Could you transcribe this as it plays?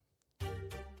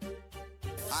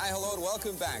Hi, hello, and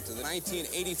welcome back to the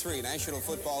 1983 National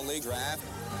Football League Draft.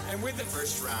 And with the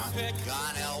first round pick,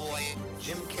 John Elway,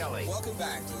 Jim Kelly. Welcome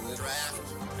back to the Draft.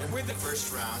 And with the first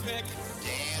round pick,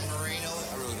 Dan Marino.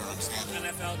 I really don't understand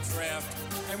it. NFL Draft.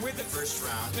 And with the first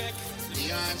round pick,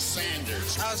 Deion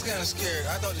Sanders. I was kind of scared.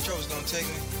 I thought Detroit was going to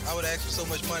take me. I would ask for so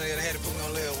much money that I had to put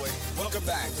me on layaway. Welcome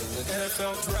back to the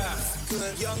NFL Draft.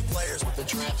 Good young players. The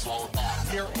draft's all about.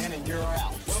 Year in and year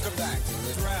out. Welcome back to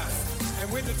the Draft.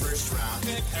 And with the first round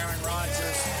pick, Aaron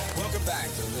Rodgers. Welcome back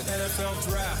to the NFL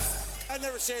Draft. I've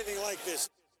never seen anything like this.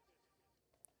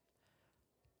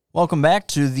 Welcome back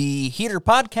to the Heater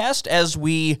Podcast as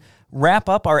we wrap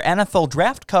up our NFL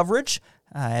Draft coverage.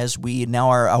 As we now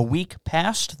are a week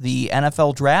past the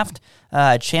NFL Draft,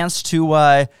 a chance to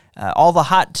all the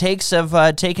hot takes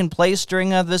have taken place during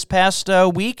this past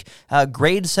week.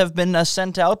 Grades have been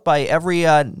sent out by every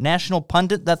national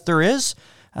pundit that there is.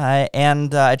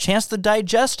 And a chance to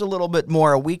digest a little bit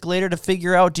more a week later to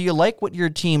figure out, do you like what your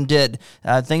team did?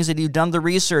 Things that you've done the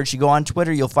research. You go on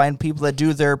Twitter, you'll find people that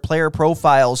do their player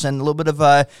profiles and a little bit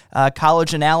of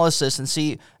college analysis and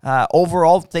see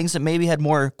overall things that maybe had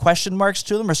more question marks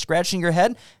to them or scratching your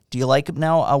head. Do you like it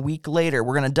now a week later?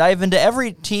 We're going to dive into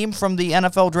every team from the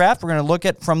NFL Draft. We're going to look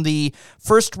at from the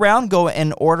first round, go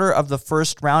in order of the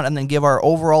first round, and then give our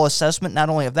overall assessment, not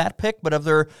only of that pick, but of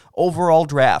their overall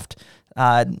draft.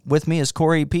 With me is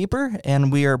Corey Pieper, and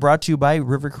we are brought to you by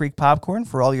River Creek Popcorn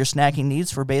for all your snacking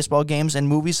needs for baseball games and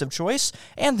movies of choice,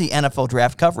 and the NFL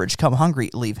Draft coverage. Come hungry,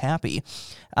 leave happy.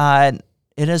 It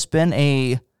has been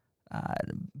a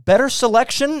better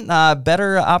selection,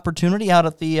 better opportunity out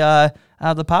at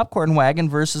the popcorn wagon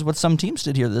versus what some teams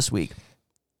did here this week.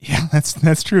 Yeah,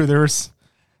 that's true. There's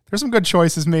some good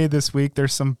choices made this week.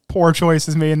 There's some poor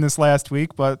choices made in this last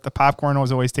week, but the popcorn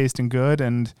was always tasting good,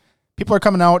 and people are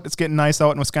coming out. It's getting nice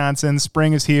out in Wisconsin.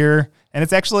 Spring is here. And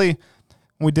it's actually,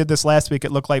 when we did this last week,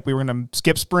 it looked like we were going to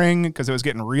skip spring because it was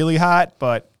getting really hot,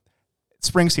 but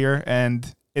spring's here,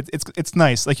 and it's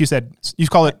nice. Like you said, you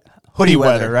call it hoodie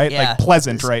weather, right? Yeah. Like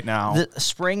pleasant right now. The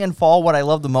spring and fall, what I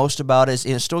love the most about is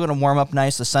it's still going to warm up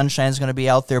nice. The sunshine's going to be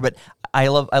out there, but I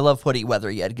love hoodie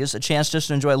weather yet. It gives a chance just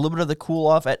to enjoy a little bit of the cool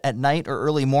off at night or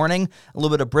early morning, a little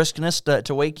bit of briskness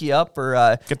to wake you up.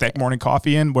 Or get that morning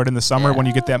coffee in. But in the summer, when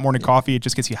you get that morning coffee, it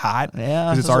just gets you hot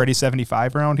because it's already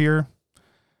 75 around here.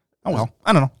 Oh, well,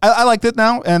 I don't know. I liked it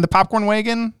now. And the popcorn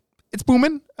wagon, it's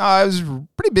booming. It was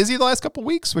pretty busy the last couple of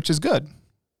weeks, which is good.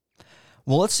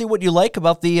 Well, let's see what you like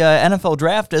about the NFL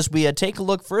Draft as we take a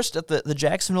look first at the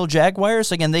Jacksonville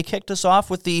Jaguars. Again, they kicked us off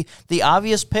with the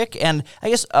obvious pick, and I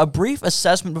guess a brief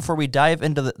assessment before we dive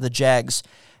into the Jags.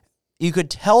 You could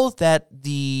tell that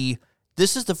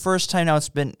this is the first time now, it's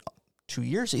been 2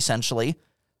 years essentially,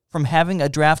 from having a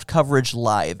draft coverage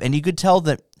live. And you could tell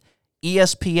that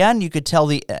ESPN, you could tell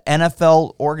the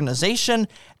NFL organization,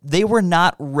 they were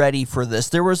not ready for this.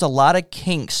 There was a lot of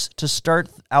kinks to start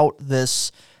out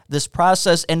this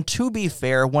process, and to be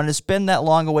fair, when it's been that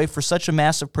long away for such a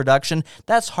massive production,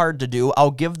 that's hard to do.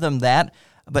 I'll give them that.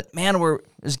 But man,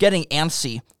 it's getting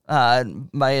antsy.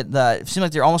 It seems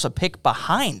like they're almost a pick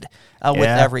behind with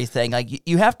everything. Like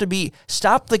you have to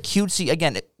stop the cutesy.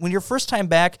 Again, when you're first time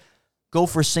back, go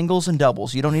for singles and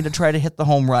doubles. You don't need to try to hit the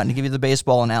home run to give you the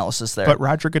baseball analysis there. But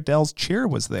Roger Goodell's chair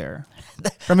was there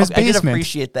from his basement. I did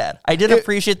appreciate that. I did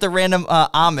appreciate the random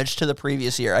homage to the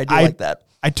previous year. I like that.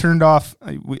 I turned off.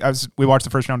 We watched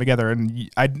the first round together, and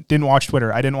I didn't watch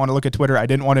Twitter. I didn't want to look at Twitter. I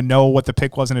didn't want to know what the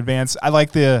pick was in advance. I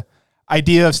like the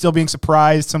idea of still being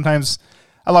surprised. Sometimes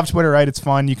I love Twitter, right? It's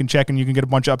fun. You can check and you can get a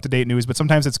bunch of up-to-date news, but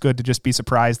sometimes it's good to just be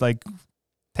surprised like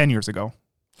 10 years ago.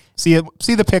 See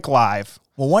the pick live.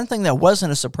 Well, one thing that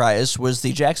wasn't a surprise was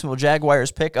the Jacksonville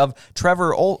Jaguars pick of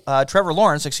Trevor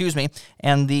Lawrence,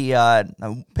 and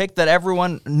the pick that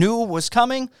everyone knew was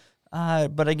coming.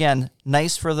 But again,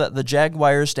 nice for the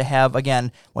Jaguars to have,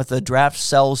 again, what the draft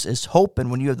sells is hope. And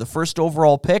when you have the first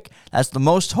overall pick, that's the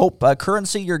most hope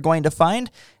currency you're going to find.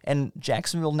 And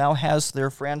Jacksonville now has their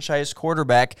franchise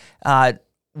quarterback.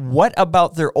 What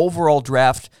about their overall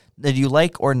draft that you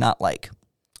like or not like?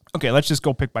 Okay, let's just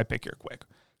go pick by pick here quick.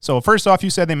 So first off,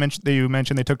 you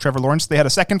mentioned they took Trevor Lawrence. They had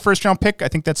a second first-round pick. I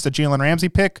think that's the Jalen Ramsey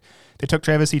pick. They took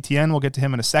Travis Etienne. We'll get to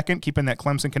him in a second, keeping that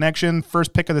Clemson connection.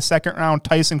 First pick of the second round,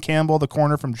 Tyson Campbell, the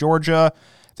corner from Georgia.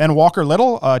 Then Walker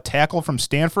Little, a tackle from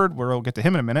Stanford, where we'll get to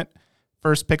him in a minute.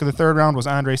 First pick of the third round was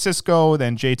Andre Cisco,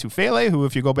 then Jay Tufele, who,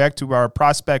 if you go back to our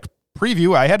prospect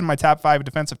preview, I had in my top 5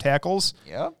 defensive tackles.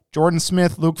 Yeah. Jordan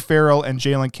Smith, Luke Farrell, and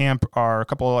Jalen Camp are a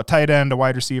couple of tight end, a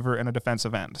wide receiver, and a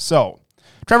defensive end. So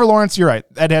Trevor Lawrence, you're right.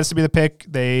 That has to be the pick.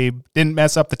 They didn't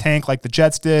mess up the tank like the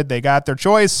Jets did. They got their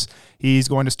choice. He's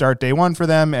going to start day one for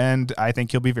them, and I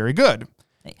think he'll be very good.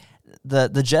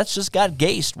 the Jets just got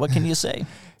gaced. What can you say?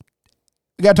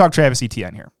 We got to talk Travis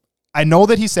Etienne here. I know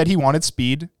that he said he wanted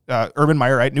speed. Urban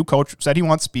Meyer, right, new coach, said he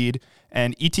wants speed,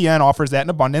 and Etienne offers that in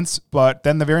abundance. But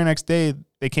then the very next day,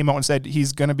 they came out and said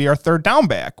he's going to be our third down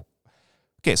back.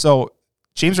 Okay, so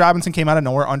James Robinson came out of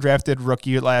nowhere, undrafted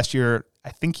rookie last year. I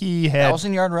think he had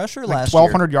 1,000-yard rusher like last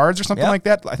 1,200 year. yards or something like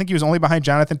that. I think he was only behind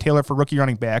Jonathan Taylor for rookie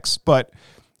running backs. But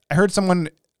I heard someone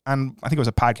on, I think it was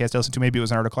a podcast I listened to, maybe it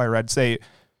was an article I read, say,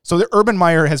 so the Urban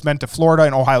Meyer has been to Florida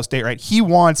and Ohio State, right? He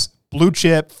wants blue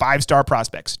chip 5-star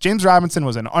prospects. James Robinson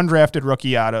was an undrafted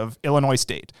rookie out of Illinois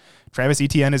State. Travis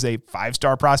Etienne is a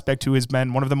 5-star prospect who has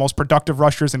been one of the most productive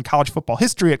rushers in college football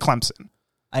history at Clemson.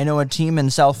 I know a team in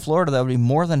South Florida that would be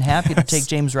more than happy to take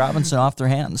James Robinson off their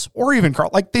hands. Or even,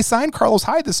 they signed Carlos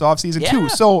Hyde this offseason too.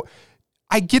 So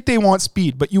I get they want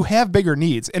speed, but you have bigger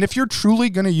needs. And if you're truly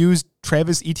going to use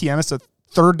Travis Etienne as a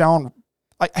third down,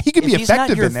 he could be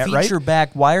effective in that, right? If he's not your feature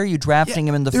back, why are you drafting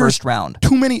him in the first round?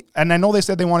 Too many, and I know they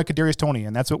said they wanted Kadarius Toney,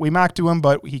 and that's what we mocked to him,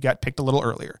 but he got picked a little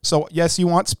earlier. So yes, you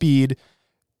want speed.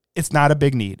 It's not a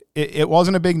big need. It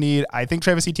wasn't a big need. I think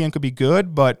Travis Etienne could be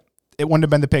good, but it wouldn't have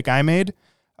been the pick I made.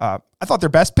 I thought their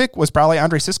best pick was probably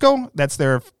Andre Sisco. That's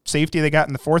their safety they got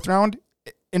in the 4th round.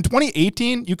 In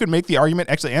 2018, you could make the argument,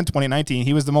 actually, and 2019,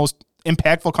 he was the most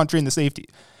impactful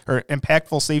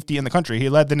impactful safety in the country. He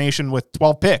led the nation with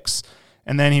 12 picks,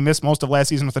 and then he missed most of last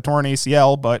season with a torn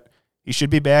ACL, but he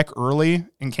should be back early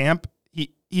in camp.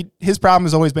 His problem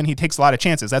has always been he takes a lot of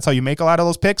chances. That's how you make a lot of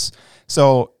those picks.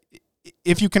 So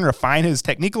if you can refine his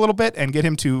technique a little bit and get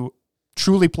him to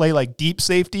truly play like deep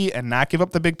safety and not give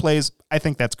up the big plays, I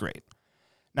think that's great.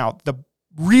 Now, the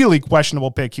really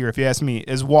questionable pick here, if you ask me,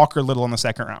 is Walker Little in the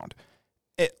 2nd round.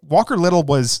 Walker Little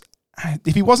was,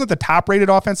 if he wasn't the top-rated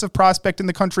offensive prospect in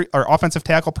the country, or offensive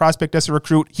tackle prospect as a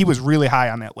recruit, he was really high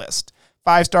on that list.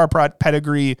 5-star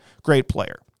pedigree, great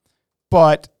player.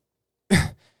 But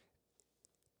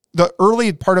the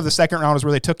early part of the 2nd round is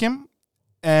where they took him,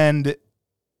 and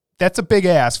that's a big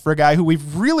ask for a guy who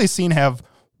we've really seen have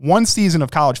one season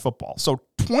of college football. So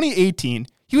 2018,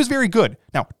 he was very good.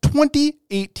 Now,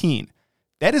 2018,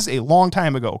 that is a long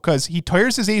time ago because he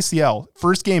tears his ACL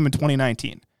first game in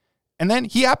 2019. And then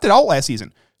he opted out last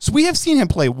season. So we have seen him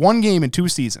play one game in 2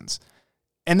 seasons.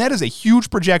 And that is a huge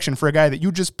projection for a guy that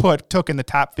you just took in the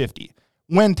top 50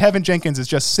 when Tevin Jenkins is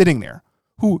just sitting there,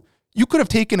 who you could have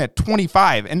taken at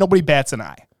 25 and nobody bats an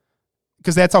eye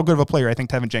because that's how good of a player I think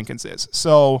Tevin Jenkins is.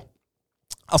 So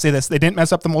I'll say this. They didn't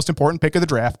mess up the most important pick of the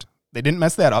draft. They didn't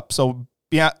mess that up. So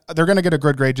yeah, they're going to get a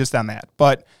good grade just on that.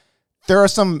 But there are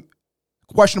some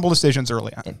questionable decisions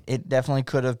early on. It definitely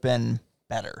could have been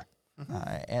better.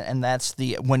 And that's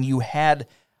when you had,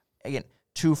 again,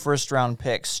 2 first-round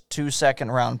picks, 2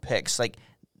 second-round picks. Like,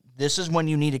 this is when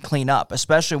you need to clean up,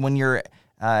 especially when you're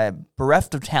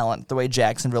bereft of talent the way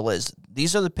Jacksonville is.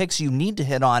 These are the picks you need to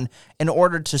hit on in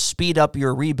order to speed up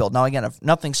your rebuild. Now, again, if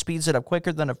nothing speeds it up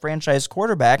quicker than a franchise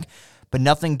quarterback, but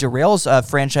nothing derails a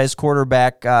franchise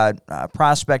quarterback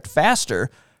prospect faster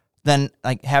than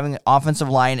like having offensive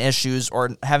line issues or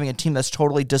having a team that's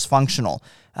totally dysfunctional.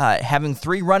 Having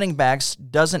 3 running backs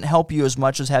doesn't help you as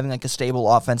much as having like a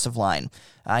stable offensive line.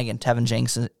 Again, Tevin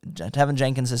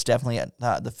Jenkins is definitely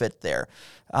the fit there.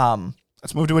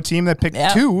 Let's move to a team that picked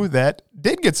 2 that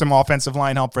did get some offensive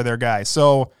line help for their guys.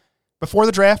 So before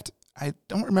the draft, I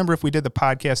don't remember if we did the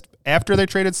podcast after they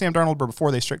traded Sam Darnold or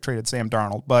before they traded Sam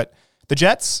Darnold, but the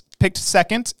Jets picked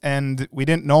 2nd, and we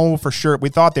didn't know for sure. We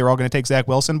thought they were all going to take Zach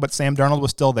Wilson, but Sam Darnold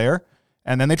was still there.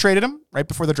 And then they traded him right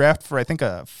before the draft for, I think,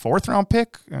 a 4th-round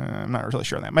pick. I'm not really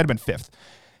sure on that. It might have been 5th.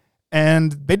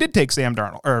 And they did take Sam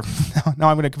Darnold. Or, no,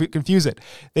 I'm going to confuse it.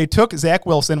 They took Zach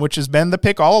Wilson, which has been the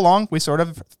pick all along. We sort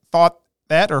of thought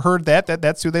that or heard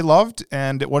that's who they loved,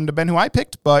 and it wouldn't have been who I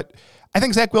picked. But I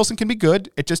think Zach Wilson can be good.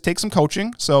 It just takes some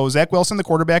coaching. So Zach Wilson, the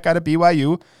quarterback out of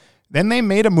BYU. Then they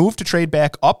made a move to trade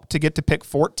back up to get to pick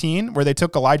 14, where they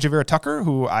took Elijah Vera Tucker,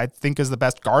 who I think is the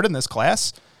best guard in this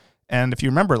class. And if you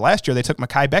remember last year, they took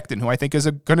Mekhi Becton, who I think is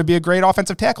going to be a great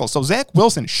offensive tackle. So Zach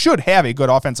Wilson should have a good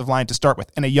offensive line to start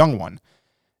with, and a young one.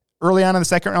 Early on in the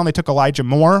 2nd round, they took Elijah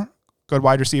Moore, good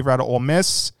wide receiver out of Ole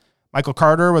Miss. Michael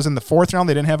Carter was in the 4th round.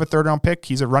 They didn't have a 3rd-round pick.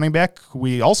 He's a running back who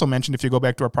we also mentioned, if you go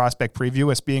back to our prospect preview,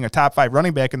 as being a top 5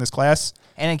 running back in this class.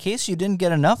 And in case you didn't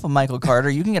get enough of Michael Carter,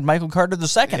 you can get Michael Carter the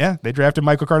 2nd. Yeah, they drafted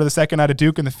Michael Carter the 2nd out of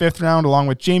Duke in the 5th round, along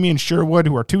with Jamie and Sherwood,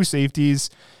 who are 2 safeties.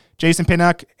 Jason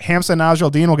Pinnock, Hamza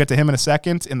Nasruddin, we'll get to him in a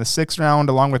second, in the 6th round,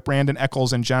 along with Brandon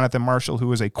Eccles and Jonathan Marshall,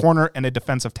 who is a corner and a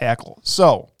defensive tackle.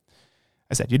 So,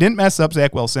 I said, you didn't mess up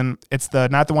Zach Wilson. It's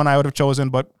not the one I would have chosen,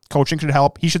 but coaching should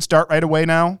help. He should start right away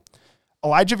now.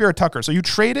 Elijah Vera Tucker. So you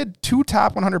traded 2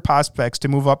 top 100 prospects to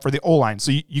move up for the O-line.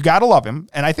 So you got to love him,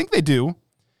 and I think they do.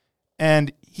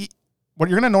 And what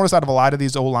you're going to notice out of a lot of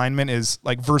these O-linemen is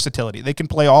like versatility. They can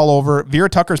play all over. Vera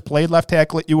Tucker's played left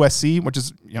tackle at USC, which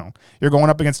is, you're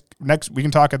going up against next. We can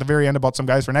talk at the very end about some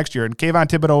guys for next year. And Kayvon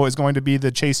Thibodeau is going to be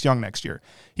the Chase Young next year.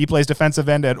 He plays defensive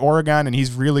end at Oregon, and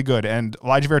he's really good. And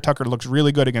Elijah Vera Tucker looks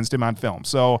really good against him on film.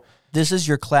 So this is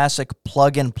your classic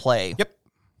plug and play.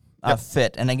 Yep.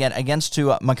 Fit. And again, against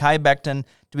to Mekhi Becton,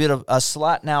 to be able to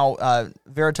slot now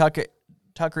Vera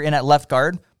Tucker in at left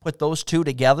guard, put those two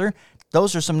together.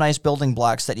 Those are some nice building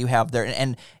blocks that you have there.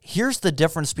 And here's the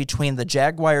difference between the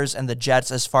Jaguars and the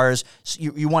Jets as far as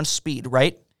you want speed,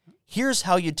 right? Here's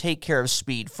how you take care of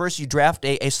speed. First, you draft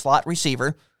a slot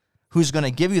receiver who's going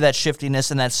to give you that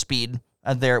shiftiness and that speed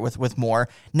there with more.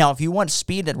 Now, if you want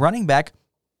speed at running back,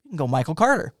 you can go Michael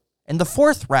Carter in the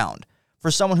 4th round for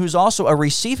someone who's also a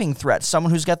receiving threat,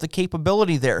 someone who's got the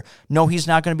capability there. No, he's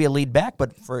not going to be a lead back,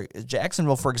 but for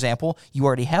Jacksonville, for example, you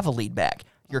already have a lead back.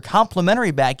 Your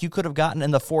complementary back you could have gotten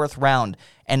in the 4th round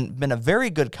and been a very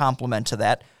good complement to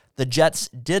that. The Jets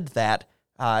did that.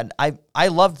 I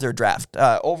loved their draft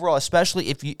overall, especially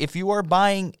if you are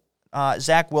buying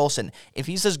Zach Wilson. If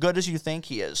he's as good as you think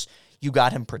he is, you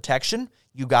got him protection,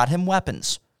 you got him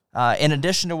weapons. In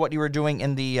addition to what you were doing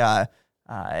in the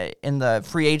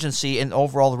free agency and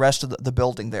overall the rest of the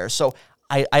building there. So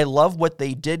I love what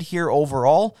they did here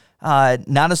overall.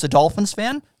 Not as a Dolphins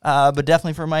fan, but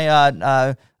definitely for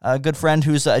my good friend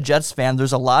who's a Jets fan.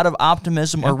 There's a lot of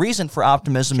optimism or reason for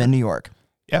optimism in New York.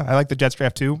 Yeah, I like the Jets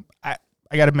draft too. I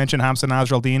got to mention Hamza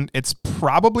Nasruddin. It's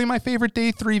probably my favorite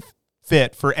day 3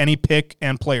 fit for any pick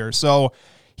and player. So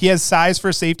he has size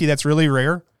for safety that's really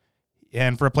rare,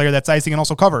 and for a player that size he can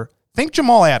also cover. Think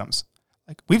Jamal Adams.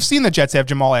 Like, we've seen the Jets have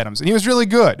Jamal Adams, and he was really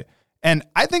good. And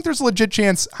I think there's a legit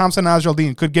chance Hamza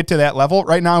Nasruddin could get to that level.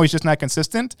 Right now, he's just not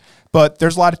consistent, but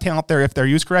there's a lot of talent there if they're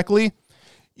used correctly.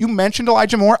 You mentioned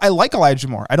Elijah Moore. I like Elijah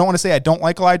Moore. I don't want to say I don't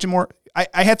like Elijah Moore.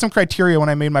 I had some criteria when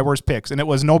I made my worst picks, and it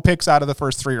was no picks out of the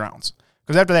first 3 rounds.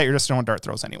 Because after that, you're just throwing dart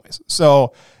throws anyways.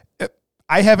 So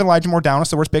I have Elijah Moore down as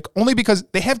the worst pick only because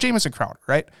they have Jamison Crowder,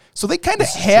 right? So they kind of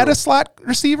had a slot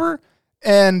receiver,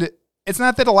 and it's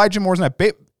not that Elijah Moore's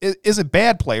is a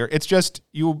bad player. It's just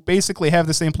you basically have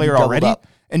the same player already,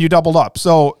 and you doubled up.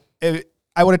 So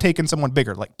I would have taken someone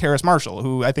bigger, like Terrace Marshall,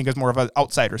 who I think is more of an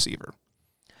outside receiver.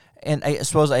 And I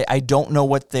suppose I don't know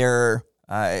what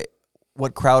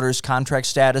what Crowder's contract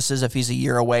status is, if he's a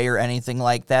year away or anything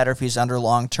like that, or if he's under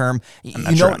long term.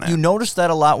 You notice that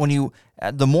a lot when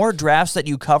the more drafts that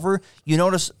you cover, you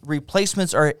notice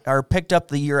replacements are picked up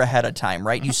the year ahead of time,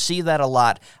 right? Mm-hmm. You see that a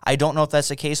lot. I don't know if that's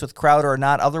the case with Crowder or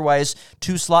not. Otherwise,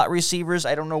 2 slot receivers.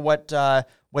 I don't know what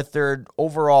their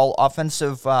overall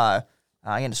offensive.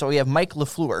 So we have Mike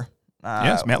LaFleur.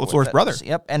 Yes, Matt LaFleur's brother.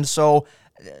 Yep, and so.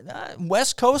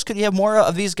 West Coast, could you have more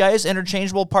of these guys,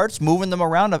 interchangeable parts, moving them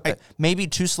around? Maybe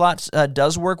 2 slots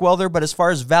does work well there, but as far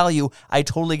as value, I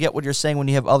totally get what you're saying when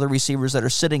you have other receivers that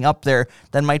are sitting up there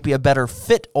that might be a better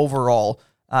fit overall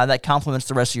that complements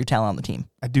the rest of your talent on the team.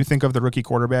 I do think of the rookie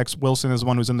quarterbacks, Wilson is the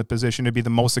one who's in the position to be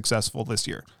the most successful this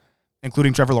year,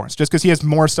 including Trevor Lawrence. Just because he has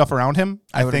more stuff around him,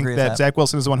 I think that Zach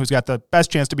Wilson is the one who's got the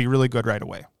best chance to be really good right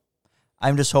away.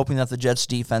 I'm just hoping that the Jets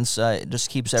defense just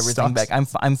keeps everything back.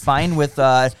 I'm fine with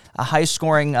a high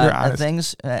scoring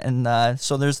things, and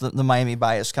so there's the Miami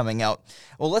bias coming out.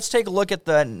 Well, let's take a look at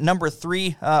the number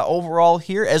 3 overall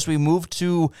here as we move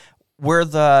to where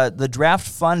the draft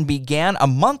fun began a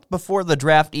month before the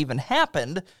draft even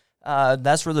happened.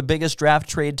 That's where the biggest draft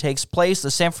trade takes place.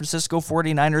 The San Francisco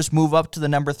 49ers move up to the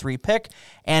number 3 pick,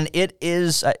 and it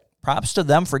is props to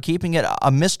them for keeping it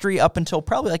a mystery up until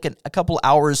probably like a couple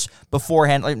hours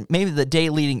beforehand, like maybe the day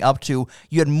leading up to.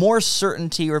 You had more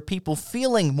certainty or people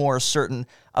feeling more certain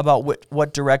about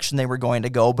what direction they were going to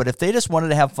go. But if they just wanted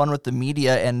to have fun with the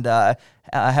media and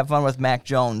have fun with Mac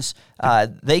Jones,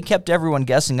 they kept everyone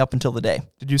guessing up until the day.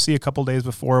 Did you see a couple days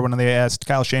before when they asked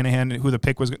Kyle Shanahan who the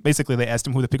pick was? Basically, they asked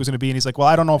him who the pick was going to be, and he's like, "Well,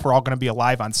 I don't know if we're all going to be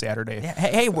alive on Saturday."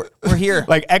 Hey, we're here.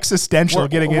 Like existential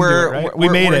getting into it, right? We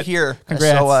made it. Here.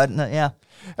 Congrats. So, yeah.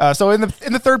 So in the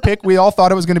 3rd pick, we all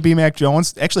thought it was going to be Mac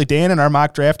Jones. Actually, Dan in our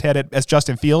mock draft had it as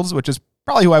Justin Fields, which is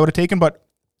probably who I would have taken, but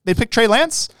they picked Trey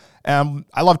Lance.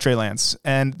 I love Trey Lance,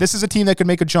 and this is a team that could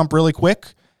make a jump really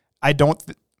quick.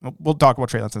 We'll talk about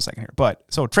Trey Lance in a second here. But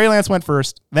so Trey Lance went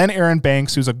first, then Aaron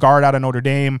Banks, who's a guard out of Notre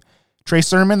Dame, Trey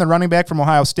Sermon, the running back from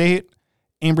Ohio State,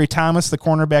 Ambry Thomas, the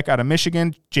cornerback out of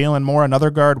Michigan, Jalen Moore,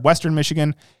 another guard, Western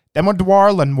Michigan,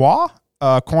 Demodoir Lenoir,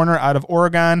 corner out of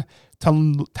Oregon,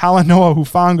 Talanoa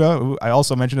Hufanga, who I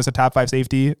also mentioned as a top 5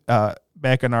 safety,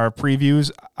 back in our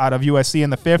previews out of USC in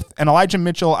the 5th, and Elijah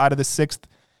Mitchell out of the 6th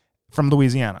from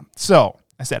Louisiana. So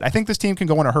I said, I think this team can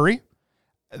go in a hurry.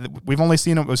 We've only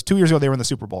seen them, it was 2 years ago they were in the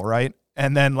Super Bowl, right?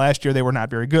 And then last year they were not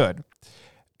very good.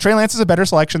 Trey Lance is a better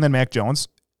selection than Mac Jones.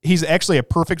 He's actually a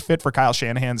perfect fit for Kyle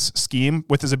Shanahan's scheme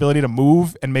with his ability to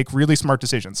move and make really smart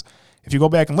decisions. If you go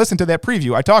back and listen to that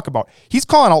preview, I talk about he's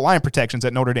calling out line protections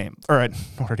at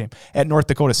at North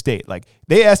Dakota State. Like,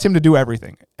 they asked him to do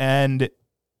everything, and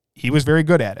he was very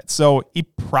good at it. So he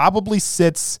probably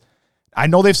sits. I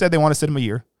know they've said they want to sit him a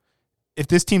year. If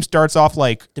this team starts off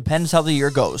like Depends how the year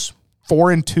goes.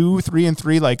 4-2,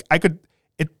 3-3, like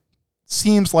it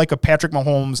seems like a Patrick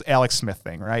Mahomes, Alex Smith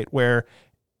thing, right? Where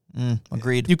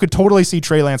Agreed. you could totally see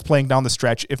Trey Lance playing down the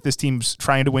stretch if this team's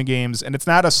trying to win games. And it's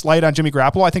not a slight on Jimmy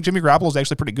Garoppolo. I think Jimmy Garoppolo is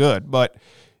actually pretty good, but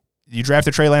you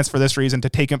drafted Trey Lance for this reason, to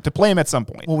play him at some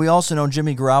point. Well, we also know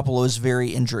Jimmy Garoppolo is very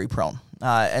injury prone.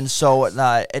 And so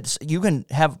you can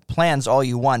have plans all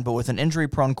you want, but with an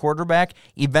injury-prone quarterback,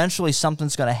 eventually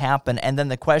something's going to happen. And then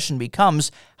the question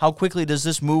becomes, how quickly does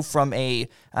this move from a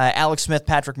Alex Smith,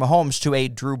 Patrick Mahomes to a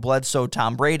Drew Bledsoe,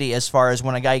 Tom Brady, as far as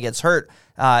when a guy gets hurt,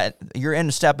 you're in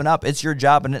stepping up, it's your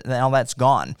job, and now that's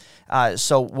gone.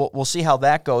 So we'll see how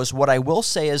that goes. What I will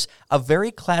say is a very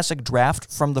classic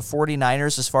draft from the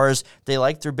 49ers as far as they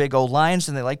like their big O-lines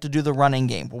and they like to do the running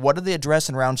game. What do they address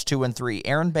in rounds 2 and 3?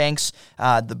 Aaron Banks,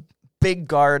 the big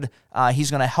guard, he's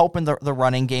going to help in the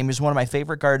running game. He's one of my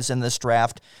favorite guards in this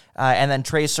draft. And then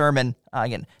Trey Sermon,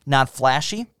 again, not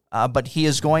flashy, but he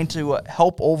is going to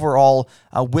help overall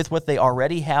with what they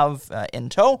already have in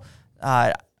tow.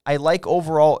 I like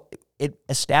overall, it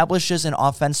establishes an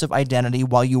offensive identity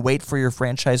while you wait for your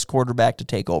franchise quarterback to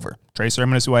take over. Trey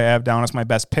Sermon is who I have down as my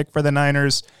best pick for the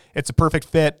Niners. It's a perfect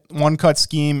fit, one-cut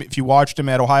scheme. If you watched him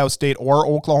at Ohio State or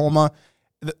Oklahoma,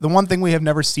 the one thing we have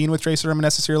never seen with Trey Sermon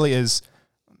necessarily is,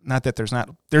 not that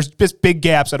there's just big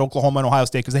gaps at Oklahoma and Ohio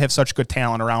State because they have such good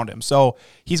talent around him. So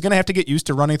he's going to have to get used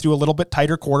to running through a little bit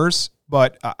tighter quarters,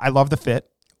 but I love the fit.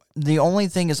 The only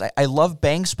thing is I love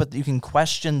Banks, but you can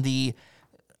question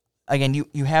again,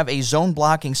 you have a zone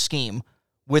blocking scheme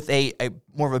with a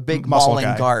more of a big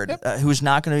mauling guard who's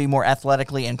not going to be more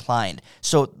athletically inclined.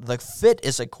 So the fit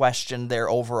is a question there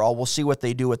overall. We'll see what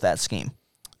they do with that scheme.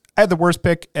 I had the worst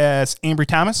pick as Ambry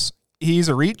Thomas. He's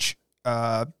a reach.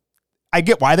 I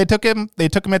get why they took him. They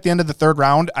took him at the end of the 3rd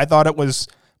round. I thought it was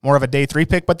more of a day 3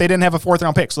 pick, but they didn't have a 4th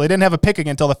round pick. So they didn't have a pick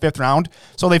until the 5th round.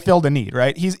 So they filled a need,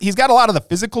 right? He's got a lot of the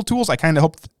physical tools. I kind of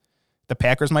hope the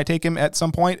Packers might take him at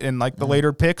some point in like the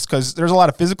later picks, because there's a lot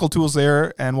of physical tools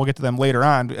there, and we'll get to them later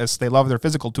on as they love their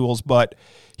physical tools, but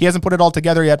he hasn't put it all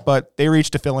together yet, but they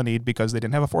reached to fill a need because they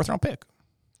didn't have a 4th round pick.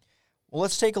 Well,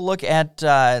 let's take a look at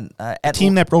a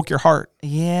team that broke your heart.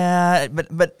 Yeah,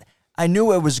 but I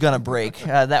knew it was going to break.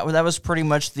 That was pretty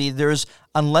much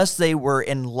unless they were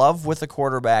in love with a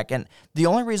quarterback, and the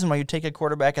only reason why you take a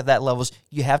quarterback at that level is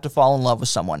you have to fall in love with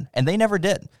someone, and they never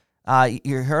did.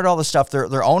 You heard all the stuff.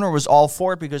 Their owner was all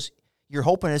for it because you're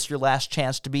hoping it's your last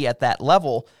chance to be at that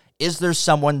level. Is there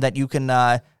someone that you can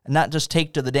not just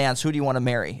take to the dance? Who do you want to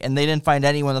marry? And they didn't find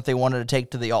anyone that they wanted to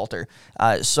take to the altar.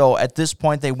 So at this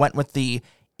point, they went with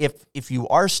if you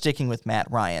are sticking with Matt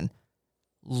Ryan,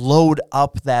 load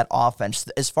up that offense.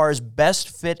 As far as best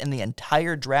fit in the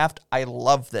entire draft, I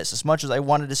love this. As much as I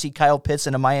wanted to see Kyle Pitts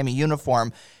in a Miami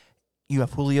uniform, you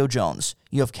have Julio Jones.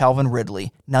 You have Calvin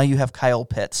Ridley. Now you have Kyle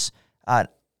Pitts.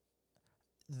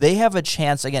 They have a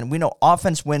chance. Again, we know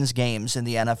offense wins games in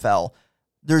the NFL.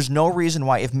 There's no reason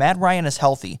why, if Matt Ryan is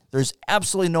healthy, there's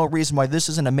absolutely no reason why this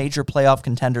isn't a major playoff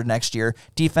contender next year.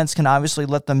 Defense can obviously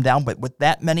let them down, but with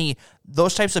that many,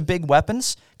 those types of big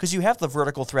weapons, because you have the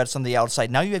vertical threats on the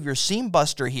outside, now you have your seam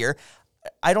buster here.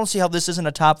 I don't see how this isn't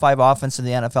a top 5 offense in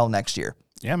the NFL next year.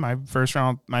 Yeah, my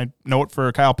note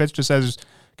for Kyle Pitts just says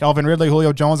Calvin Ridley,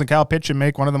 Julio Jones, and Kyle Pitts should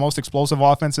make one of the most explosive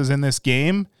offenses in this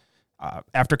game.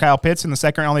 After Kyle Pitts, in the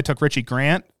 2nd round, they took Richie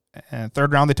Grant. And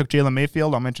 3rd round, they took Jalen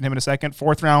Mayfield. I'll mention him in a second.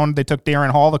 4th round, they took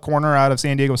Darren Hall, the corner out of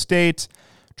San Diego State.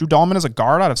 Drew Dahlman is a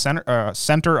guard out of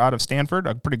center out of Stanford,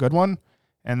 a pretty good one.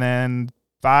 And then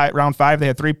round 5, they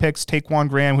had 3 picks. Taquan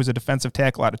Graham, who's a defensive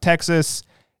tackle out of Texas.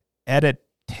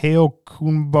 Adeteo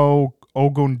Kumbo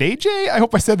Ogundeje? I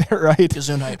hope I said that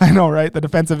right. I know, right? The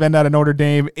defensive end out of Notre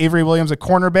Dame. Avery Williams, a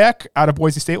cornerback out of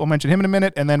Boise State. We'll mention him in a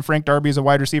minute. And then Frank Darby is a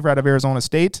wide receiver out of Arizona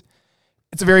State.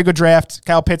 It's a very good draft.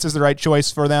 Kyle Pitts is the right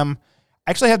choice for them.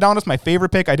 I actually had down as my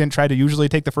favorite pick. I didn't try to usually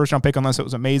take the 1st round pick unless it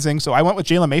was amazing. So I went with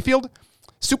Jalen Mayfield.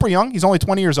 Super young. He's only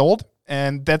 20 years old.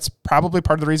 And that's probably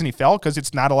part of the reason he fell, because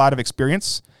it's not a lot of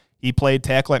experience. He played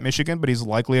tackle at Michigan, but he's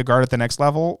likely a guard at the next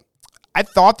level. I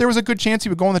thought there was a good chance he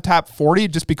would go in the top 40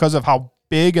 just because of how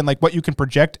big and like what you can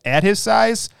project at his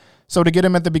size. So to get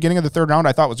him at the beginning of the third round,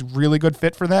 I thought was a really good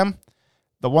fit for them.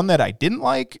 The one that I didn't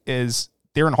like is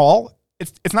Darren Hall.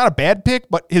 It's not a bad pick,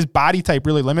 but his body type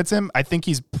really limits him. I think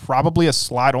he's probably a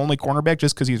slot-only cornerback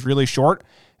just because he's really short.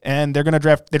 And they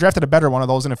drafted a better one of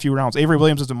those in a few rounds. Avery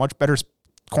Williams is a much better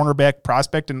cornerback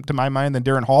prospect, to my mind, than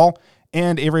Darren Hall.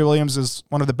 And Avery Williams is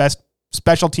one of the best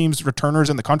special teams returners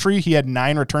in the country. He had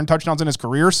 9 return touchdowns in his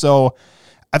career, so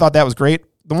I thought that was great.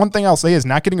 The one thing I'll say is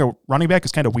not getting a running back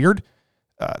is kind of weird.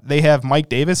 They have Mike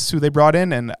Davis, who they brought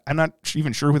in, and I'm not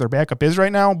even sure who their backup is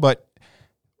right now, but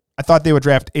I thought they would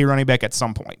draft a running back at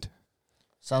some point.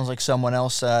 Sounds like someone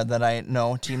else that I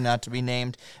know, team not to be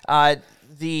named. What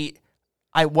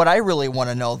I really want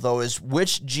to know, though, is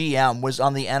which GM was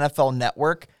on the NFL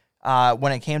Network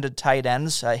when it came to tight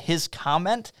ends. His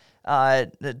comment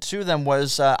to them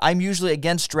was, I'm usually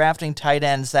against drafting tight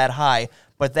ends that high,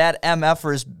 but that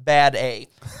MFer's bad A.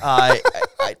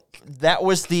 That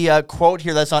was the quote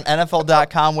here that's on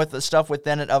NFL.com with the stuff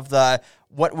within it of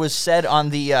what was said on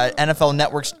the NFL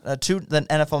Network's to the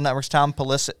NFL Network's Tom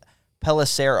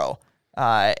Pelissero.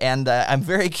 And I'm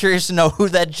very curious to know who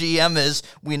that GM is.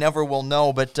 We never will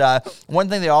know. But one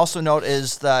thing they also note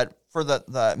is that for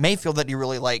the Mayfield that you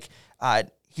really like,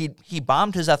 he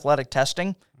bombed his athletic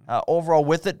testing overall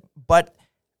with it. But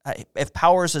if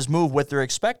Powers has moved, what they're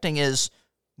expecting is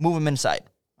move him inside.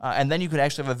 And then you could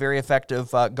actually have a very effective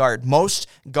guard. Most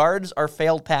guards are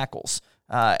failed tackles.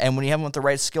 And when you have them with the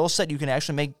right skill set, you can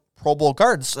actually make Pro Bowl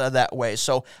guards that way.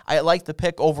 So I like the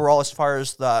pick overall as far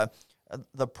as the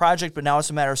project, but now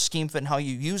it's a matter of scheme fit and how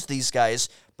you use these guys.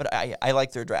 But I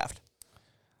like their draft.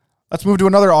 Let's move to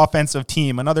another offensive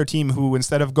team, another team who,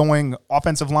 instead of going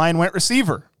offensive line, went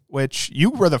receiver, which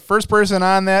you were the first person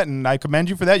on that, and I commend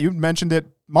you for that. You mentioned it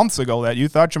months ago that you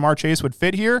thought Jamar Chase would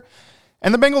fit here.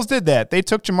 And the Bengals did that. They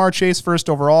took Jamar Chase first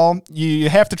overall. You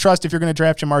have to trust if you're going to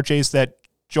draft Jamar Chase that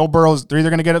Joe Burrow's, they're either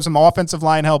going to get some offensive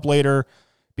line help later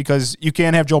because you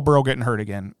can't have Joe Burrow getting hurt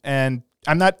again. And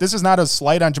this is not a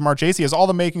slight on Jamar Chase. He has all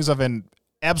the makings of an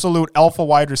absolute alpha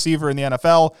wide receiver in the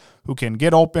NFL who can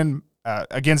get open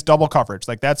against double coverage.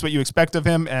 Like, that's what you expect of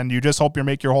him, and you just hope you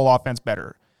make your whole offense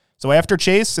better. So after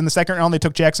Chase, in the second round, they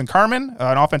took Jackson Carman,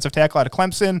 an offensive tackle out of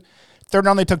Clemson. Third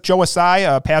round, they took Joe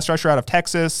Asai, a pass rusher out of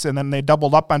Texas, and then they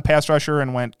doubled up on pass rusher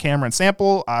and went Cameron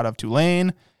Sample out of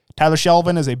Tulane. Tyler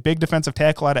Shelvin is a big defensive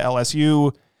tackle out of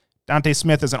LSU. Dante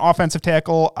Smith is an offensive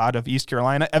tackle out of East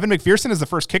Carolina. Evan McPherson is the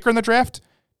first kicker in the draft.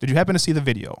 Did you happen to see the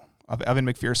video of Evan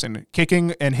McPherson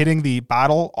kicking and hitting the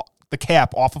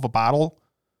cap off of a bottle?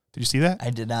 Did you see that? I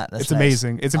did not. That's It's nice.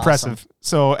 amazing. It's Awesome. impressive.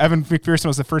 So Evan McPherson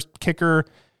was the first kicker.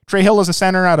 Trey Hill is a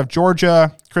center out of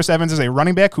Georgia. Chris Evans is a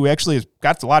running back who actually has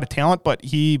got a lot of talent, but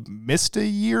he missed a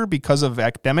year because of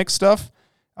academic stuff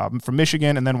from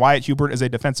Michigan. And then Wyatt Hubert is a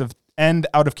defensive end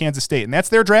out of Kansas State. And that's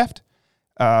their draft.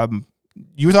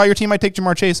 You thought your team might take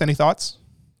Jamar Chase. Any thoughts?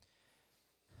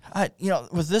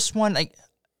 With this one,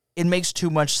 it makes too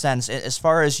much sense as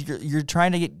far as you're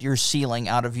trying to get your ceiling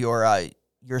out of your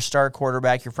star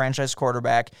quarterback, your franchise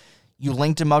quarterback. You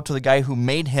linked him up to the guy who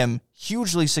made him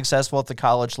hugely successful at the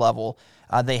college level.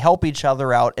 They help each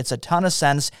other out. It's a ton of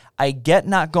sense. I get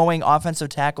not going offensive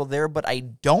tackle there, but I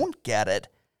don't get it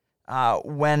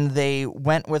when they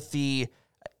went with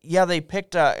they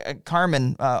picked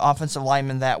Carman, offensive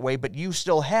lineman that way, but you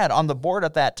still had on the board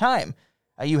at that time,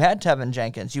 you had Tevin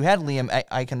Jenkins, you had Liam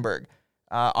Eichenberg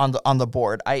on the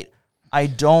board. I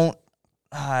don't.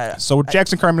 So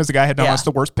Jackson Carman is the guy I had down as the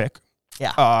worst pick.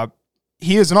 Yeah.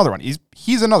 He is another one.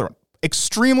 He's another one.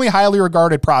 Extremely highly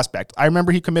regarded prospect. I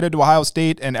remember he committed to Ohio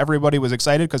State, and everybody was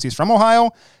excited because he's from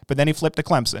Ohio, but then he flipped to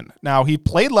Clemson. Now, he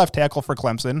played left tackle for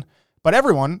Clemson, but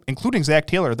everyone, including Zach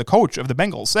Taylor, the coach of the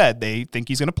Bengals, said they think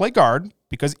he's going to play guard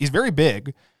because he's very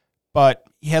big, but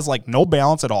he has no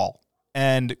balance at all.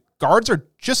 And guards are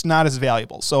just not as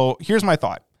valuable. So here's my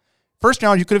thought. First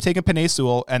round, you could have taken Penei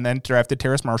Sewell and then drafted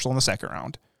Terrace Marshall in the second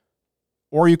round.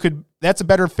 Or that's a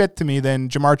better fit to me than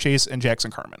Jamar Chase and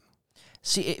Jackson Carman.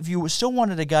 See, if you still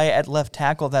wanted a guy at left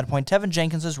tackle at that point, Tevin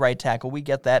Jenkins is right tackle. We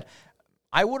get that.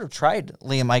 I would have tried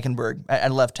Liam Eichenberg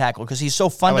at left tackle because he's so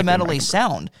fundamentally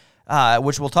sound,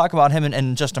 which we'll talk about him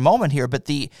in just a moment here. But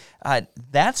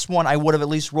that's one I would have at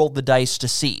least rolled the dice to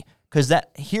see, because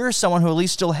here's someone who at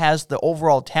least still has the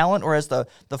overall talent or has the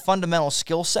fundamental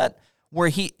skill set where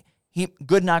he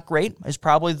good, not great, is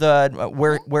probably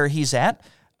where he's at.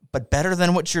 But better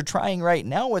than what you're trying right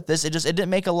now with this. It didn't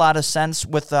make a lot of sense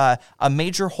with a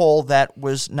major hole that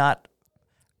was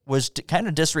kind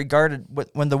of disregarded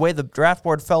when the way the draft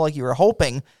board felt like you were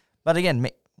hoping. But again,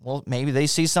 maybe they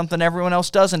see something everyone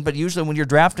else doesn't. But usually when you're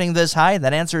drafting this high,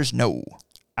 that answer is no.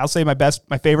 I'll say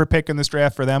my favorite pick in this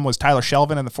draft for them was Tyler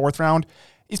Shelvin in the 4th round.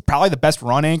 He's probably the best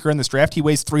run anchor in this draft. He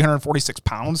weighs 346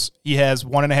 pounds. He has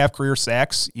 1.5 career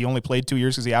sacks. He only played 2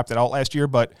 years because he opted out last year,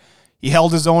 but he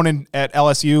held his own at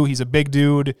LSU. He's a big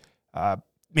dude.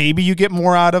 Maybe you get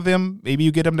more out of him. Maybe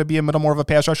you get him to be a little more of a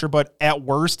pass rusher, but at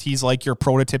worst, he's like your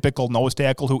prototypical nose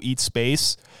tackle who eats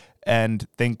space, and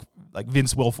think like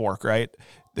Vince Wilfork, right?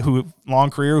 Who long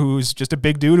career, who's just a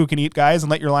big dude who can eat guys and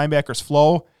let your linebackers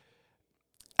flow.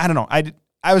 I don't know.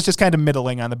 I was just kind of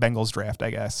middling on the Bengals draft,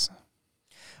 I guess.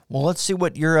 Well, let's see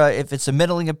what your if it's a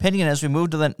middling opinion as we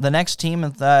move to the next team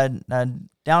down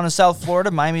in South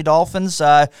Florida, Miami Dolphins,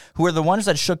 who are the ones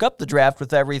that shook up the draft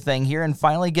with everything here and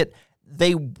finally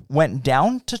they went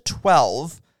down to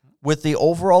 12 with the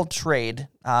overall trade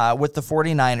with the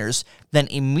 49ers, then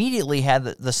immediately had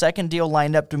the second deal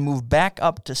lined up to move back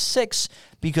up to 6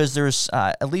 because there's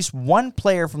at least one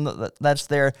player from that's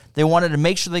there. They wanted to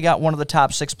make sure they got one of the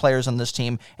top 6 players on this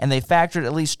team, and they factored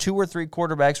at least 2 or 3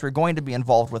 quarterbacks were going to be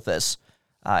involved with this.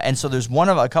 And so there's one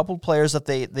of a couple players that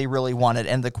they really wanted.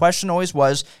 And the question always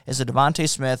was, is it Devontae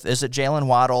Smith? Is it Jalen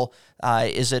Waddle?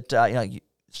 Is it,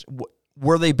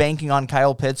 were they banking on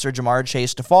Kyle Pitts or Jamar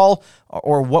Chase to fall,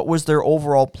 or what was their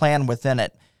overall plan within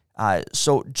it?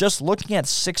 So just looking at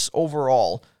 6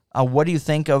 overall, what do you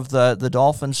think of the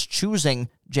Dolphins choosing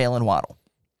Jalen Waddle?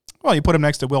 Well, you put him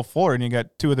next to Will Fuller, and you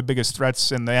got 2 of the biggest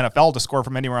threats in the NFL to score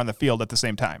from anywhere on the field at the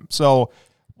same time. So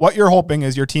what you're hoping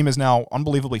is your team is now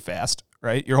unbelievably fast,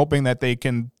 right? You're hoping that they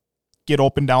can get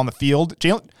open down the field.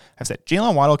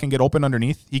 Jalen Waddle can get open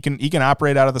underneath. He can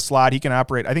operate out of the slot. I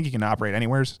think he can operate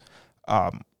anywheres.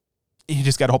 You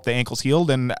just got to hope the ankle's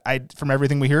healed, and from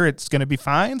everything we hear, it's going to be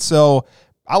fine. So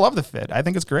I love the fit. I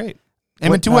think it's great.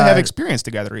 Him and Tua have experience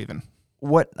together even.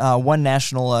 What one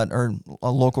national or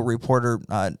a local reporter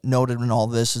noted in all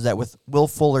this is that with Will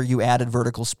Fuller, you added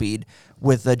vertical speed.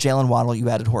 With Jalen Waddle, you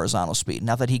added horizontal speed.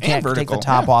 Not that he can't take the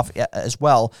top off as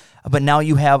well, but now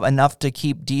you have enough to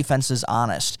keep defenses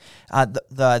honest.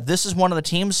 This is one of the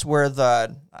teams where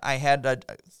I had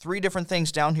 3 different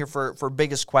things down here for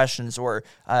biggest questions or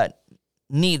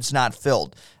needs not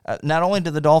filled. Not only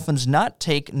did the Dolphins not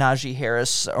take Najee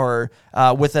Harris or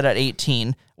with it at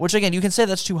 18, which again you can say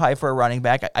that's too high for a running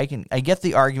back. I get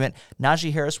the argument.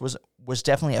 Najee Harris was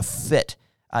definitely a fit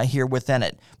here within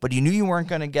it, but you knew you weren't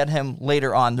going to get him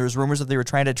later on. There's rumors that they were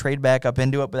trying to trade back up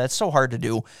into it, but that's so hard to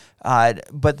do.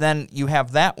 But then you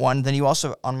have that one. Then you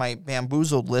also, on my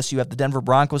bamboozled list, you have the Denver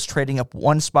Broncos trading up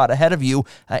 1 spot ahead of you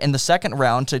in the 2nd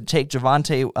round to take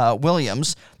Javonte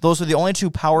Williams. Those are the only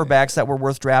 2 power backs that were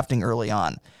worth drafting early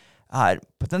on.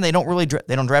 But then they don't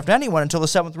draft anyone until the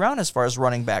 7th round as far as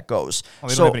running back goes. Well,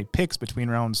 they don't have any picks between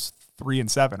rounds 3 and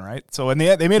 7, right? So and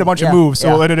they made a bunch of moves,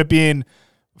 so it ended up being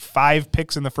 5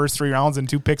 picks in the first 3 rounds and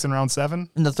 2 picks in round 7.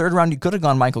 In the 3rd round, you could have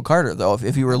gone Michael Carter, though,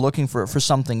 if you were looking for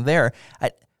something there.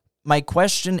 My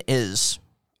question is,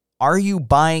 are you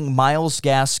buying Myles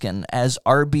Gaskin as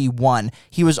RB1?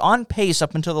 He was on pace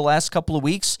up until the last couple of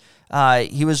weeks.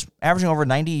 He was averaging over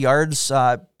 90 yards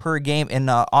per game in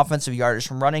offensive yardage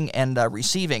from running and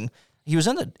receiving. He was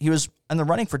in the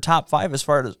running for top 5 as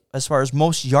far as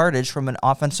most yardage from an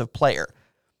offensive player.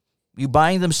 You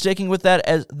buying them sticking with that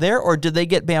as there, or did they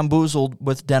get bamboozled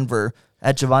with Denver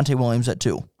at Javonte Williams at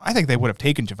 2? I think they would have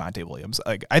taken Javonte Williams.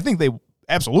 I think they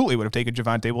absolutely would have taken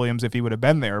Javonte Williams if he would have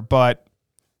been there, but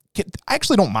I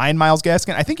actually don't mind Myles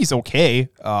Gaskin. I think he's okay.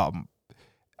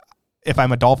 If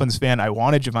I'm a Dolphins fan, I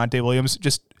wanted Javonte Williams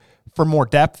just for more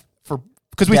depth,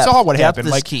 because we saw what happened.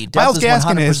 Is like key. Myles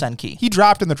Gaskin 100% key. He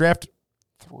dropped in the draft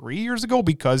 3 years ago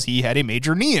because he had a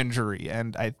major knee injury,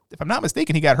 and if I'm not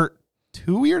mistaken, he got hurt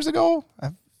 2 years ago.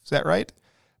 Is that right?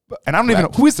 And I don't even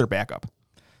know who is their backup.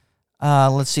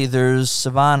 Let's see. There's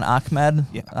Savon Ahmed,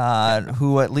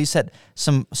 who at least had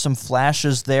some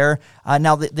flashes there.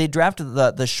 Now they drafted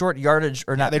the short yardage,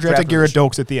 or not? They drafted Garrett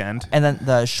Dokes at the end, and then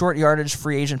the short yardage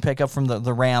free agent pickup from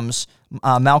the Rams,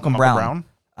 Malcolm Brown.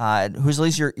 Who's at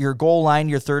least your goal line,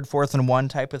 your 3rd, 4th, and 1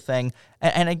 type of thing.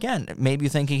 And again, maybe you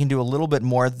think he can do a little bit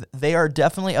more. They are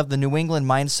definitely of the New England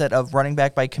mindset of running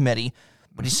back by committee.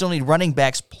 But you still need running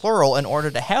backs, plural, in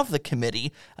order to have the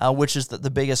committee, which is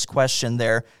the biggest question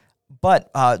there.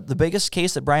 But the biggest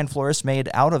case that Brian Flores made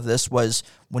out of this was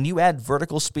when you add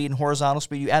vertical speed and horizontal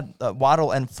speed, you add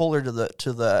Waddle and Fuller to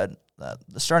the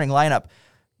starting lineup,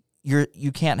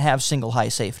 you can't have single high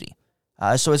safety.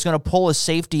 So it's going to pull a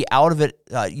safety out of it.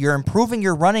 You're improving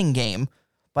your running game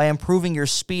by improving your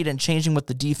speed and changing what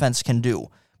the defense can do.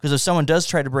 Because if someone does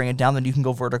try to bring it down, then you can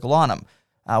go vertical on them.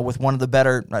 With one of the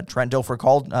better, Trent Dilfer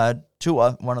called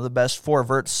Tua, one of the best four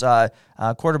verts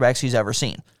quarterbacks he's ever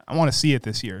seen. I want to see it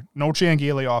this year. No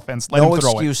Chan-Gailey offense. Let No him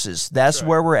throw excuses. That's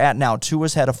where we're at now.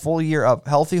 Tua's had a full year of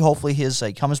healthy. Hopefully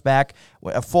he comes back,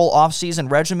 a full offseason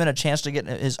regimen, a chance to get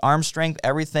his arm strength,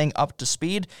 everything up to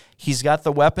speed. He's got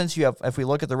the weapons. You have, if we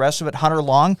look at the rest of it, Hunter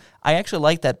Long. I actually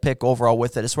like that pick overall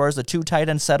with it. As far as the two tight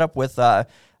end setup with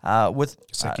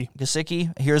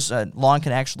Gesicki. Here's Long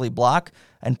can actually block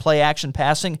and play action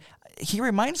passing. He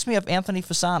reminds me of Anthony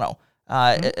Fasano.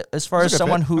 As far as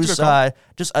someone who's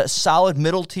just a solid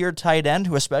middle-tier tight end,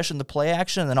 who especially in the play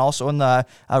action and then also in the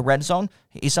red zone,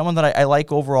 he's someone that I like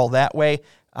overall that way.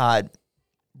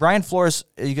 Brian Flores,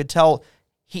 you could tell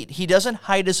he doesn't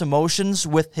hide his emotions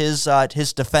with his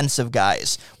defensive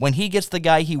guys. When he gets the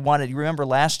guy he wanted, you remember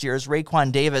last year, as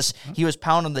Raekwon Davis, he was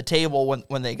pounding the table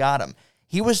when they got him.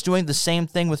 He was doing the same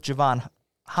thing with Javon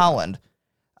Holland,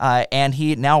 and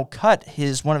he now cut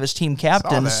one of his team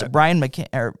captains, Brian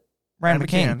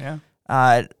McCain,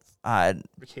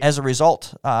 as a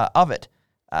result of it.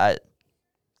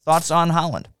 Thoughts on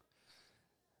Holland?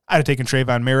 I'd have taken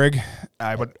Trayvon Merrick.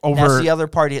 I would over. That's the other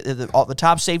party. The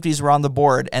top safeties were on the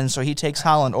board, and so he takes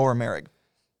Holland over Merrick.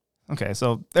 Okay,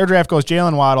 so their draft goes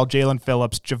Jalen Waddle, Jalen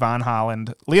Phillips, Javon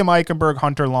Holland, Liam Eichenberg,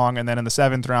 Hunter Long, and then in the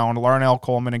 7th round, Larnell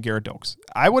Coleman and Garrett Oakes.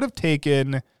 I would have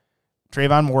taken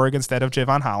Trayvon Moehrig instead of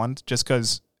Javon Holland, just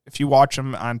because if you watch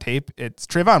him on tape,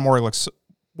 Trayvon Moehrig looks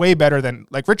way better than,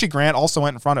 like, Richie Grant also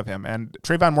went in front of him, and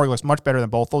Trayvon Moehrig looks much better than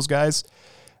both those guys.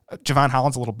 Javon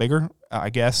Holland's a little bigger, I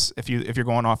guess, if you're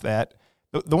going off that.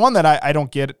 The one that I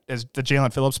don't get is the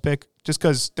Jalen Phillips pick, just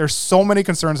because there's so many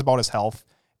concerns about his health,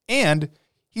 and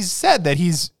he's said that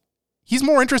he's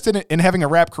more interested in having a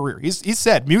rap career. He's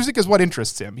said music is what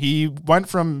interests him. He went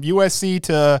from USC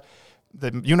to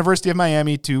the University of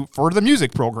Miami for the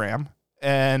music program,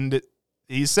 and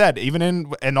he said, even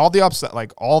in all the upset,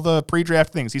 like all the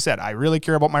pre-draft things, he said, I really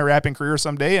care about my rapping career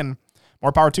someday, and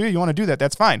more power to you. You want to do that,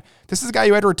 that's fine. This is a guy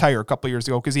who had to retire a couple years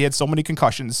ago because he had so many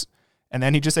concussions, and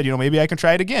then he just said, maybe I can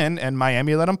try it again, and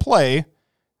Miami let him play.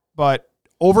 But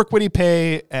over Kwity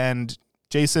Paye and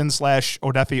Jason /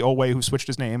 Odefe Owe, who switched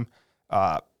his name,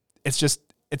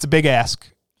 it's a big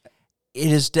ask.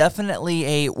 It is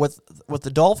definitely what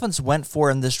the Dolphins went for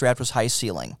in this draft was high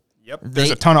ceiling. Yep, there's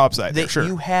a ton of upside there, sure.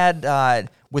 You had,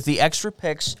 with the extra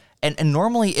picks, and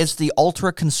normally it's the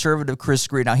ultra-conservative Chris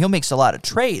Grier. Now, he makes a lot of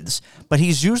trades, but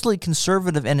he's usually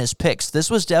conservative in his picks. This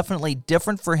was definitely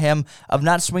different for him of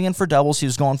not swinging for doubles. He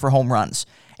was going for home runs.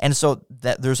 And so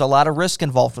there's a lot of risk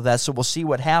involved with that, so we'll see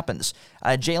what happens.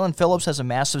 Jalen Phillips has a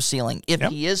massive ceiling. If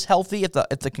he is healthy, if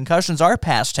the concussions are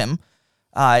past him,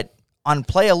 on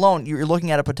play alone, you're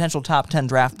looking at a potential top 10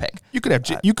 draft pick. You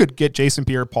could get Jason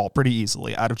Pierre-Paul pretty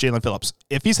easily out of Jalen Phillips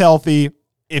if he's healthy,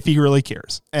 if he really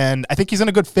cares. And I think he's in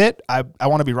a good fit. I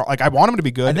want to be wrong. Like, I want him to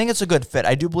be good. I think it's a good fit.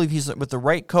 I do believe he's with the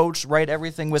right coach, right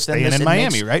everything within Staying this. in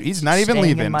Miami, right? He's not even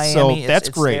leaving. So that's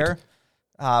great. There.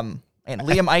 And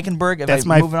Liam Eichenberg,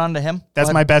 moving on to him.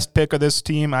 That's my best pick of this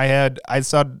team. I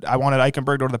said I wanted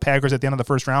Eichenberg to go to the Packers at the end of the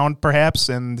first round, perhaps,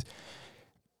 and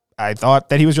I thought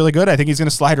that he was really good. I think he's going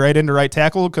to slide right into right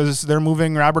tackle because they're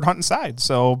moving Robert Hunt inside.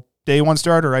 So day one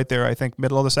starter right there, I think,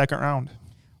 middle of the second round.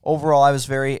 Overall, I was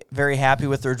very, very happy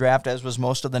with their draft, as was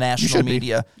most of the national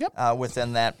media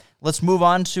within that. Let's move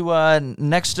on to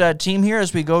next team here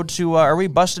as we go to, are we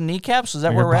busting kneecaps? Is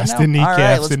that where we're at now? Busting kneecaps. All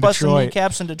right, let's bust some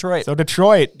kneecaps in Detroit. So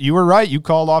Detroit, you were right. You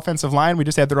called offensive line. We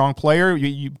just had the wrong player.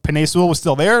 Penei Sewell was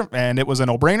still there, and it was a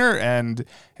no-brainer. And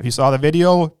if you saw the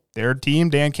video, their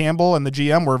team, Dan Campbell and the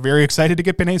GM, were very excited to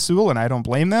get Penei Sewell, and I don't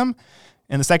blame them.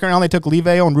 In the second round, they took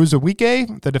Liveo and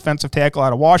Ruzuwike, the defensive tackle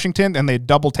out of Washington, and they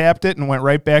double-tapped it and went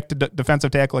right back to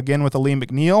defensive tackle again with Aleem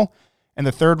McNeil. In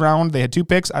the third round, they had two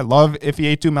picks. I love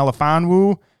Ifeatu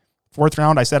Melifonwu. Fourth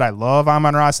round, I said I love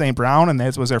Amon-Ra St. Brown, and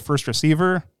this was their first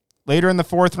receiver. Later in the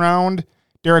fourth round,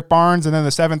 Derek Barnes, and then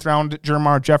the seventh round,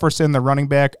 Jermar Jefferson, the running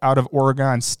back out of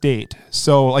Oregon State.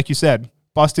 So, like you said,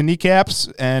 busting kneecaps,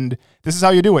 and this is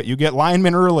how you do it. You get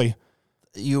linemen early.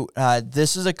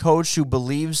 This is a coach who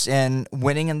believes in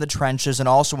winning in the trenches, and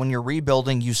also when you're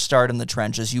rebuilding, you start in the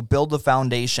trenches. You build the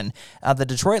foundation. The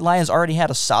Detroit Lions already had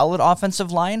a solid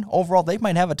offensive line. Overall, they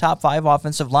might have a top 5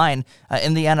 offensive line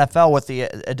in the NFL with the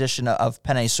addition of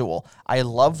Penei Sewell. I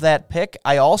love that pick.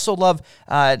 I also love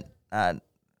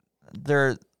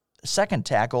their second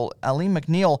tackle, Aleem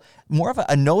McNeil, more of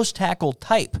a nose tackle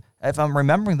type, if I'm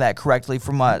remembering that correctly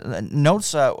from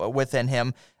notes within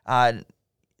him.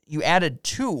 You added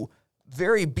 2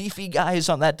 very beefy guys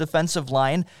on that defensive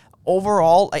line.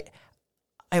 Overall,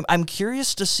 I'm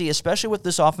curious to see, especially with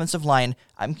this offensive line,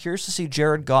 I'm curious to see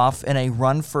Jared Goff in a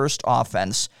run-first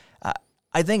offense.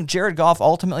 I think Jared Goff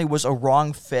ultimately was a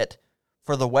wrong fit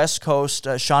for the West Coast,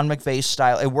 Sean McVay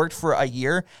style. It worked for a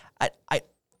year.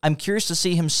 I'm curious to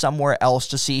see him somewhere else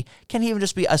to see, can he even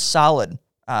just be a solid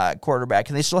quarterback?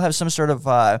 Can they still have some sort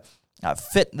of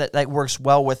fit that works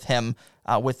well with him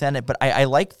within it? But I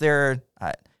like their,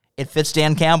 it fits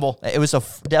Dan Campbell. It was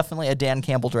definitely a Dan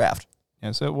Campbell draft.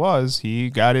 Yes, it was. He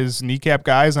got his kneecap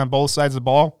guys on both sides of the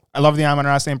ball. I love the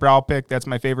Amon-Ra St. Brown pick. That's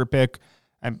my favorite pick.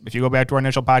 If you go back to our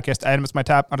initial podcast, Adam is my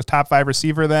top 5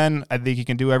 receiver then. I think he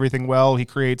can do everything well. He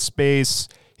creates space.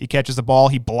 He catches the ball.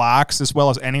 He blocks as well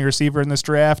as any receiver in this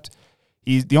draft.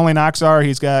 The only knocks are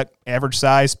he's got average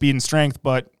size, speed, and strength,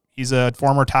 but he's a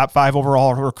former top 5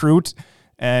 overall recruit,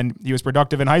 and he was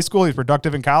productive in high school. He's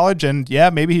productive in college, and yeah,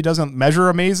 maybe he doesn't measure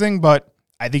amazing, but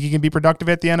I think he can be productive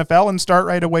at the NFL and start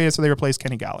right away so they replace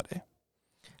Kenny Galladay.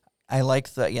 I like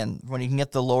when you can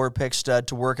get the lower picks to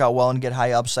work out well and get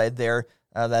high upside there.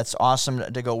 That's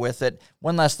awesome to go with it.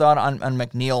 One last thought on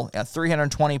McNeil, a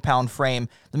 320-pound frame.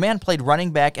 The man played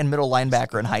running back and middle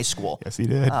linebacker in high school. Yes, he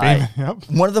did. Yep.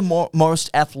 One of the most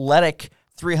athletic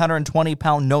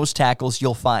 320-pound nose tackles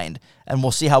you'll find, and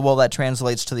we'll see how well that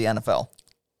translates to the NFL.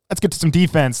 Let's get to some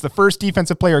defense. The first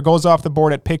defensive player goes off the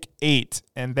board at pick 8,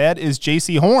 and that is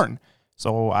J.C. Horn.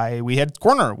 So we had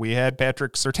corner. We had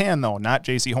Patrick Surtain, though, not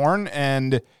J.C. Horn,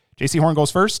 and J.C. Horn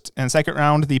goes first. And second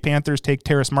round, the Panthers take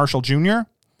Terrace Marshall Jr.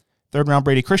 Third round,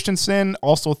 Brady Christensen.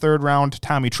 Also third round,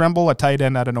 Tommy Tremble, a tight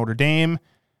end out of Notre Dame.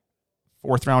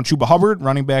 Fourth round, Chuba Hubbard,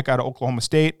 running back out of Oklahoma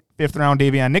State. Fifth round,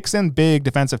 Davion Nixon, big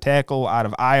defensive tackle out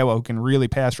of Iowa who can really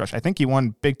pass rush. I think he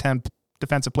won Big Ten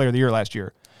Defensive Player of the Year last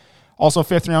year. Also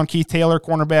fifth round, Keith Taylor,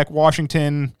 cornerback,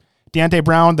 Washington. Deontay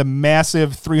Brown, the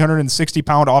massive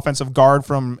 360-pound offensive guard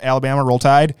from Alabama, Roll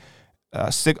Tide.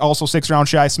 Also sixth round,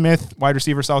 Shi Smith, wide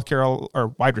receiver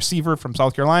from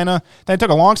South Carolina. Then I took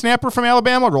a long snapper from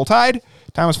Alabama, Roll Tide,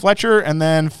 Thomas Fletcher, and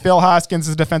then Phil Hoskins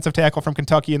is a defensive tackle from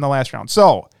Kentucky in the last round.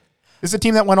 So this is a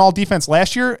team that went all defense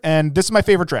last year, and this is my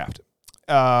favorite draft.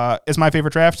 I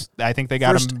think they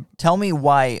got him. Tell me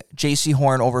why J.C.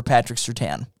 Horn over Patrick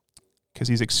Surtain. Because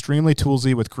he's extremely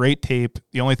toolsy with great tape.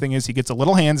 The only thing is he gets a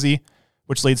little handsy,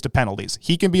 which leads to penalties.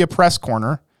 He can be a press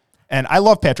corner, and I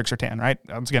love Patrick Surtain, right?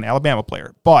 Once again, Alabama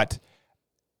player. But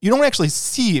you don't actually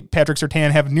see Patrick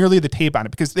Surtain have nearly the tape on it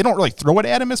because they don't really throw it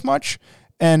at him as much.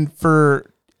 And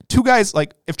for two guys,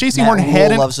 like if J.C. Horn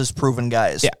hadn't... loves his proven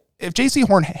guys. Yeah. If J.C.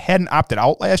 Horn hadn't opted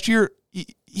out last year,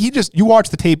 you watch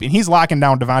the tape, and he's locking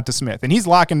down Devonta Smith, and he's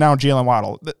locking down Jalen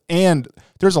Waddle. And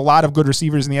there's a lot of good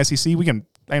receivers in the SEC.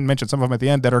 I mentioned some of them at the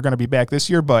end that are going to be back this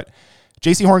year, but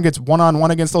J.C. Horn gets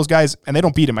one-on-one against those guys, and they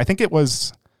don't beat him. I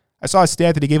saw a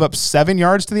stat that he gave up 7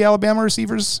 yards to the Alabama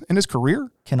receivers in his career.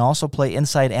 Can also play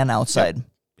inside and outside. Yep.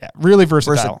 Yeah, really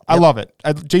versatile. I love it.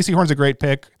 J.C. Horn's a great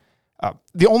pick.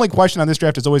 The only question on this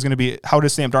draft is always going to be, how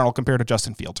does Sam Darnold compare to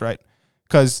Justin Fields, right?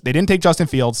 Because they didn't take Justin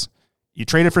Fields. You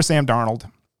traded for Sam Darnold.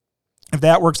 If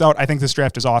that works out, I think this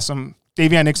draft is awesome.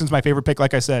 Davion Nixon's my favorite pick,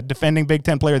 like I said. Defending Big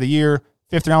Ten Player of the Year.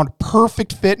 Fifth round,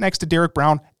 perfect fit next to Derek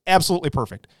Brown. Absolutely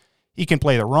perfect. He can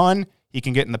play the run. He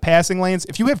can get in the passing lanes.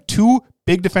 If you have two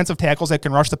big defensive tackles that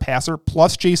can rush the passer,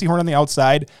 plus J.C. Horn on the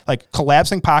outside, like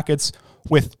collapsing pockets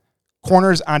with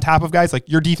corners on top of guys, like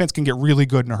your defense can get really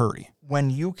good in a hurry. When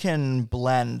you can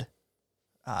blend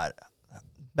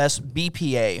best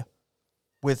BPA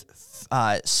with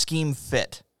scheme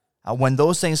fit, when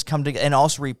those things come together, and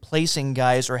also replacing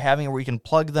guys or having where you can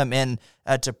plug them in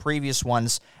to previous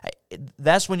ones,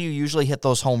 that's when you usually hit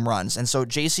those home runs. And so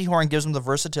J.C. Horn gives them the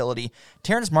versatility.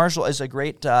 Terrace Marshall is a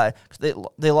great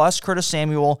they lost Curtis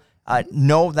Samuel.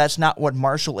 No, that's not what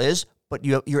Marshall is, but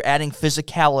you're adding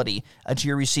physicality to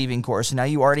your receiving corps. So now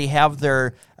you already have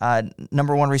their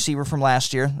number one receiver from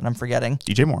last year, and I'm forgetting.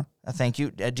 DJ Moore. Thank you.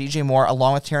 DJ Moore,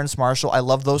 along with Terrace Marshall. I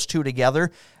love those two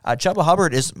together. Chuba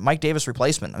Hubbard is Mike Davis'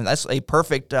 replacement. I mean, that's a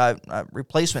perfect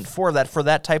replacement for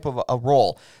that type of a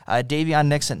role. Davion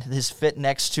Nixon, his fit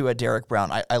next to Derek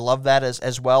Brown. I love that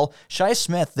as well. Shi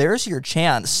Smith, there's your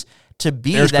chance to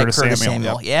be that Curtis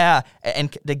Samuel. Yeah,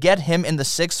 and to get him in the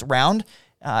 6th round,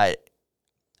 like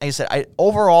I said,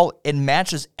 overall, it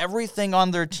matches everything on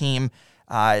their team.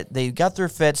 They got their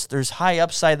fits. There's high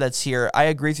upside that's here. I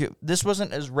agree with you. This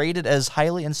wasn't as rated as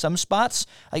highly in some spots.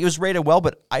 Like, it was rated well,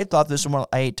 but I thought this was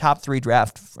a top 3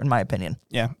 draft, in my opinion.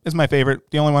 Yeah, it's my favorite.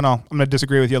 The only one I'm going to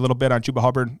disagree with you a little bit on Chuba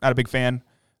Hubbard. Not a big fan.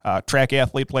 Track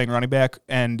athlete playing running back,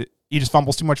 and he just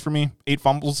fumbles too much for me. 8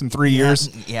 fumbles in 3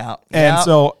 years. Yeah.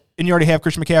 And you already have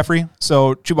Christian McCaffrey.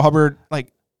 So Chuba Hubbard,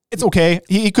 it's okay.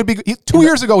 He could be. 2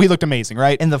 years ago, he looked amazing,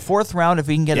 right? In the 4th round, if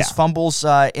he can get his fumbles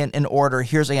in order,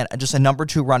 here's again just a number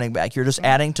 2 running back. You're just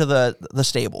adding to the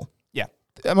stable. Yeah,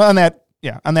 on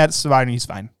that side, he's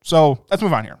fine. So let's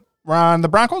move on here. We're on the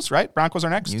Broncos, right? Broncos are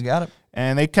next. You got it.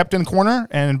 And they kept in corner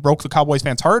and broke the Cowboys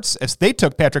fans' hearts as they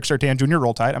took Patrick Surtain Jr.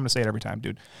 Roll Tide. I'm going to say it every time,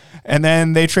 dude. And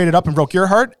then they traded up and broke your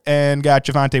heart and got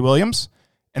Javonte Williams.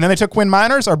 And then they took Quinn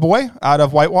Miners, our boy, out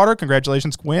of Whitewater.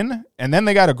 Congratulations, Quinn. And then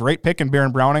they got a great pick in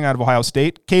Baron Browning out of Ohio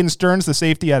State. Caden Stearns, the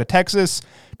safety out of Texas.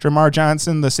 Dramar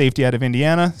Johnson, the safety out of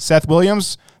Indiana. Seth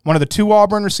Williams, one of the 2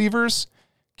 Auburn receivers.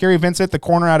 Gary Vincent, the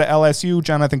corner out of LSU.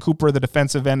 Jonathan Cooper, the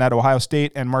defensive end out of Ohio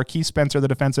State. And Marquise Spencer, the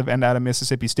defensive end out of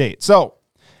Mississippi State. So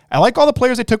I like all the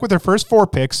players they took with their first 4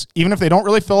 picks, even if they don't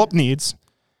really fill up needs.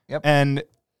 Yep. And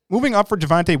moving up for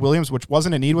Javonte Williams, which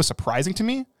wasn't a need, was surprising to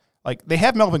me. Like, they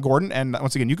have Melvin Gordon, and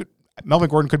once again, Melvin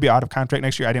Gordon could be out of contract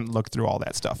next year. I didn't look through all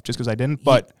that stuff just because I didn't.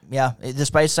 But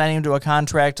despite signing him to a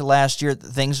contract last year,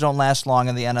 things don't last long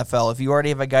in the NFL. If you already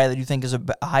have a guy that you think is a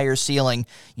higher ceiling,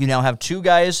 you now have 2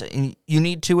 guys, and you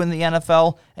need 2 in the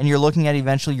NFL, and you're looking at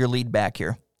eventually your lead back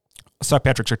here. Let's talk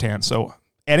Patrick Surtain. So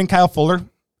adding Kyle Fuller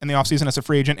in the offseason as a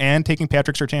free agent and taking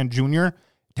Patrick Surtain Jr.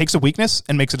 takes a weakness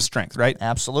and makes it a strength, right?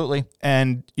 Absolutely.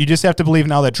 And you just have to believe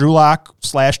now that Drew Lock /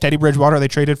 Teddy Bridgewater, they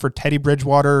traded for Teddy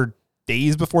Bridgewater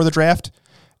days before the draft.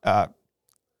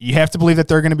 You have to believe that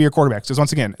they're going to be your quarterbacks. Because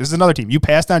once again, this is another team. You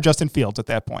passed on Justin Fields at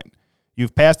that point.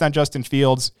 You've passed on Justin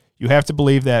Fields. You have to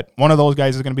believe that one of those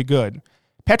guys is going to be good.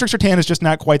 Patrick Surtain is just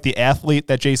not quite the athlete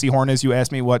that J.C. Horn is. You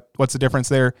asked me what's the difference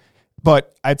there.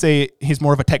 But I'd say he's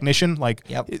more of a technician,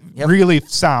 really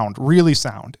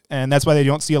sound. And that's why they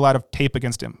don't see a lot of tape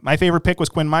against him. My favorite pick was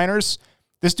Quinn Miners.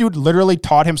 This dude literally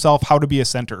taught himself how to be a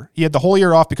center. He had the whole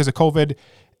year off because of COVID.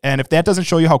 And if that doesn't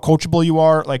show you how coachable you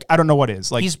are, I don't know what is.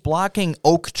 He's blocking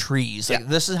oak trees.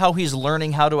 This is how he's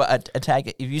learning how to attack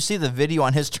it. If you see the video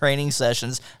on his training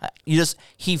sessions,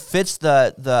 he fits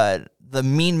the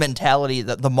mean mentality,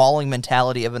 the mauling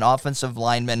mentality of an offensive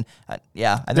lineman. I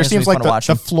think there seems like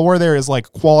the floor there is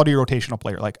quality rotational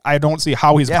player. I don't see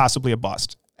how he's possibly a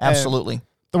bust. Absolutely. And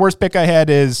the worst pick I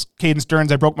had is Caden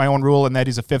Stearns. I broke my own rule in that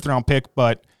he's a 5th-round pick,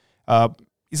 but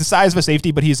he's the size of a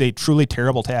safety, but he's a truly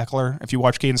terrible tackler. If you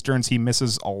watch Caden Stearns, he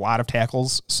misses a lot of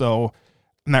tackles, so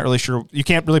I'm not really sure. You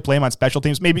can't really play him on special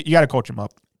teams. Maybe you got to coach him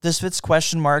up. This fits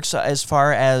question marks as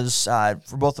far as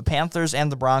for both the Panthers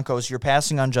and the Broncos. You're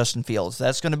passing on Justin Fields.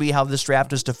 That's going to be how this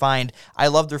draft is defined. I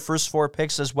love their first 4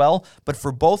 picks as well, but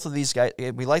for both of these guys,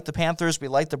 we like the Panthers, we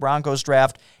like the Broncos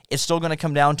draft. It's still going to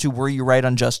come down to were you right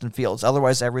on Justin Fields.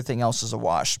 Otherwise, everything else is a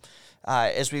wash.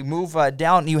 As we move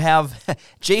down, you have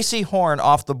J.C. Horn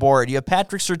off the board. You have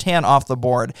Patrick Surtain off the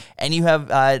board. And you have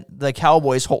the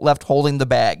Cowboys left holding the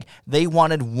bag. They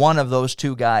wanted one of those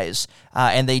 2 guys,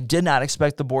 and they did not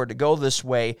expect the board to go this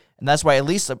way. And that's why I at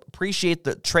least appreciate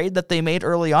the trade that they made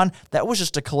early on. That was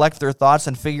just to collect their thoughts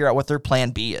and figure out what their plan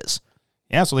B is.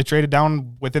 Yeah, so they traded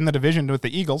down within the division with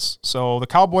the Eagles. So the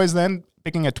Cowboys then,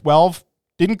 picking at 12,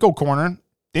 didn't go corner,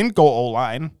 didn't go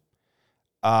O-line.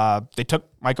 They took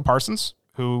Micah Parsons,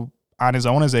 who on his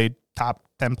own is a top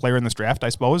 10 player in this draft, I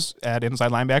suppose, at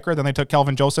inside linebacker. Then they took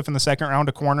Kelvin Joseph in the 2nd round,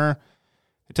 a corner.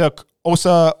 They took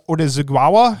Osa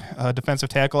Odezugawa, a defensive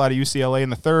tackle out of UCLA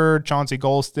in the 3rd, Chauncey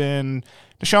Golston,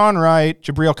 Deshaun Wright,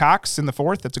 Jabril Cox in the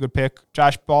 4th. That's a good pick.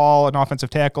 Josh Ball, an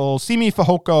offensive tackle. Simi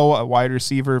Fehoko, a wide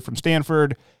receiver from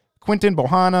Stanford. Quinton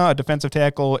Bohanna, a defensive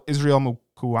tackle. Israel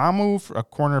Mukuamu, a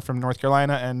corner from North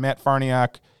Carolina. And Matt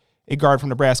Farniok, a guard from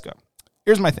Nebraska.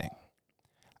 Here's my thing.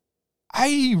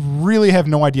 I really have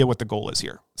no idea what the goal is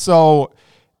here. So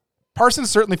Parsons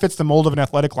certainly fits the mold of an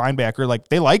athletic linebacker.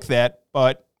 They like that,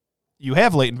 but you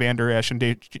have Leighton Vander Esch and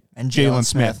Jalen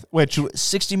Smith, which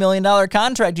 $60 million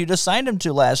contract you just signed him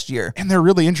to last year. And they're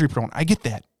really injury prone. I get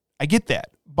that.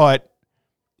 But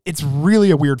it's really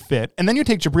a weird fit. And then you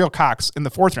take Jabril Cox in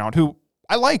the 4th round, who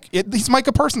I like. He's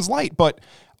Micah Parsons light, but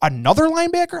another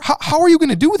linebacker? How are you going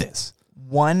to do this?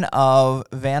 One of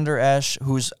Vander Esch,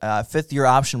 whose 5th-year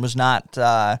option was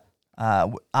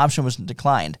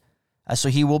declined, so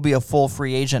he will be a full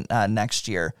free agent next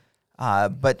year.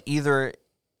 But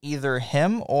either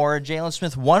him or Jalen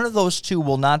Smith, one of those 2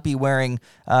 will not be wearing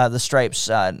the stripes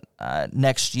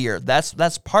next year.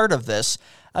 That's part of this.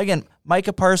 Again,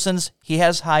 Micah Parsons, he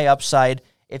has high upside.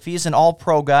 If he's an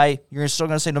all-pro guy, you're still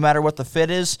going to say no matter what the fit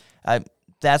is,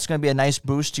 that's going to be a nice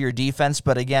boost to your defense.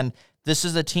 But again, this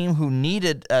is a team who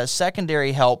needed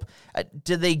secondary help.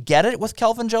 Did they get it with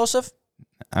Kelvin Joseph?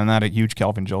 I'm not a huge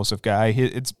Kelvin Joseph guy.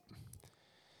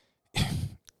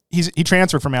 He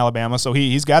transferred from Alabama, so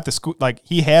he's got the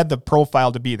he had the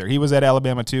profile to be there. He was at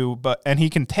Alabama too, and he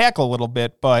can tackle a little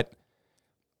bit, but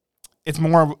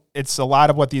it's a lot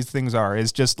of what these things are.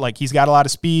 Is just he's got a lot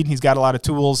of speed, he's got a lot of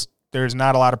tools. There's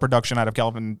not a lot of production out of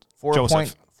Kelvin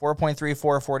Joseph. 4.34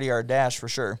 40-yard dash for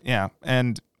sure. Yeah,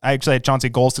 and I actually had Chauncey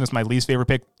Golston as my least favorite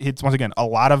pick. It's once again a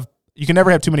lot of You can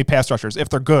never have too many pass rushers if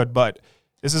they're good, but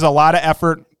this is a lot of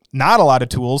effort, not a lot of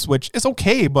tools, which is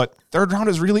okay, but third round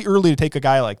is really early to take a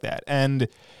guy like that. And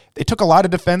they took a lot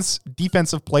of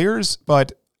defensive players,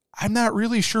 but I'm not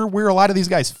really sure where a lot of these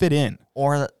guys fit in.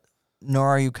 Nor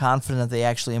are you confident that they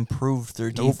actually improved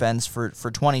their defense for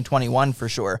 2021 for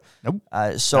sure. Nope,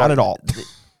 so not at all.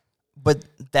 But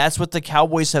that's what the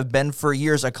Cowboys have been for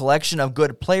years, a collection of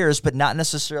good players, but not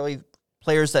necessarily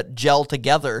players that gel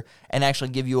together and actually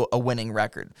give you a winning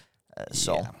record.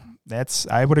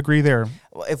 I would agree there.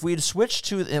 If we'd switch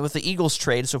to with the Eagles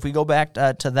trade, so if we go back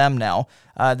to them now,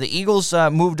 the Eagles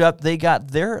moved up. They got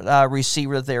their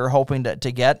receiver that they were hoping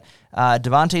to get,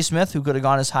 Devontae Smith, who could have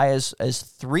gone as high as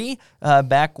 3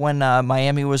 back when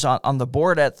Miami was on the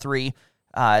board at 3.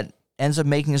 Ends up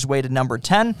making his way to number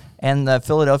 10, and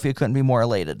Philadelphia couldn't be more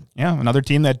elated. Yeah, another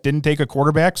team that didn't take a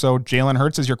quarterback, so Jalen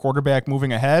Hurts is your quarterback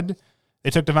moving ahead.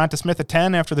 They took Devonta Smith at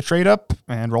 10 after the trade-up,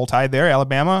 and Roll Tide there,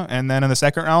 Alabama. And then in the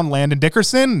second round, Landon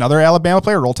Dickerson, another Alabama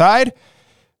player, Roll Tide.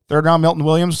 Third round, Milton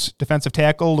Williams, defensive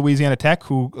tackle, Louisiana Tech,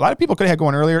 who a lot of people could have had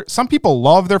going earlier. Some people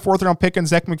love their fourth-round pick in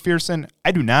Zach McPherson.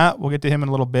 I do not. We'll get to him in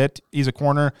a little bit. He's a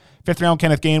corner. Fifth round,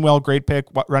 Kenneth Gainwell, great pick,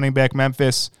 running back,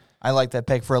 Memphis. I like that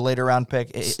pick for a later round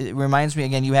pick. It reminds me,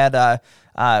 again, you had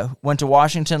went to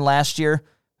Washington last year.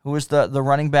 Who was the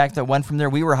running back that went from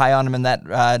there? We were high on him in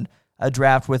that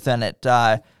draft within it.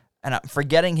 And I'm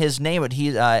forgetting his name, but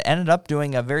he ended up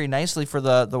doing very nicely for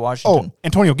the Washington. Oh,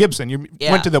 Antonio Gibson. You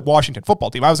went to the Washington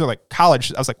football team. I was there like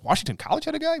college. I was like, Washington College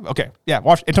had a guy? Okay. Yeah,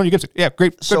 Antonio Gibson. Yeah,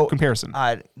 great good comparison.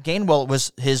 Gainwell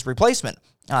was his replacement.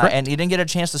 And he didn't get a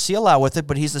chance to see a lot with it,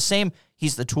 but he's the same.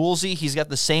 He's the toolsy. He's got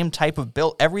the same type of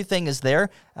build. Everything is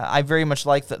there. I very much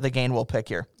like the Gainwell pick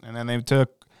here. And then they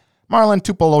took Marlon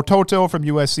Tupelo-Toto from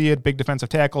USC at big defensive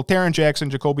tackle, Taron Jackson,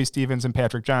 Jacoby Stevens, and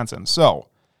Patrick Johnson. So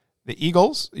the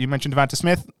Eagles, you mentioned Devonta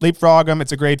Smith, leapfrog him.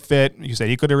 It's a great fit. You said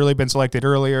he could have really been selected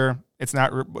earlier. It's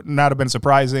not have been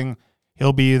surprising.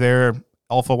 He'll be their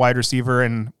alpha wide receiver.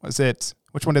 And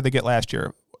which one did they get last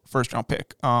year? First round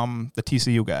pick. The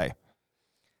TCU guy.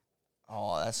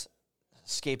 Oh, that's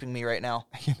escaping me right now.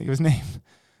 I can't think of his name.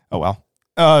 Oh, well.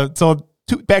 So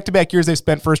back-to-back years, they've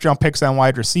spent first-round picks on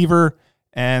wide receiver,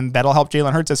 and that'll help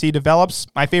Jalen Hurts as he develops.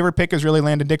 My favorite pick is really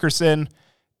Landon Dickerson.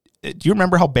 Do you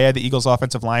remember how bad the Eagles'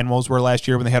 offensive line woes were last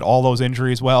year when they had all those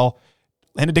injuries? Well,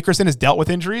 Landon Dickerson has dealt with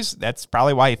injuries. That's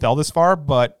probably why he fell this far,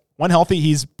 but when healthy,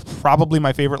 he's probably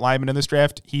my favorite lineman in this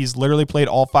draft. He's literally played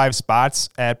all 5 spots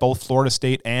at both Florida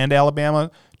State and Alabama,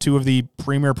 2 of the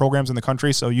premier programs in the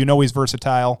country, so you know he's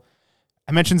versatile.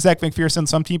 I mentioned Zach McPherson.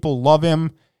 Some people love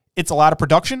him. It's a lot of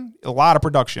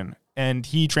production, and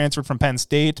he transferred from Penn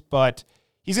State, but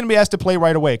he's going to be asked to play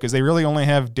right away because they really only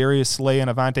have Darius Slay and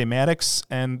Avonte Maddox,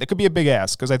 and it could be a big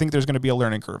ask because I think there's going to be a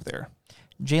learning curve there.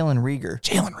 Jalen Reagor.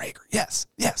 Yes.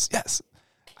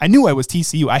 I knew I was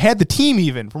TCU. I had the team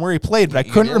even from where he played, but I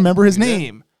couldn't remember his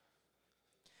name.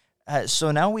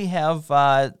 So now we have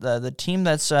the team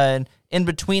that's in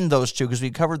between those two because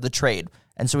we covered the trade.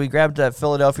 And so we grabbed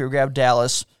Philadelphia, we grabbed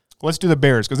Dallas. Let's do the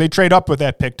Bears because they trade up with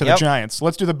that pick to the Giants.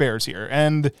 Let's do the Bears here.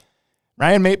 And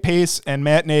Ryan Pace and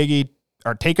Matt Nagy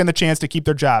are taking the chance to keep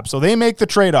their job. So they make the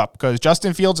trade up because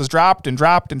Justin Fields has dropped,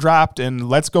 and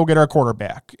let's go get our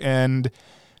quarterback. And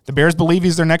the Bears believe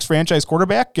he's their next franchise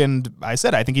quarterback, and I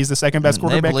think he's the second best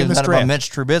quarterback in this draft. They believe that about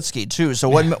Mitch Trubisky, too. So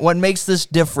what makes this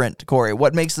different, Corey?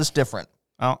 What makes this different?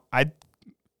 Well,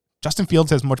 Justin Fields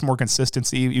has much more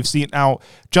consistency. You've seen now,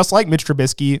 just like Mitch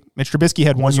Trubisky. Mitch Trubisky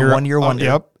had 1 year. 1 year wonder.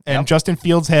 Yep. And Justin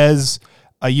Fields has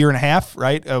a year and a half,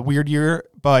 right? A weird year,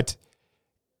 but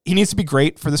he needs to be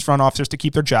great for this front officers to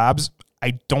keep their jobs.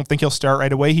 I don't think he'll start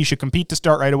right away. He should compete to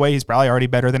start right away. He's probably already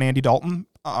better than Andy Dalton.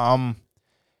 I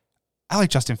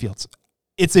like Justin Fields.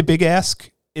 It's a big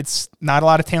ask. It's not a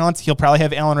lot of talent. He'll probably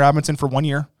have Allen Robinson for 1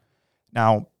 year.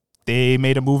 Now, they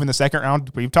made a move in the second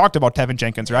round. We've talked about Tevin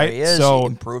Jenkins, right? There he is. So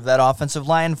improve that offensive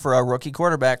line for a rookie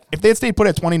quarterback. If they had stayed put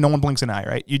at 20, no one blinks an eye,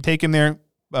 right? You'd take him there,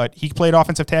 but he played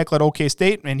offensive tackle at OK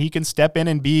State, and he can step in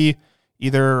and be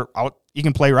either out. He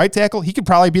can play right tackle. He could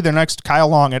probably be their next Kyle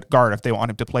Long at guard if they want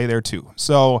him to play there too.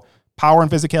 So power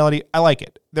and physicality, I like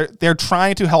it. They're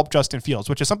trying to help Justin Fields,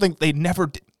 which is something they never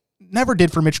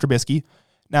did for Mitch Trubisky.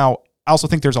 Now, I also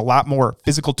think there's a lot more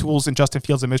physical tools in Justin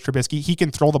Fields than Mitch Trubisky. He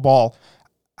can throw the ball.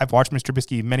 I've watched Mitch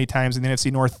Trubisky many times in the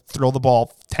NFC North throw the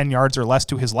ball 10 yards or less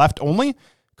to his left only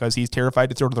because he's terrified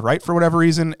to throw to the right for whatever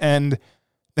reason. And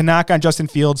the knock on Justin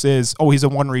Fields is, he's a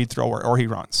one-read thrower or he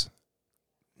runs.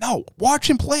 No, watch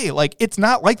him play. Like, it's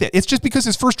not like that. It's just because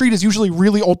his first read is usually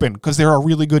really open because they're a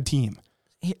really good team.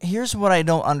 Here's what I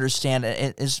don't understand.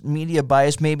 Is media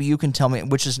bias? Maybe you can tell me,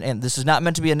 and this is not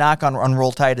meant to be a knock on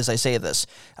Roll Tide as I say this.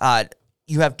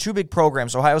 you have two big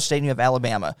programs, Ohio State and you have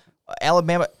Alabama.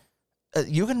 Alabama,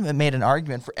 you can have made an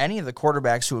argument for any of the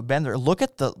quarterbacks who have been there. Look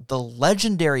at the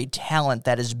legendary talent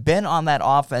that has been on that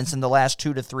offense in the last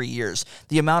 2 to 3 years.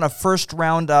 The amount of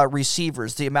first-round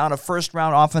receivers, the amount of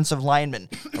first-round offensive linemen,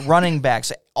 running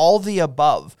backs, all the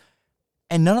above.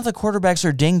 And none of the quarterbacks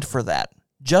are dinged for that.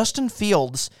 Justin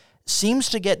Fields seems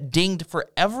to get dinged for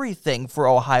everything for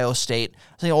Ohio State.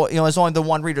 So, it's only the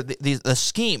one reader. The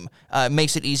scheme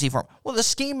makes it easy for him. Well, the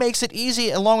scheme makes it easy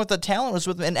along with the talent was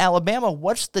in Alabama.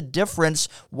 What's the difference?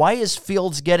 Why is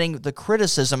Fields getting the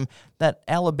criticism that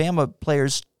Alabama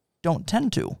players don't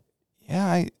tend to?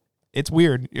 Yeah, it's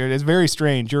weird. It's very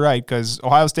strange. You're right, because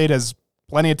Ohio State has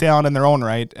plenty of talent in their own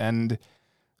right, and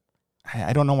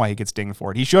I don't know why he gets dinged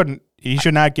for it. He shouldn't. He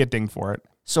should not get dinged for it.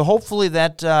 So hopefully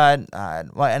that,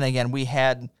 and again,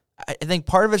 I think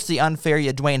part of it's the unfair,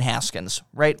 Dwayne Haskins,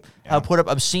 right? Yeah. Put up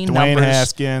obscene Dwayne numbers.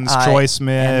 Haskins, Troy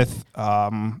Smith,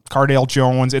 Cardale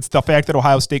Jones. It's the fact that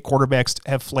Ohio State quarterbacks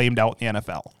have flamed out in the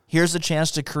NFL. Here's a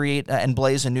chance to create and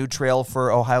blaze a new trail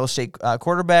for Ohio State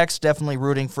quarterbacks. Definitely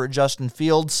rooting for Justin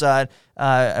Fields. I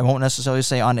won't necessarily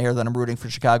say on air that I'm rooting for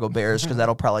Chicago Bears because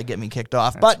that'll probably get me kicked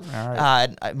off. But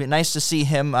it'd be nice to see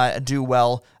him do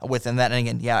well within that. And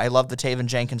again, I love the Taven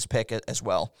Jenkins pick as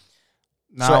well.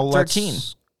 Now so at 13.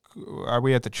 Are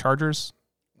we at the Chargers?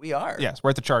 We are. Yes, we're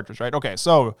at the Chargers, right? Okay,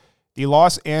 so the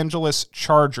Los Angeles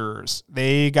Chargers,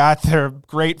 they got their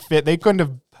great fit. They couldn't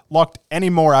have lucked any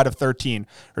more out of 13.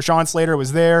 Rashawn Slater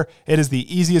was there. It is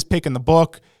the easiest pick in the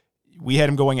book. We had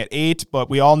him going at 8, but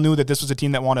we all knew that this was a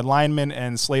team that wanted linemen,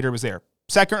 and Slater was there.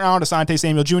 Second round, Asante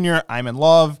Samuel Jr., I'm in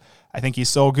love. I think he's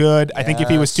so good. Yes. I think if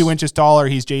he was 2 inches taller,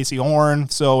 he's J.C. Horn.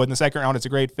 So in the second round, it's a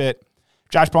great fit.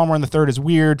 Josh Palmer in the third is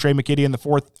weird. Trey McKitty in the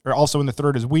fourth, or also in the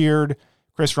third, is weird.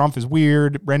 Chris Rumpf is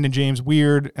weird. Brendan James,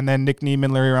 weird. And then Nick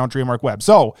Neiman, Larry Roundtree, and Mark Webb.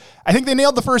 So I think they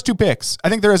nailed the first 2 picks. I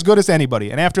think they're as good as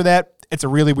anybody. And after that, it's a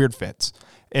really weird fit.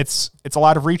 It's a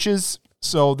lot of reaches.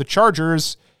 So the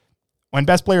Chargers, when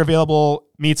best player available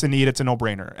meets a need, it's a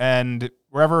no-brainer. And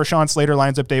wherever Rashawn Slater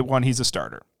lines up day 1, he's a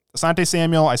starter. Asante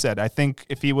Samuel, I think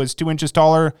if he was 2 inches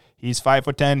taller, he's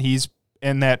 5'10". He's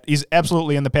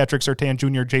absolutely in the Patrick Surtain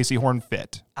Jr., J.C. Horn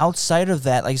fit. Outside of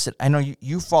that, like I said, I know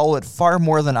you follow it far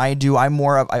more than I do. I'm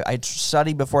more of, I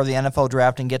study before the NFL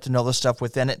draft and get to know the stuff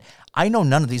within it. I know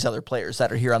none of these other players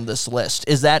that are here on this list.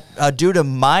 Is that due to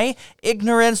my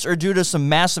ignorance or due to some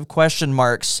massive question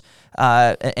marks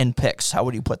and picks? How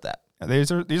would you put that?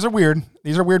 These are weird.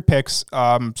 These are weird picks.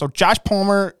 So Josh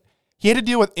Palmer, he had to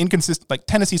deal with inconsistent, like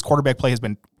Tennessee's quarterback play has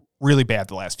been really bad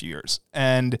the last few years.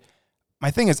 And my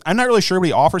thing is, I'm not really sure what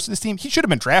he offers to this team. He should have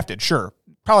been drafted, sure.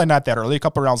 Probably not that early, a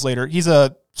couple rounds later. He's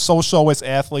a socialist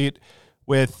athlete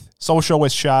with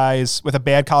socialist shies, with a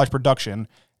bad college production.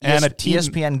 And a team,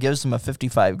 ESPN gives him a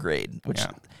 55 grade, which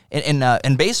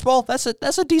in baseball, that's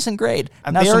a decent grade.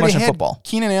 And not they so already much in had football.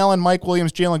 Keenan Allen, Mike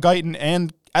Williams, Jalen Guyton,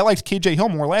 and I liked KJ Hill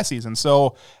more last season.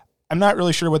 So I'm not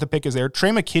really sure what the pick is there.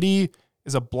 Trey McKitty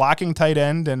is a blocking tight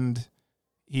end, and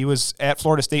he was at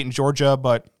Florida State and Georgia,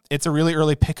 but it's a really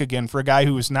early pick again for a guy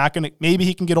who is not going to, maybe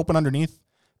he can get open underneath,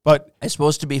 but I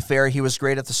suppose to be fair, he was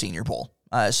great at the Senior Bowl.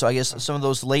 So I guess some of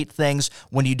those late things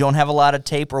when you don't have a lot of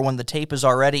tape or when the tape is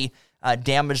already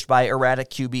damaged by erratic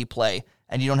QB play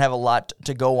and you don't have a lot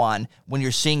to go on, when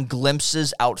you're seeing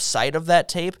glimpses outside of that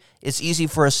tape, it's easy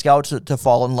for a scout to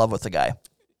fall in love with the guy.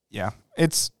 Yeah,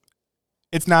 it's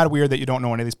not weird that you don't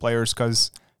know any of these players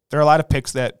because there are a lot of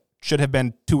picks that should have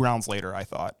been 2 rounds later, I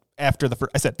thought. After the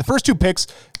first 2 picks,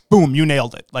 boom, you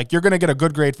nailed it. Like, you're going to get a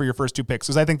good grade for your first 2 picks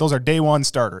because I think those are day 1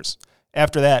 starters.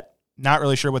 After that, not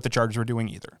really sure what the Chargers were doing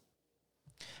either.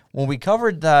 Well, we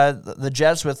covered the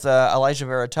Jets with Elijah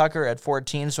Vera Tucker at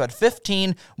 14. So at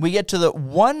 15, we get to the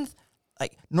one.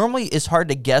 Like, normally it's hard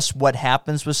to guess what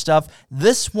happens with stuff.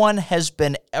 This one has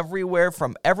been everywhere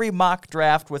from every mock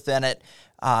draft within it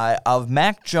of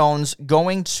Mac Jones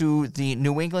going to the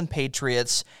New England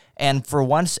Patriots. And for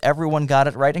once, everyone got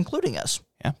it right, including us.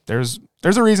 Yeah, there's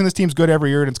a reason this team's good every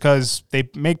year, and it's because they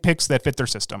make picks that fit their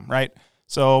system, right?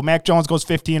 So Mac Jones goes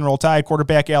 15, Roll Tide,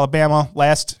 quarterback Alabama,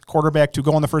 last quarterback to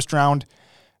go in the first round.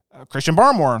 Christian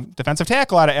Barmore, defensive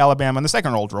tackle out of Alabama in the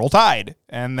second round, Roll Tide.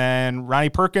 And then Ronnie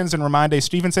Perkins and Ramondre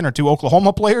Stevenson are 2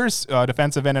 Oklahoma players,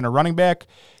 defensive end and a running back.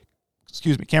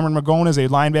 Cameron Magone is a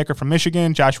linebacker from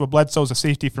Michigan. Joshua Bledsoe is a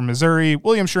safety from Missouri.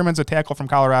 William Sherman's a tackle from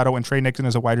Colorado. And Trey Nixon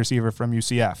is a wide receiver from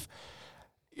UCF.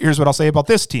 Here's what I'll say about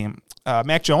this team.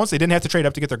 Mac Jones, they didn't have to trade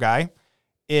up to get their guy.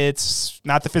 It's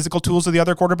not the physical tools of the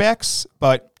other quarterbacks,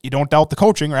 but you don't doubt the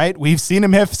coaching, right? We've seen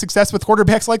him have success with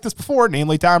quarterbacks like this before,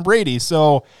 namely Tom Brady.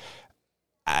 So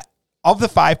of the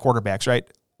 5 quarterbacks, right,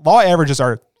 law averages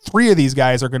are 3 of these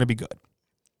guys are going to be good.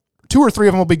 2 or 3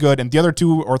 of them will be good, and the other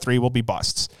 2 or 3 will be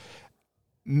busts.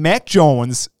 Mac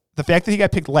Jones, the fact that he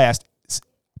got picked last, is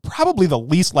probably the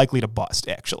least likely to bust,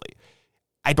 actually.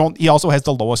 He also has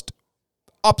the lowest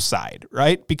upside,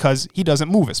 right? Because he doesn't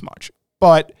move as much.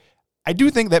 But I do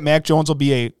think that Mac Jones will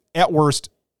be at worst,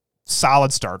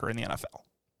 solid starter in the NFL.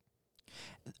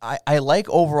 I like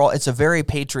overall, it's a very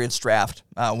Patriots draft.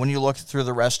 When you look through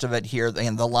the rest of it here,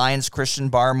 and the Lions, Christian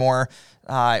Barmore,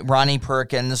 Ronnie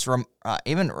Perkins,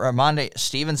 even Ramondre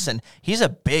Stevenson, he's a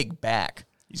big back.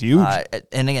 He's huge.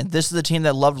 And again, this is the team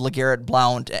that loved LeGarrette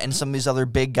Blount and some of these other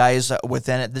big guys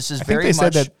within it. This is I think they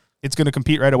said that it's going to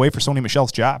compete right away for Sony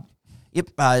Michel's job. Yep,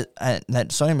 that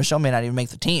Sony Michel may not even make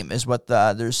the team is what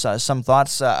there's some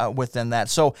thoughts within that.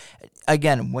 So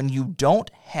again, when you don't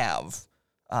have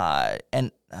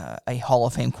a Hall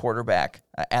of Fame quarterback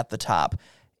at the top,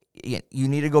 you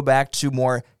need to go back to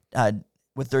more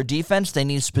with their defense. They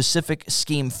need specific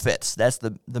scheme fits. That's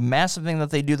the massive thing that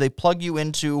they do. They plug you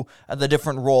into the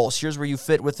different roles. Here's where you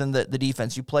fit within the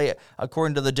defense. You play it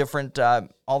according to the different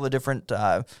all the different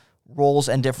roles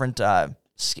and different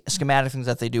schematic things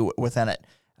that they do within it.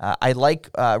 I like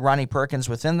Ronnie Perkins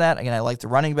within that. Again, I like the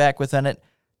running back within it.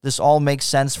 This all makes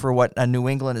sense for what New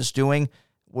England is doing.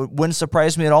 Wouldn't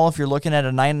surprise me at all if you're looking at a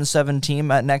 9-7 team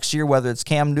next year, whether it's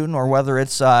Cam Newton or whether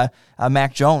it's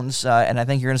Mac Jones. And I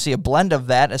think you're going to see a blend of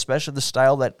that, especially the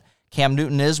style that Cam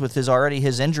Newton is with his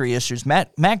injury issues.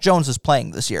 Mac Jones is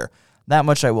playing this year. That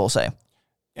much I will say.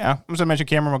 Yeah, I'm just going to mention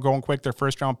Cameron McGowan-Quick, their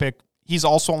first-round pick. He's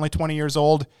also only 20 years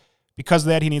old. Because of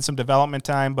that, he needs some development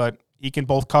time, but he can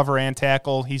both cover and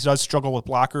tackle. He does struggle with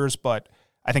blockers, but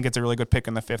I think it's a really good pick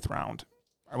in the 5th round.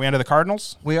 Are we on to the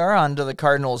Cardinals? We are on to the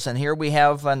Cardinals, and here we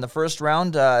have in the first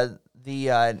round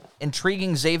the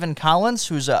intriguing Zaven Collins,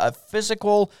 who's a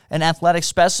physical and athletic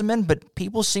specimen, but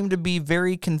people seem to be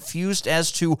very confused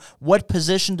as to what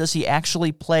position does he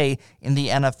actually play in the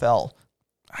NFL.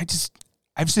 I've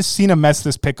just seen him mess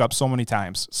this pick up so many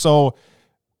times. So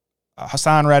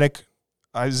Hassan Reddick,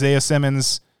 Isaiah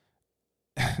Simmons,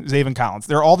 Zaven Collins.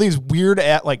 They're all these weird,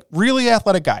 really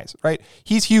athletic guys, right?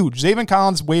 He's huge. Zaven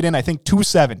Collins weighed in, I think,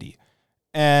 270.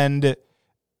 And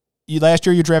last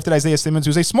year you drafted Isaiah Simmons,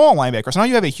 who's a small linebacker. So now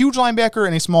you have a huge linebacker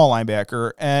and a small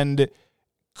linebacker. And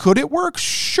could it work?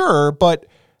 Sure. But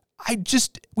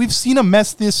we've seen him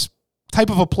mess this type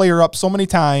of a player up so many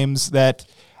times that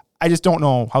I just don't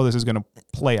know how this is going to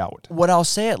play out. What I'll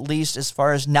say, at least as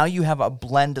far as now you have a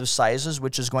blend of sizes,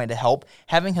 which is going to help.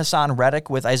 Having Hassan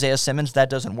Reddick with Isaiah Simmons, that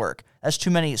doesn't work. That's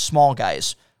too many small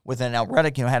guys within. Now,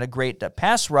 Reddick, had a great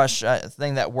pass rush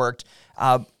thing that worked.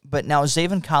 But now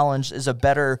Zaven Collins is a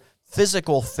better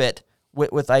physical fit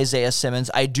with Isaiah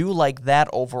Simmons. I do like that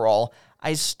overall.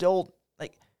 I still, they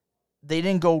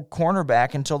didn't go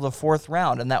cornerback until the 4th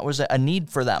round, and that was a need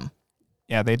for them.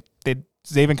 Yeah,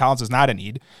 Zaven Collins is not a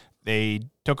need. They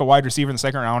took a wide receiver in the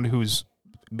 2nd round who's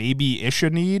maybe-ish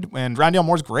a need, and Rondale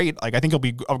Moore's great. I think he'll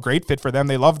be a great fit for them.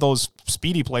 They love those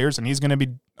speedy players, and he's going to be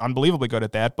unbelievably good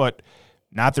at that, but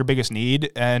not their biggest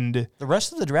need. And the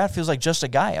rest of the draft feels like just a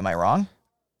guy. Am I wrong?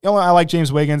 I like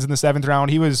James Wiggins in the 7th round.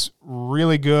 He was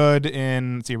really good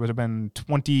it would have been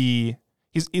 20...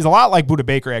 He's a lot like Budda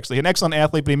Baker, actually. An excellent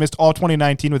athlete, but he missed all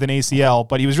 2019 with an ACL,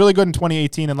 but he was really good in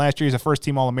 2018, and last year he's a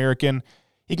first-team All-American.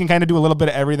 He can kind of do a little bit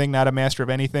of everything, not a master of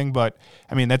anything, but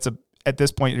at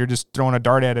this point you're just throwing a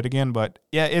dart at it again. But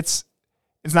yeah, it's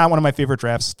not one of my favorite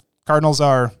drafts. Cardinals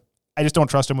I just don't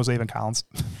trust him with Zaven Collins.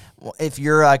 Well, if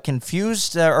you're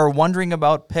confused or wondering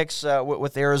about picks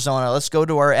with Arizona, let's go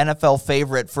to our NFL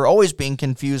favorite for always being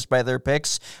confused by their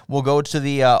picks. We'll go to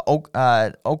the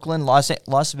Oakland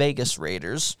Las Vegas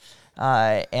Raiders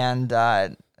and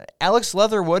Alex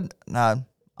Leatherwood.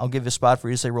 I'll give you a spot for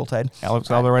you to say Roll Tide. Alex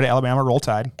Leatherwood, Alabama, Roll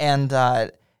Tide. And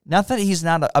not that he's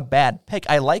not a bad pick.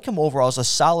 I like him overall as a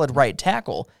solid right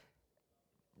tackle.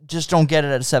 Just don't get it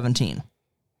at 17.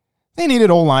 They needed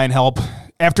O-line help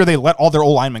after they let all their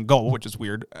O-linemen go, which is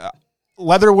weird.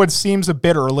 Leatherwood seems a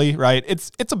bit early, right?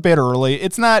 It's a bit early.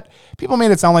 It's not. People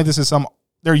made it sound like this is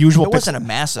their usual. It wasn't a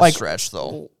massive stretch,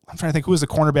 though. I'm trying to think who was the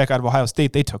cornerback out of Ohio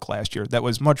State they took last year. That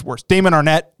was much worse. Damon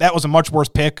Arnett, that was a much worse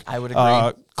pick. I would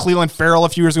agree. Cleveland Farrell a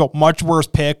few years ago, much worse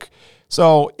pick.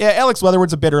 So, yeah, Alex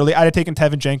Leatherwood's a bit early. I'd have taken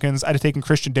Tevin Jenkins. I'd have taken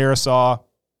Christian Darrisaw.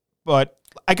 But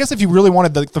I guess if you really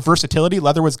wanted the versatility,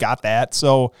 Leatherwood's got that.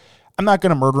 So I'm not going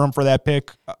to murder him for that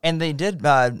pick. And they did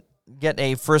get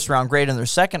a first-round grade in their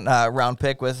second-round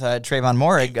pick with Trayvon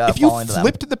Moehrig if you falling to them.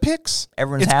 flipped the picks,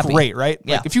 everyone's it's happy. Great, right?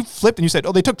 Yeah. Like if you flipped and you said,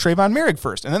 they took Trayvon Moehrig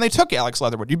first, and then they took Alex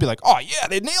Leatherwood, you'd be like, oh, yeah,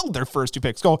 they nailed their first 2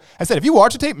 picks. I said, if you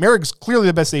watch the tape, Moehrig's clearly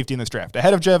the best safety in this draft,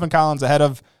 ahead of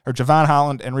Javon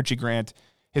Holland and Richie Grant.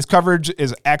 His coverage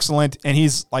is excellent, and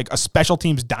he's like a special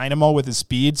teams dynamo with his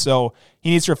speed, so he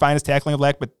needs to refine his tackling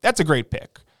leg, but that's a great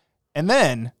pick. And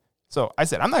then, so I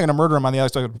said, I'm not going to murder him on the other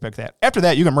side of the pick that. After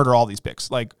that, you can murder all these picks.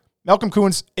 Like, Malcolm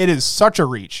Koonce, it is such a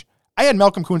reach. I had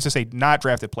Malcolm Koonce as a not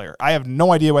drafted player. I have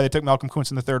no idea why they took Malcolm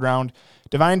Koonce in the 3rd round.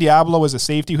 Divine Diablo is a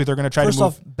safety who they're going to try to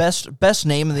move. First off, best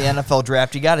name in the NFL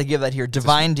draft. You got to give that here.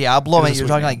 Divine Diablo. I mean, you're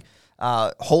talking like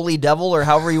Holy Devil or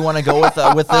however you want to go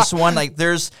with this one. Like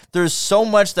there's so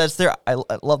much that's there. I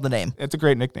love the name. It's a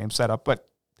great nickname setup, but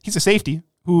he's a safety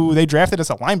who they drafted as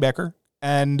a linebacker.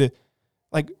 And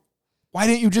like, why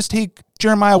didn't you just take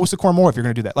Jeremiah Owusu-Koramoah if you're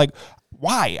going to do that? Like,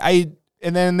 why?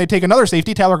 And then they take another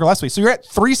safety, Tyler Gillespie. So you're at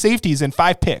 3 safeties and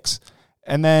 5 picks.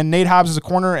 And then Nate Hobbs is a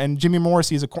corner and Jimmy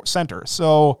Morrissey is a center.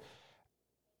 So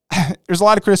there's a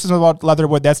lot of criticism about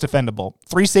Leatherwood. That's defendable.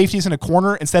 3 safeties in a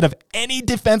corner instead of any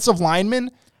defensive lineman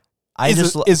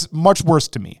is much worse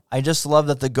to me. I just love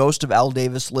that the ghost of Al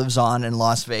Davis lives on in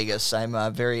Las Vegas.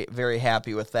 I'm very, very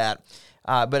happy with that.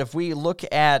 But if we look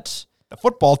at the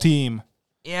football team,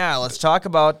 yeah, let's talk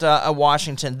about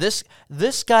Washington.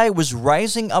 This guy was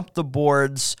rising up the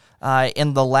boards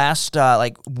in the last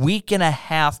week and a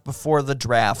half before the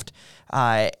draft.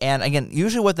 And again,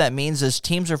 usually what that means is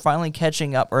teams are finally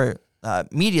catching up, or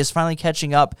media is finally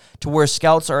catching up to where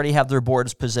scouts already have their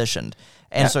boards positioned.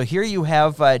 And so here you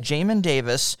have Jamin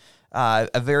Davis,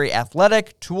 a very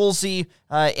athletic, toolsy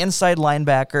inside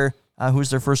linebacker, who's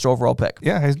their first overall pick.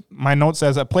 Yeah, my note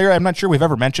says a player I'm not sure we've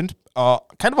ever mentioned, kind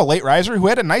of a late riser who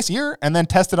had a nice year and then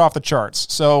tested off the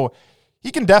charts. So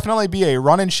he can definitely be a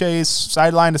run and chase,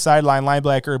 sideline to sideline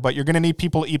linebacker, but you're going to need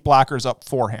people to eat blockers up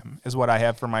for him, is what I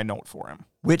have for my note for him.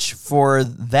 Which, for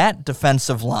that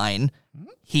defensive line,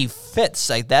 he fits.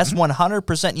 Like, that's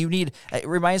 100% you need. It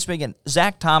reminds me again,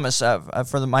 Zach Thomas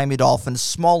for the Miami Dolphins,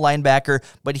 small linebacker,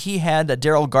 but he had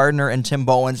Darrell Gardner and Tim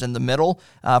Bowens in the middle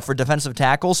for defensive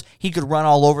tackles. He could run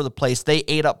all over the place. They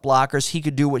ate up blockers. He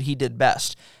could do what he did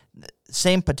best.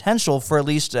 Same potential for at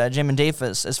least Jamin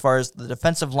Davis as far as the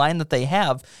defensive line that they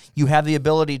have. You have the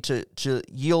ability to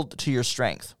yield to your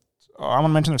strength. I want to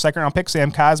mention their 2nd-round pick,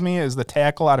 Sam Cosmi, is the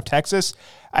tackle out of Texas.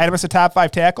 I had him as a top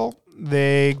 5 tackle.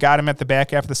 They got him at the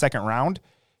back half of the 2nd round.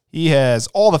 He has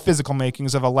all the physical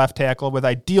makings of a left tackle with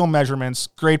ideal measurements,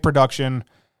 great production.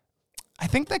 I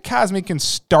think that Cosmi can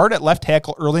start at left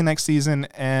tackle early next season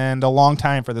and a long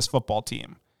time for this football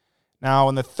team. Now,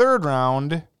 in the 3rd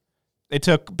round, they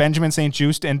took Benjamin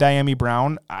St-Juste and Diami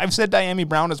Brown. I've said Diami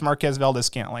Brown is Marquez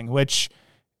Valdes-Scantling, which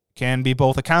can be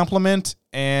both a compliment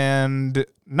and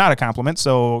not a compliment.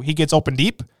 So he gets open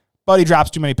deep, but he drops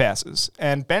too many passes.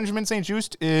 And Benjamin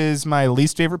St-Juste is my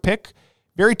least favorite pick.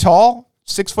 Very tall,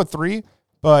 6'3",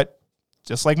 but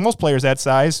just like most players that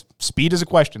size, speed is a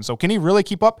question. So can he really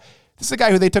keep up? This is a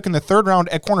guy who they took in the 3rd round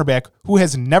at cornerback who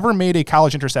has never made a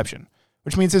college interception,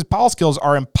 which means his ball skills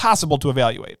are impossible to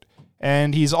evaluate.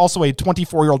 And he's also a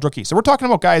 24-year-old rookie. So we're talking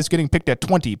about guys getting picked at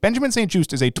 20. Benjamin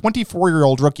St-Juste is a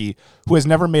 24-year-old rookie who has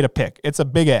never made a pick. It's a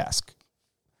big ask.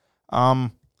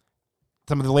 Some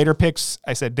of the later picks,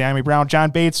 I said Diami Brown,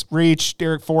 John Bates, Reach,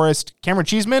 Derek Forrest, Cameron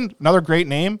Cheeseman, another great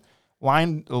name,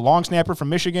 long snapper from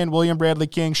Michigan, William Bradley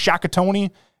King, Shaka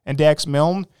Toney, and Dax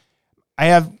Milne. I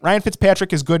have Ryan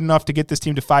Fitzpatrick is good enough to get this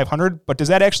team to 500, but does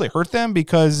that actually hurt them?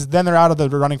 Because then they're out of the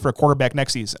running for a quarterback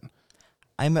next season.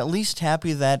 I'm at least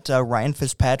happy that Ryan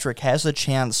Fitzpatrick has a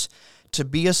chance to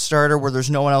be a starter where there's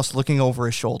no one else looking over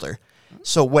his shoulder.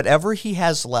 So whatever he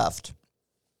has left,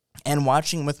 and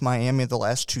watching with Miami the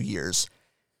last 2 years,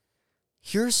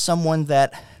 here's someone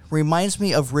that reminds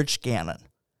me of Rich Gannon.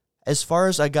 As far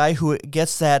as a guy who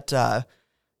gets that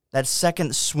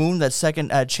second swoon, that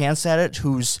second chance at it,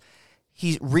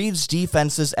 he reads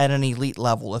defenses at an elite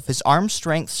level. If his arm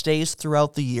strength stays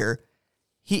throughout the year,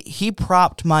 he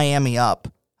propped Miami up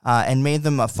and made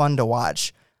them fun to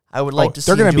watch. I would like to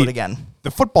see him do it again.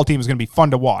 The football team is going to be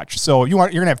fun to watch. So you're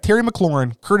going to have Terry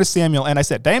McLaurin, Curtis Samuel, and I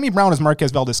said Diami Brown is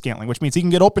Marquez Valdes-Scantling, which means he can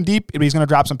get open deep, but he's going to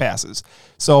drop some passes.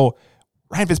 So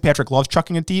Ryan Fitzpatrick loves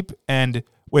chucking it deep, and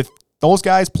with those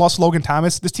guys plus Logan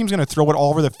Thomas, this team's going to throw it all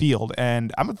over the field.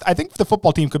 And I think the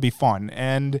football team could be fun,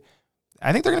 and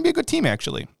I think they're going to be a good team,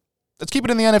 actually. Let's keep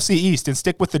it in the NFC East and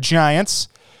stick with the Giants,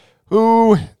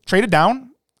 who traded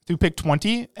down to pick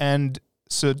 20 and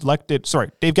selected,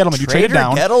 Dave Gettleman, you traded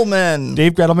down.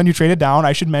 Dave Gettleman, you traded down.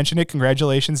 I should mention it.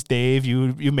 Congratulations, Dave.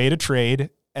 You made a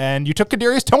trade, and you took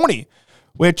Kadarius Toney,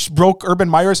 which broke Urban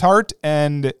Meyer's heart,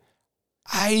 and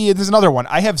there's another one.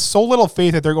 I have so little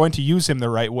faith that they're going to use him the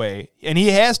right way, and he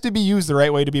has to be used the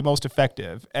right way to be most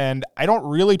effective, and I don't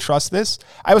really trust this.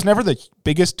 I was never the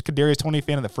biggest Kadarius Toney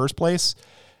fan in the first place.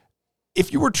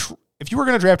 If you were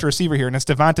going to draft a receiver here, and it's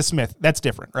Devonta Smith, that's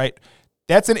different, right?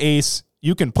 That's an ace.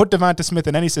 You can put Devonta Smith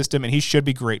in any system, and he should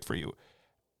be great for you.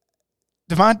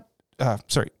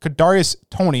 Kadarius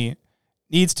Toney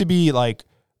needs to be like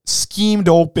schemed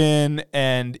open,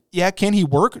 and can he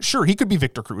work? Sure, he could be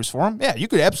Victor Cruz for him. Yeah, you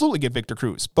could absolutely get Victor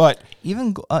Cruz, but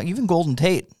even Golden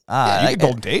Tate. You get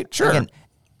Golden Tate. Sure, again,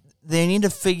 they need to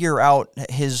figure out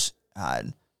his.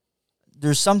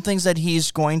 There's some things that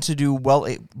he's going to do well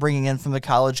bringing in from the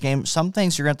college game. Some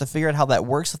things you're going to have to figure out how that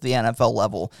works at the NFL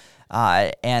level.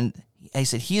 And I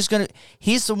said he's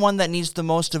the one that needs the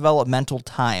most developmental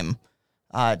time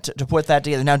to put that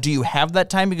together. Now, do you have that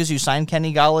time because you signed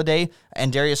Kenny Golladay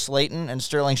and Darius Slayton and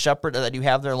Sterling Shepard that you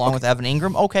have there along with Evan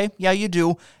Ingram? Okay, yeah, you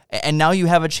do. And now you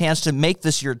have a chance to make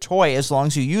this your toy as long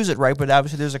as you use it right, but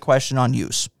obviously there's a question on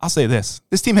use. I'll say this.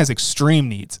 This team has extreme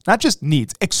needs. Not just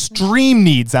needs, extreme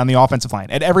needs on the offensive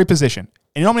line at every position.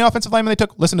 And you know how many offensive linemen they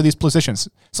took? Listen to these positions.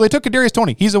 So they took Kadarius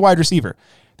Toney. He's a wide receiver.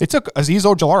 They took Azeez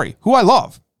Ojulari, who I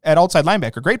love, at outside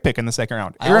linebacker. Great pick in the second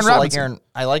round. I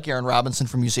like Aaron Robinson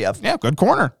from UCF. Yeah, good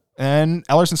corner. And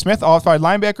Ellerson Smith, outside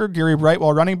linebacker. Gary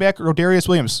Brightwell, running back. Rodarius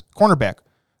Williams, cornerback.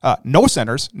 No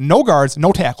centers, no guards,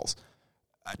 no tackles.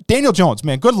 Daniel Jones,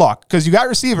 man, good luck, because you got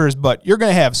receivers, but you're going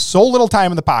to have so little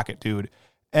time in the pocket, dude.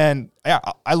 And yeah,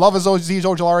 I love Azeez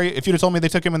Ojulari. If you'd have told me they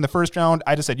took him in the first round,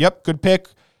 I just said, yep, good pick.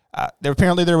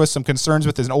 There was some concerns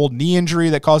with his old knee injury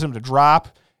that caused him to drop.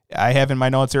 I have in my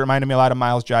notes, it reminded me a lot of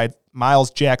Miles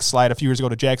Jack's slide a few years ago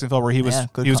to Jacksonville, where he was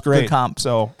great. Good comp.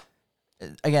 So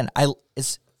again,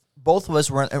 both of us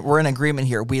we're in agreement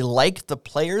here. We like the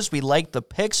players, we like the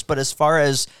picks, but as far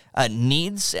as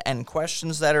needs and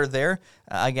questions that are there,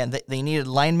 again, they needed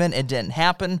linemen. It didn't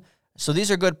happen. So these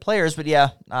are good players, but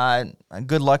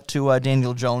good luck to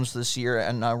Daniel Jones this year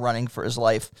and running for his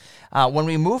life. When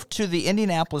we move to the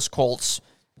Indianapolis Colts,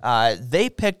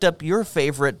 they picked up your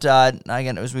favorite,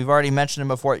 again, as we've already mentioned him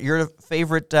before, your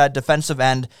favorite defensive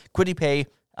end, Kwity Paye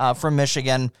from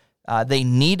Michigan. They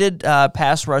needed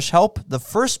pass rush help. The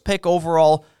first pick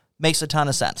overall makes a ton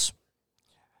of sense.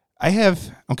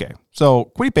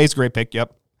 So Kwity Paye's a great pick,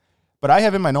 yep. But I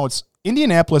have in my notes,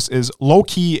 Indianapolis is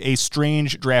low-key a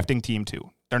strange drafting team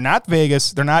too. They're not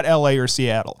Vegas, they're not LA or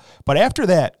Seattle. But after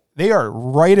that, they are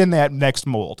right in that next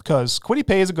mold, because Kwity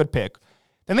Paye is a good pick.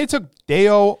 Then they took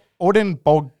Dayo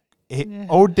Odeyingbo.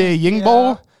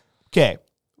 Okay,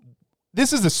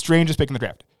 this is the strangest pick in the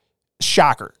draft.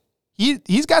 Shocker.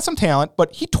 He's got some talent,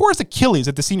 but he tore his Achilles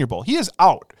at the Senior Bowl. He is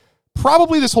out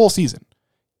probably this whole season.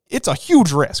 It's a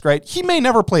huge risk, right? He may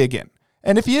never play again.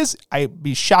 And if he is, I'd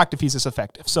be shocked if he's this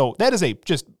effective. So that is a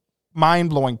just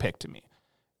mind-blowing pick to me.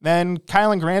 Then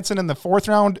Kylan Granson in the fourth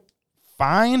round,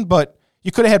 fine, but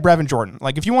you could have had Brevin Jordan.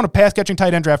 Like, if you want a pass-catching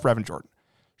tight end, draft Brevin Jordan.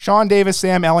 Sean Davis,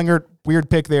 Sam Ehlinger, weird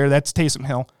pick there. That's Taysom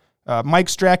Hill. Mike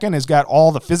Strachan has got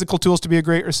all the physical tools to be a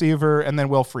great receiver, and then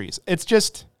Will Freeze. It's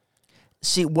just...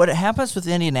 See, what happens with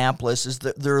Indianapolis is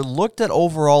that they're looked at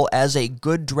overall as a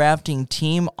good drafting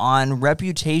team on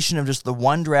reputation of just the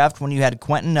one draft when you had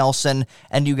Quentin Nelson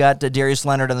and you got Darius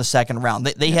Leonard in the second round.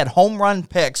 They had home run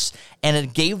picks, and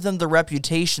it gave them the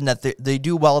reputation that they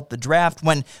do well at the draft.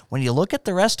 When you look at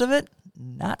the rest of it,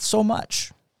 not so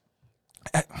much.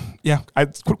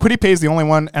 Kwity Paye is the only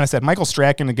one, and I said Michael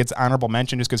Strachan gets honorable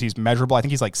mention just because he's measurable. I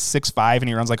think he's like 6'5", and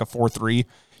he runs like a 4.3.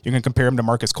 You can compare him to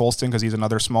Marcus Colston because he's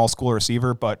another small school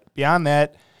receiver, but beyond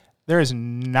that, there is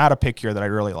not a pick here that I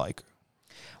really like.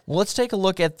 Well, let's take a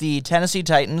look at the Tennessee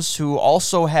Titans, who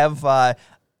also have,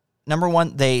 number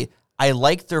one, I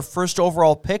like their first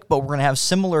overall pick, but we're going to have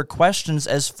similar questions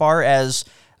as far as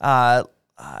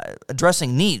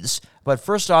addressing needs. But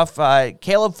first off,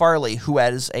 Caleb Farley, who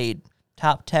has a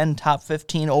top 10, top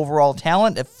 15 overall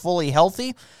talent, if fully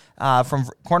healthy, from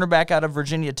cornerback out of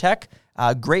Virginia Tech.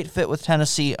 Great fit with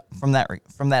Tennessee from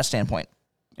that standpoint.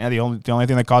 Yeah, the only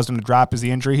thing that caused him to drop is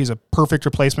the injury. He's a perfect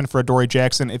replacement for Adoree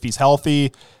Jackson if he's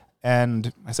healthy.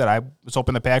 And I said I was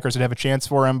hoping the Packers would have a chance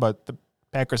for him, but the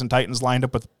Packers and Titans lined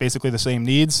up with basically the same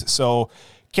needs. So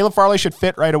Caleb Farley should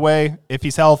fit right away if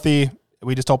he's healthy.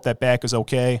 We just hope that back is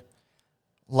okay.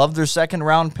 Love their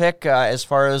second-round pick as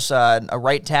far as a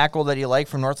right tackle that you like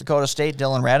from North Dakota State,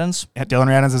 Dylan Radins. Yeah, Dylan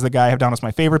Radins is the guy I have down as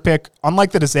my favorite pick.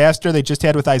 Unlike the disaster they just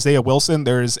had with Isaiah Wilson,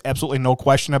 there is absolutely no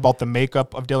question about the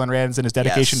makeup of Dylan Radins and his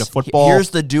dedication to football.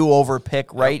 Here's the do-over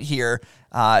pick right here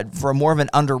for more of an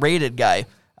underrated guy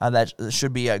that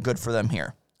should be good for them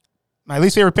here. My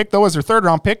least favorite pick, though, is their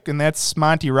third-round pick, and that's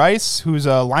Monty Rice, who's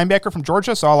a linebacker from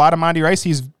Georgia. Saw a lot of Monty Rice.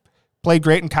 He's played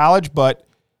great in college, but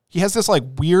he has this like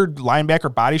weird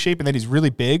linebacker body shape, and then he's really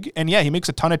big. And yeah, he makes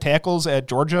a ton of tackles at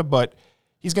Georgia, but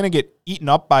he's going to get eaten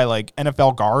up by like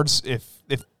NFL guards. I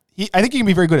think he can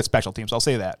be very good at special teams. I'll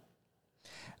say that.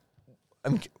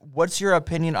 What's your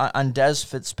opinion on Dez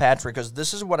Fitzpatrick? Because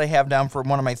this is what I have down for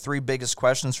one of my 3 biggest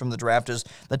questions from the draft is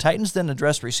the Titans didn't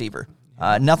address receiver.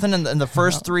 Nothing in the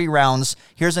first 3 rounds.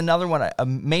 Here's another one, a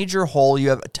major hole. You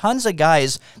have tons of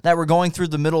guys that were going through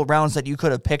the middle rounds that you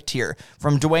could have picked here,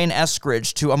 from Dwayne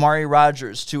Eskridge to Amari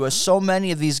Rodgers to so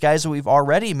many of these guys that we've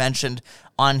already mentioned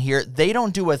on here. They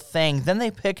don't do a thing. Then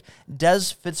they pick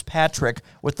Dez Fitzpatrick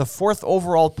with the 4th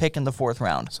overall pick in the 4th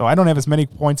round. So I don't have as many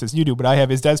points as you do, but I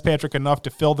have, is Dez Patrick enough to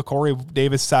fill the Corey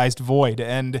Davis-sized void?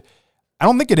 And I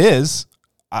don't think it is.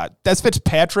 Dez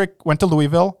Fitzpatrick went to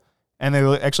Louisville, and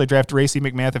they actually drafted Racey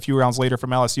McMath a few rounds later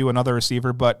from LSU, another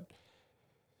receiver. But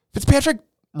Fitzpatrick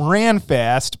ran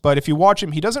fast, but if you watch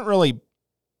him, he doesn't really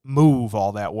move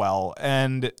all that well.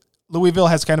 And Louisville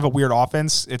has kind of a weird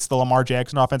offense. It's the Lamar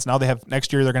Jackson offense. Now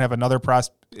next year they're going to have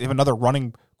another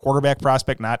running quarterback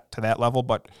prospect, not to that level,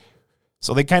 but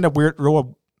so they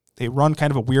run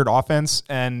kind of a weird offense,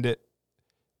 and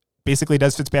basically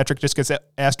Dez Fitzpatrick just gets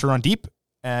asked to run deep,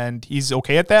 and he's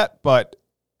okay at that, but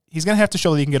he's going to have to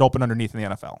show that he can get open underneath in the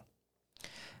NFL.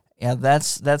 Yeah,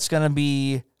 that's going to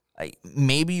be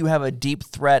maybe you have a deep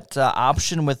threat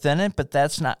option within it, but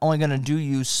that's not only going to do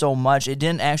you so much. It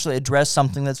didn't actually address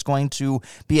something that's going to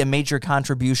be a major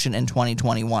contribution in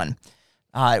 2021.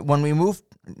 When we move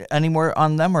anymore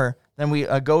on them, or then we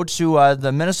go to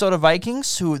the Minnesota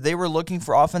Vikings, who they were looking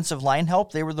for offensive line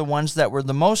help. They were the ones that were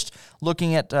the most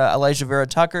looking at Elijah Vera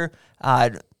Tucker.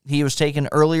 He was taken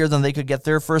earlier than they could get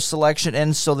their first selection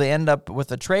in, so they end up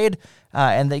with a trade,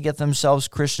 and they get themselves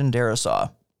Christian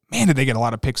Darrisaw. Man, did they get a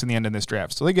lot of picks in the end in this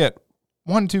draft. So they get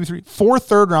 4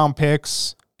 third-round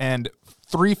picks and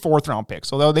 3 fourth-round picks.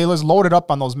 So they was loaded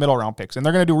up on those middle-round picks, and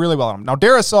they're going to do really well on them. Now,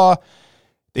 Darrisaw,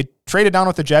 they traded down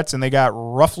with the Jets, and they got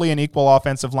roughly an equal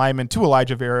offensive lineman to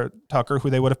Elijah Vera Tucker, who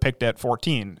they would have picked at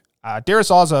 14.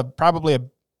 Darrisaw is probably a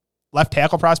left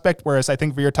tackle prospect, whereas I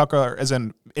think Vera Tucker is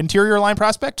an interior line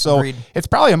prospect. So Agreed. It's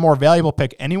probably a more valuable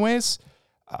pick anyways.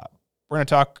 We're going to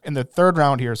talk in the 3rd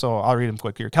round here, so I'll read them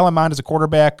quick here. Kellen Mond is a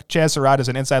quarterback. Chaz Surratt is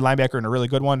an inside linebacker and a really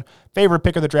good one. Favorite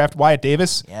pick of the draft, Wyatt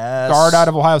Davis. Yes. Guard out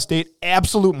of Ohio State.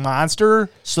 Absolute monster.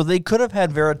 So they could have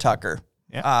had Vera Tucker,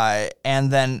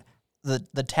 and then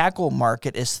the tackle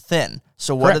market is thin.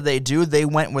 So what Correct. did they do? They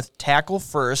went with tackle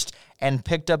first and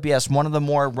picked up, one of the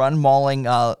more run-mauling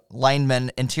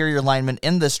interior linemen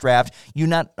in this draft. You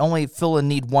not only fill a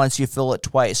need once, you fill it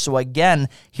twice. So again,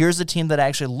 here's a team that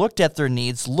actually looked at their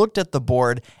needs, looked at the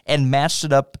board, and matched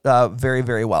it up very,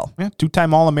 very well. Yeah,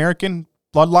 2-time All-American.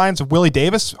 Bloodlines of Willie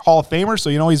Davis, Hall of Famer, so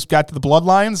he's got to the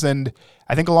bloodlines, and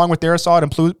I think along with Darrisaw, it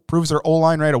improves their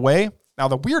O-line right away. Now,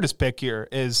 the weirdest pick here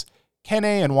is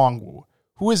Kene Nwangwu,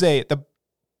 who is I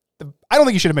don't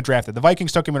think he should have been drafted. The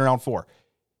Vikings took him in round 4.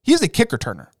 He is a kick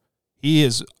returner. He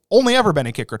has only ever been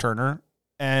a kick returner,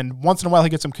 and once in a while he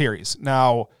gets some carries.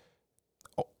 Now,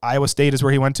 Iowa State is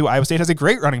where he went to. Iowa State has a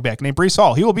great running back named Breece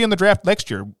Hall. He will be in the draft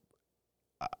next year.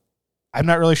 I'm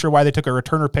not really sure why they took a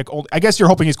returner pick. I guess you're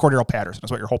hoping he's Cordero Patterson is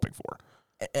what you're hoping for.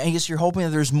 I guess you're hoping that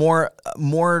there's more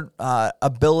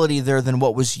ability there than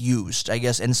what was used, I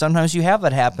guess. And sometimes you have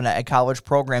that happen at college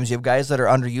programs. You have guys that are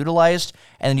underutilized,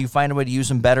 and then you find a way to use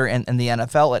them better in the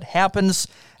NFL. It happens.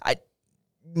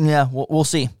 We'll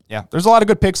see. Yeah, there's a lot of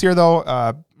good picks here, though.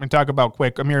 I'm going to talk about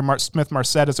quick. Amir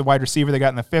Smith-Marset is a wide receiver they got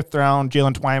in the 5th round.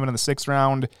 Jalen Twyman in the 6th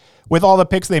round. With all the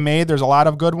picks they made, there's a lot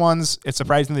of good ones. It's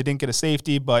surprising they didn't get a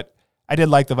safety, but I did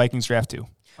like the Vikings draft, too.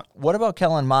 What about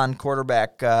Kellen Mond,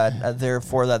 quarterback there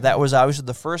for that? That was obviously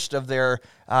the first of their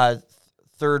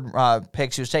 3rd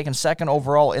picks. He was taken 2nd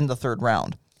overall in the 3rd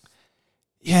round.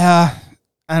 Yeah,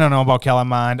 I don't know about Kellen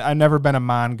Mond. I've never been a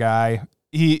Mond guy.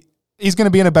 He's going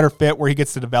to be in a better fit where he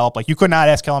gets to develop. Like, you could not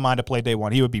ask Kellen Mond to play day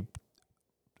 1. He would be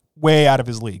way out of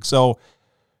his league. So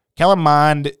Kellen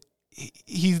Mond,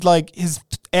 he's like, his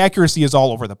accuracy is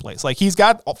all over the place. Like, he's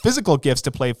got physical gifts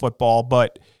to play football,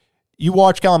 but you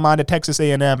watch Kellen Mond at Texas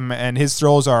A&M, and his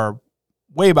throws are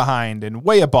way behind and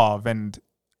way above, and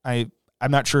I'm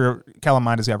not sure Kellen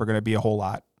Mond is ever going to be a whole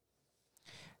lot.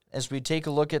 As we take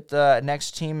a look at the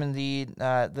next team in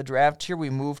the draft here, we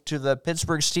move to the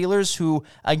Pittsburgh Steelers, who,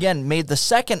 again, made the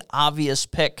second obvious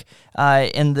pick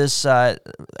in this, I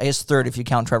guess 3rd if you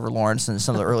count Trevor Lawrence and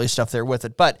some of the early stuff there with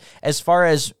it. But as far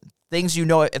as things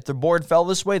if the board fell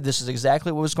this way, this is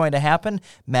exactly what was going to happen.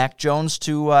 Mac Jones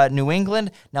to New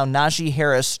England. Now Najee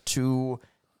Harris to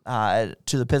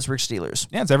the Pittsburgh Steelers.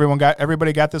 Yeah,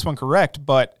 everybody got this one correct,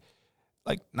 but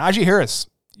like Najee Harris,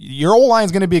 your O-line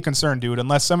is going to be a concern, dude,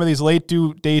 unless some of these late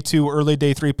day 2, early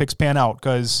day 3 picks pan out,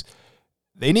 because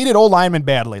they needed O-linemen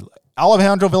badly.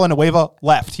 Alejandro Villanueva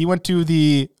left. He went to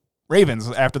the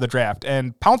Ravens after the draft,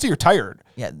 and Pouncey retired.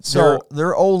 Yeah, so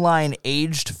their O-line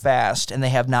aged fast, and they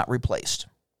have not replaced.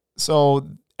 So,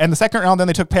 and the second round, then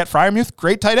they took Pat Freiermuth,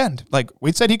 great tight end. Like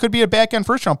we said, he could be a back end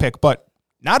first round pick, but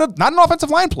not an offensive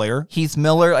line player. Heath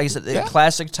Miller, like I said, a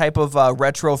classic type of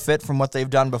retrofit from what they've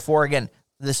done before. Again,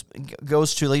 this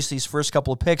goes to at least these first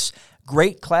couple of picks.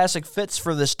 Great classic fits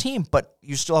for this team, but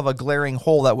you still have a glaring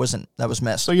hole that was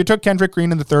missed. So you took Kendrick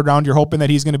Green in the third round. You're hoping that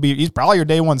he's probably your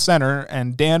day one center,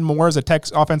 and Dan Moore is a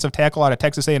offensive tackle out of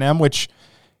Texas A&M, which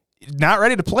not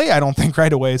ready to play, I don't think,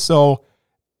 right away. So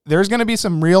there's going to be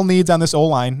some real needs on this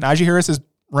O-line. Najee Harris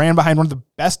ran behind one of the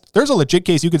best. There's a legit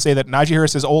case you could say that Najee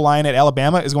Harris's O-line at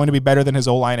Alabama is going to be better than his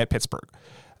O-line at Pittsburgh.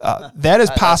 That is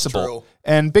possible. True.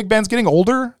 And Big Ben's getting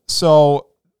older, so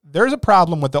there's a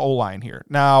problem with the O-line here.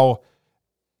 Now,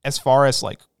 as far as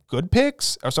like good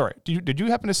picks, did you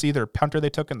happen to see their punter they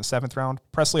took in the 7th round,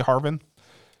 Presley Harvin?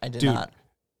 I did not.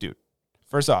 Dude,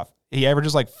 first off, he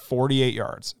averages like 48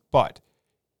 yards, but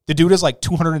the dude is like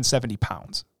 270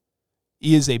 pounds.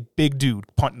 He is a big dude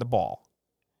punting the ball.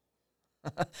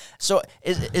 So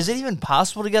is it even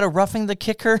possible to get a roughing the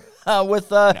kicker with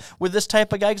this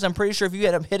type of guy? Because I'm pretty sure if you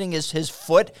end up hitting his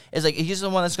foot, is like he's the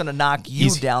one that's going to knock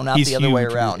you down, not the other way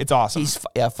around. It's awesome. He's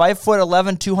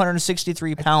 5'11",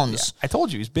 263 pounds. I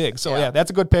told you he's big. So yeah,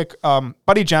 that's a good pick.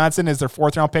 Buddy Johnson is their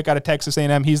 4th round pick out of Texas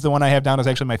A&M. He's the one I have down as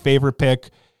actually my favorite pick.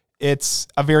 It's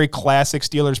a very classic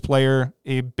Steelers player,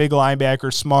 a big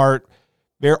linebacker, smart.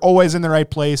 They're always in the right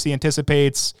place. He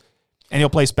anticipates, and he'll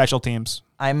play special teams.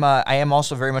 I am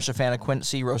also very much a fan of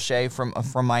Quincy Roche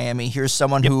from Miami. Here's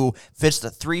someone who fits the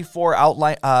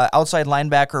 3-4 outside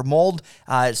linebacker mold.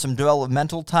 Some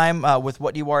developmental time with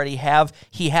what you already have.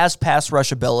 He has pass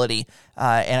rush ability,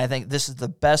 and I think this is the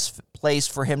best place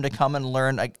for him to come and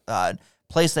learn. A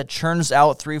place that churns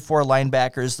out 3-4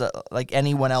 linebackers like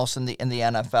anyone else in the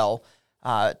NFL.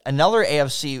 Another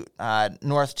AFC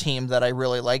North team that I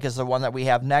really like is the one that we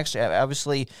have next.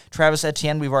 Obviously, Travis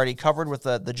Etienne we've already covered with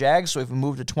the Jags, so we've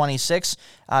moved to 26.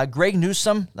 Greg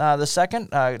Newsome, the second,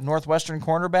 Northwestern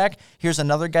cornerback. Here's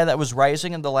another guy that was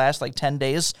rising in the last 10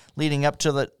 days leading up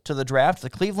to the draft. The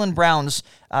Cleveland Browns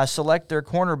select their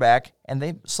cornerback, and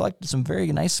they selected some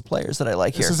very nice players that I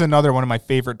like here. This is another one of my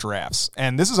favorite drafts,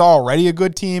 and this is already a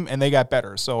good team, and they got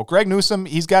better. So Greg Newsome,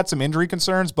 he's got some injury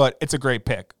concerns, but it's a great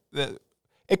pick.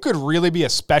 It could really be a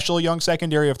special young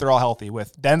secondary if they're all healthy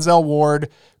with Denzel Ward,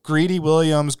 Greedy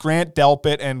Williams, Grant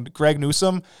Delpit, and Greg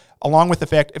Newsome, along with the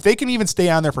fact if they can even stay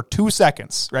on there for 2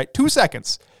 seconds, right? 2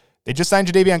 seconds. They just signed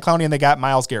Jadeveon Clowney and they got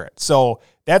Myles Garrett. So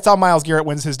that's how Myles Garrett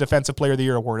wins his Defensive Player of the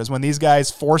Year award, is when these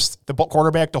guys force the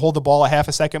quarterback to hold the ball a half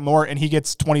a second more and he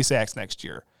gets 20 sacks next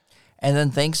year. And then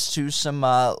thanks to some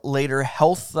later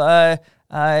health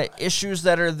issues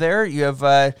that are there, you have,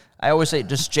 I always say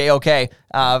just JOK,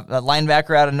 a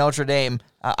linebacker out of Notre Dame.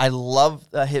 I love,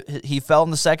 he fell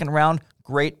in the 2nd round.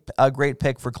 Great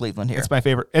pick for Cleveland here. It's my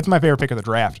favorite pick of the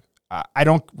draft. I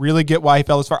don't really get why he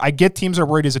fell this far. I get teams are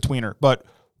worried he's a tweener, but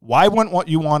why wouldn't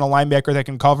you want a linebacker that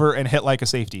can cover and hit like a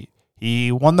safety?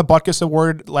 He won the Butkus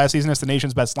Award last season as the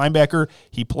nation's best linebacker.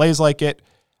 He plays like it.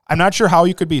 I'm not sure how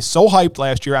you could be so hyped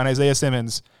last year on Isaiah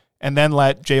Simmons and then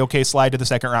let JOK slide to the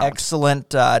 2nd round.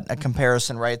 Excellent a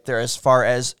comparison right there as far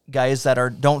as guys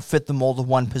that don't fit the mold of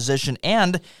one position.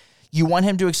 And you want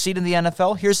him to exceed in the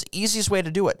NFL? Here's the easiest way to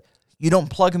do it. You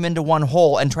don't plug him into one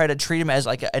hole and try to treat him as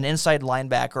like an inside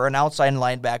linebacker or an outside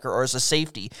linebacker or as a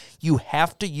safety. You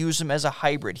have to use him as a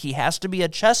hybrid. He has to be a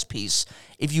chess piece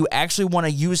if you actually want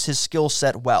to use his skill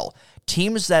set well.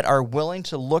 Teams that are willing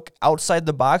to look outside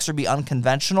the box or be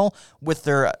unconventional with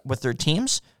their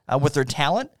teams, with their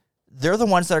talent, they're the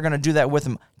ones that are going to do that with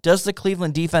him. Does the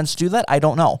Cleveland defense do that? I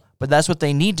don't know. But that's what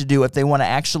they need to do if they want to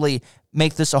actually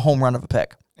make this a home run of a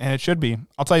pick. And it should be.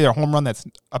 I'll tell you a home run that's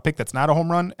a pick that's not a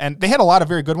home run. And they had a lot of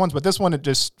very good ones, but this one, it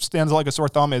just stands like a sore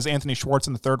thumb, is Anthony Schwartz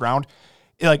in the 3rd round.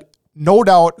 No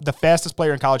doubt the fastest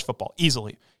player in college football,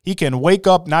 easily. He can wake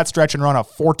up, not stretch, and run a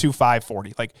 4.25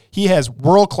 40. He has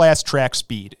world-class track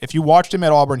speed. If you watched him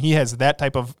at Auburn, he has that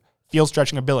type of field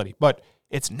stretching ability. But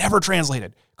it's never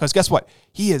translated because guess what?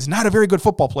 He is not a very good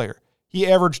football player. He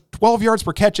averaged 12 yards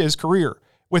per catch in his career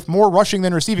with more rushing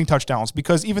than receiving touchdowns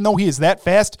because even though he is that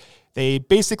fast, they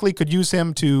basically could use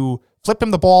him to flip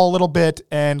him the ball a little bit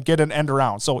and get an end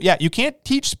around. So, yeah, you can't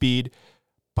teach speed,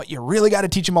 but you really got to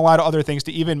teach him a lot of other things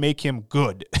to even make him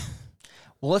good.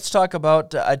 Well, let's talk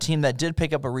about a team that did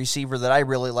pick up a receiver that I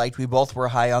really liked. We both were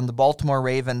high on. The Baltimore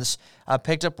Ravens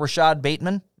picked up Rashad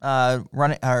Bateman,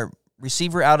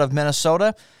 receiver out of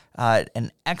Minnesota,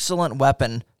 an excellent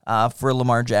weapon for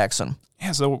Lamar Jackson.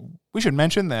 Yeah, so we should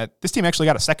mention that this team actually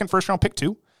got a 2nd first-round pick,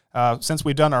 too. Since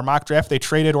we've done our mock draft, they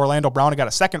traded Orlando Brown and got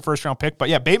a second first-round pick. But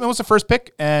yeah, Bateman was the first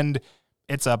pick, and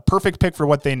it's a perfect pick for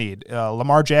what they need.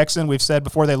 Lamar Jackson, we've said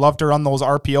before, they love to run those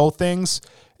RPO things,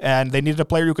 and they needed a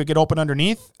player who could get open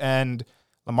underneath. And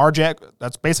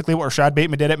that's basically what Rashad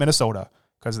Bateman did at Minnesota,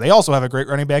 because they also have a great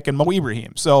running back in Mo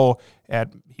Ibrahim. So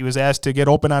he was asked to get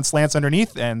open on slants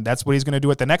underneath, and that's what he's going to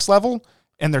do at the next level.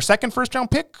 And their second first-round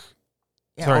pick.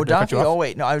 Yeah, Sorry, Odafe. Oh,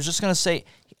 wait. No, I was just going to say,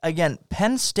 again,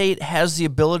 Penn State has the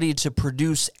ability to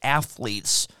produce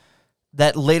athletes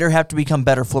that later have to become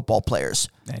better football players.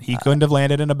 And he couldn't have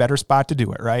landed in a better spot to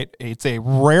do it, right? It's a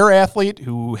rare athlete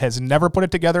who has never put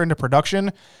it together into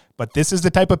production, but this is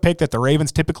the type of pick that the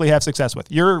Ravens typically have success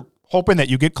with. You're hoping that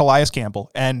you get Calais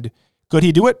Campbell, and could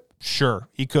he do it? Sure,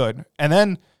 he could. And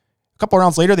then a couple of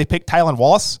rounds later, they picked Tylan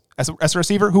Wallace as a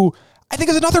receiver, who I think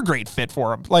is another great fit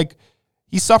for him. Like,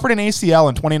 he suffered an ACL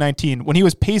in 2019 when he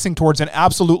was pacing towards an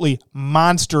absolutely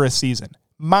monstrous season.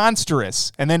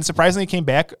 Monstrous. And then surprisingly came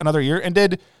back another year and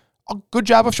did a good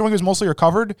job of showing he was mostly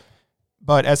recovered.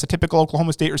 But as a typical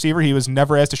Oklahoma State receiver, he was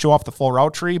never asked to show off the full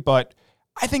route tree. But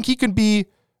I think he could be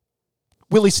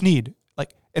Willie Snead.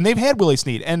 And they've had Willie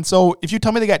Snead. And so if you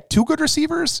tell me they got two good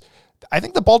receivers, I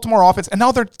think the Baltimore offense, and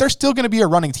now they're still going to be a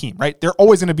running team, right? They're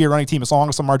always going to be a running team as long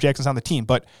as Lamar Jackson's on the team.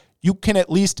 But you can at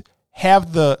least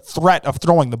have the threat of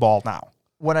throwing the ball now.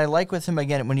 What I like with him,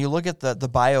 again, when you look at the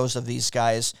bios of these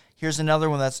guys, here's another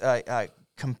one that's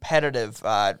competitive,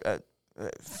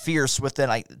 fierce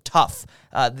within, tough.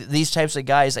 These types of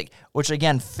guys, which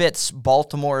again fits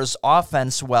Baltimore's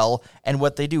offense well, and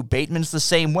what they do. Bateman's the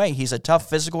same way. He's a tough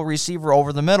physical receiver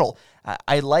over the middle.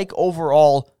 I like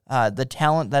overall the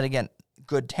talent that, again,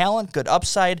 good talent, good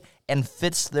upside, and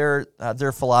fits their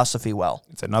philosophy well.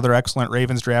 It's another excellent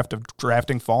Ravens draft of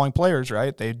drafting falling players,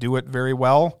 right? They do it very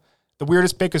well. The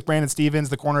weirdest pick is Brandon Stevens,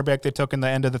 the cornerback they took in the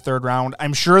end of the third round.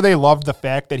 I'm sure they loved the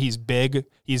fact that he's big,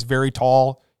 he's very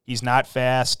tall, he's not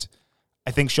fast.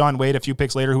 I think Sean Wade, a few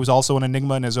picks later, who's also an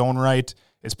enigma in his own right,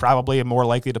 is probably more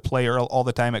likely to play all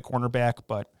the time at cornerback.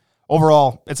 But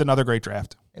overall, it's another great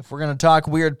draft. If we're going to talk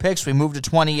weird picks, we move to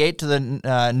 28 to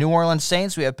the New Orleans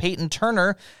Saints. We have Peyton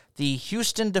Turner, the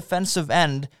Houston defensive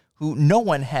end, who no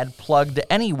one had plugged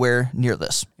anywhere near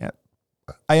this. Yeah.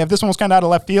 I have this one was kind of out of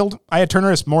left field. I had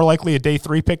Turner as more likely a day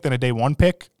 3 pick than a day 1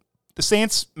 pick. The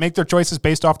Saints make their choices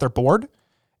based off their board,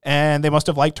 and they must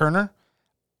have liked Turner.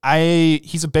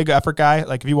 He's a big effort guy.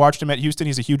 If you watched him at Houston,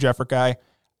 he's a huge effort guy.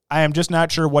 I am just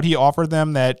not sure what he offered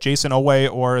them that Jason Owe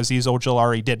or Azeez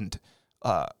Ojulari didn't.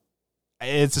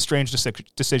 It's a strange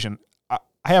decision.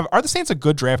 Are the Saints a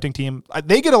good drafting team?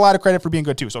 They get a lot of credit for being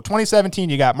good too. So 2017,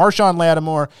 you got Marshawn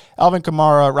Lattimore, Alvin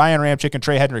Kamara, Ryan Ramczyk, and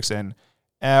Trey Hendrickson.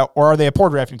 Or are they a poor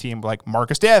drafting team like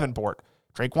Marcus Davenport,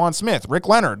 Traquan Smith, Rick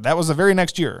Leonard? That was the very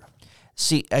next year.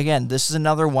 See, again, this is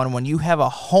another one. When you have a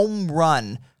home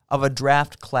run of a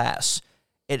draft class,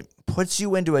 it puts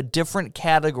you into a different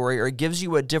category or gives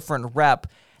you a different rep.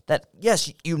 That,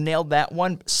 yes, you nailed that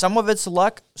one. Some of it's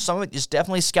luck. Some of it is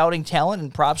definitely scouting talent,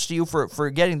 and props to you for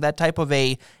getting that type of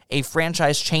a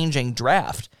franchise-changing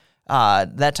draft,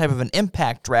 that type of an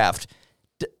impact draft.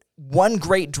 One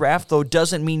great draft, though,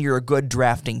 doesn't mean you're a good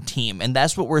drafting team, and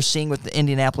that's what we're seeing with the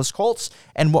Indianapolis Colts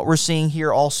and what we're seeing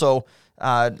here also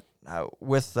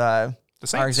with our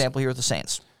example here with the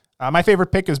Saints. My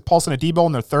favorite pick is Paulson Adebo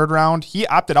in their third round. He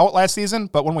opted out last season,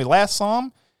 but when we last saw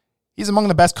him, he's among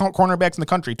the best cornerbacks in the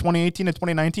country. 2018 to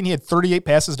 2019, he had 38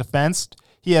 passes defensed.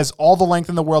 He has all the length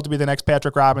in the world to be the next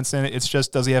Patrick Robinson. It's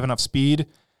just, does he have enough speed?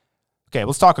 Okay,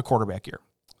 let's talk a quarterback here.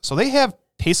 So they have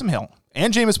Taysom Hill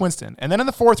and Jameis Winston, and then in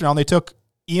the fourth round, they took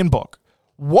Ian Book.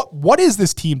 What is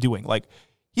this team doing?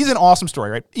 He's an awesome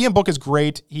story, right? Ian Book is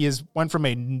great. He went from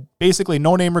a basically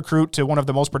no-name recruit to one of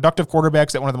the most productive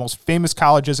quarterbacks at one of the most famous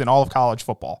colleges in all of college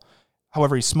football.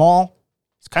 However, he's small.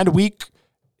 He's kind of weak.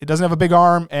 He doesn't have a big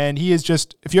arm, and he is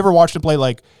just, if you ever watched him play,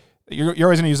 you're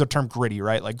always going to use the term gritty,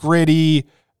 right? Gritty,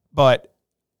 but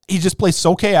he just plays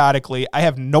so chaotically. I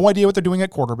have no idea what they're doing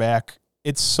at quarterback.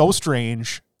 It's so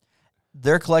strange.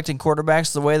 They're collecting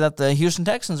quarterbacks the way that the Houston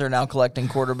Texans are now collecting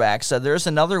quarterbacks. There's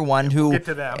another one who, we'll get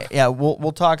to them. Yeah,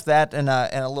 we'll talk that in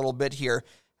a little bit here.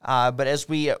 But as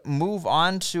we move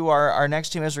on to our next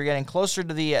team, as we're getting closer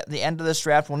to the end of this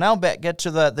draft, we'll now get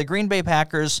to the Green Bay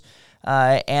Packers.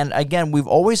 And again, we've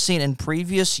always seen in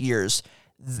previous years,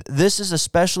 this is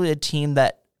especially a team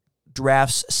that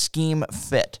drafts scheme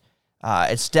fit.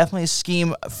 It's definitely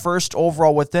scheme first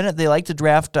overall within it. They like to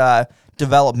draft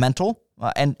developmental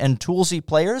and toolsy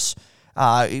players.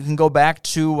 You can go back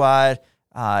to,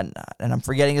 and I'm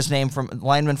forgetting his name, from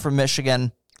lineman from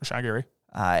Michigan. Rashawn Gary.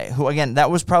 Who, again,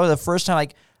 that was probably the first time,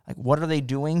 like, what are they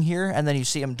doing here? And then you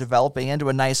see him developing into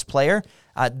a nice player.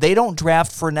 They don't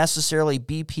draft for necessarily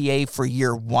BPA for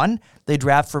year one. They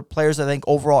draft for players I think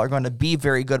overall are going to be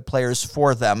very good players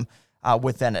for them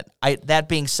within it. That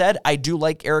being said, I do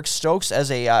like Eric Stokes as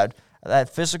a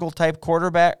that physical type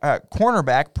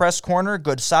cornerback, press corner,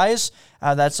 good size.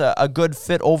 That's a good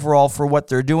fit overall for what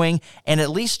they're doing. And at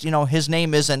least, his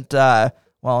name isn't,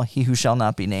 he who shall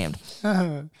not be named.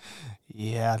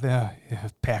 Yeah, the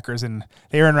Packers and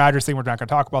the Aaron Rodgers thing, we're not going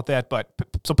to talk about that. But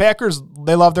so Packers,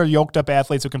 they love their yoked up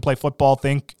athletes who can play football.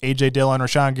 Think A.J. Dillon,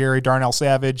 Rashawn Gary, Darnell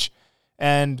Savage.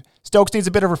 And Stokes needs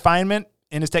a bit of refinement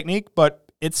in his technique, but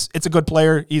it's a good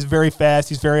player. He's very fast.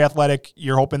 He's very athletic.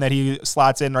 You're hoping that he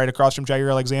slots in right across from Jair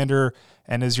Alexander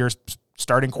and is your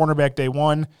starting cornerback day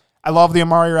one. I love the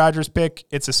Amari Rodgers pick.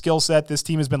 It's a skill set this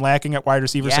team has been lacking at wide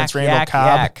receiver since Randall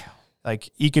Cobb.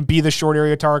 Like, he can be the short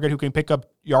area target who can pick up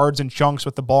yards and chunks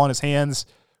with the ball in his hands.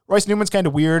 Royce Newman's kind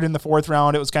of weird in the fourth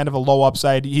round. It was kind of a low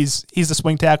upside. He's the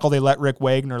swing tackle. They let Rick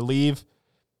Wagner leave.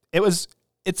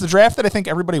 It's the draft that I think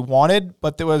everybody wanted,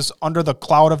 but it was under the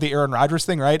cloud of the Aaron Rodgers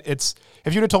thing, right? If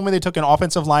you'd have told me they took an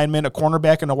offensive lineman, a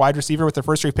cornerback, and a wide receiver with their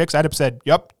first three picks, I'd have said,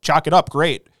 yep, chalk it up,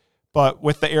 great. But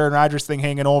with the Aaron Rodgers thing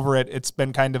hanging over it, it's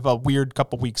been kind of a weird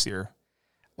couple weeks here.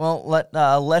 Well,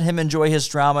 let him enjoy his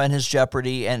drama and his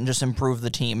jeopardy and just improve the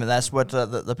team. And that's what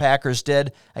the Packers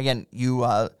did. Again, you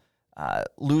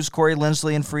lose Corey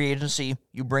Linsley in free agency.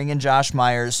 You bring in Josh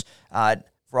Myers.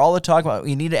 For all the talk about,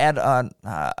 you need to add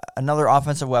another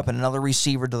offensive weapon, another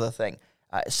receiver to the thing.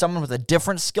 Someone with a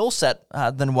different skill set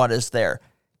than what is there.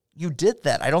 You did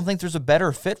that. I don't think there's a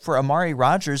better fit for Amari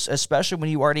Rodgers, especially when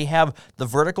you already have the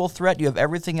vertical threat. You have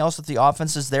everything else that the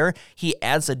offense is there. He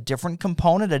adds a different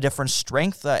component, a different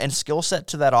strength and skill set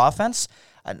to that offense.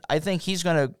 I think he's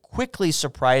going to quickly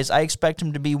surprise. I expect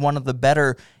him to be one of the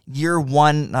better year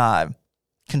one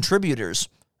contributors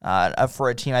for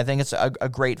a team. I think it's a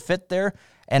great fit there.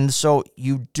 And so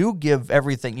you do give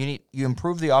everything. You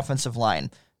improve the offensive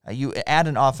line. You add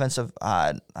an offensive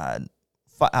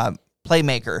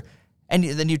playmaker, and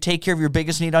then you take care of your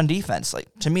biggest need on defense. Like,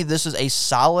 to me, this is a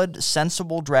solid,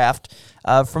 sensible draft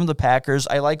from the Packers.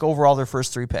 I like overall their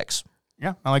first three picks.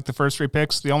 Yeah, I like the first three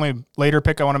picks. The only later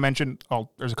pick I want to mention,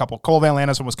 there's a couple. Cole Van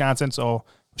Lantis from Wisconsin, so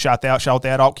shout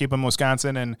that out, keep him in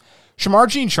Wisconsin. And Shamar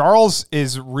Jean-Charles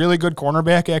is really good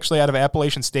cornerback, actually, out of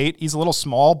Appalachian State. He's a little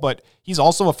small, but he's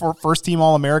also a first-team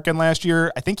All-American last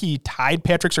year. I think he tied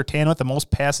Patrick Surtain with the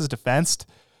most passes defensed.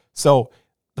 So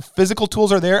the physical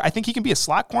tools are there. I think he can be a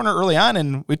slot corner early on,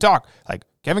 and we talk, like,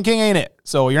 Kevin King ain't it.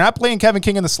 So you're not playing Kevin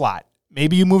King in the slot.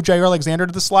 Maybe you move Jair Alexander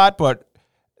to the slot, but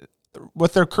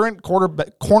with their current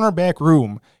cornerback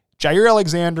room, Jair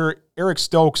Alexander, Eric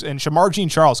Stokes, and Shamar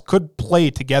Jean-Charles could play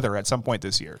together at some point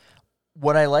this year.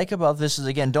 What I like about this is,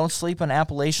 again, don't sleep on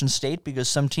Appalachian State, because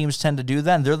some teams tend to do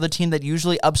that, and they're the team that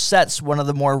usually upsets one of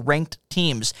the more ranked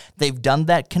teams. They've done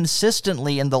that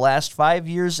consistently in the last 5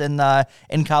 years in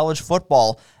college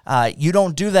football. You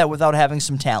don't do that without having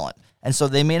some talent. And so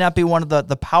they may not be one of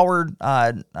the powered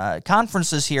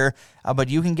conferences here, but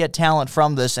you can get talent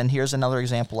from this, and here's another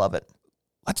example of it.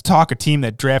 Let's talk a team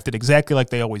that drafted exactly like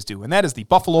they always do, and that is the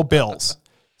Buffalo Bills.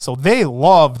 So they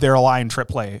love their line trip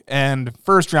play. And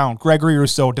first round, Gregory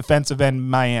Rousseau, defensive end,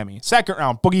 Miami. Second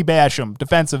round, Boogie Basham,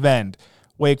 defensive end,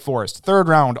 Wake Forest. Third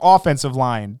round, offensive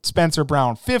line, Spencer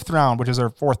Brown. Fifth round, which is our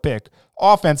fourth pick,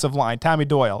 offensive line, Tommy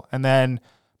Doyle. And then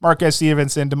Marquez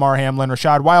Stevenson, DeMar Hamlin,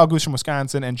 Rashad Wildgoose from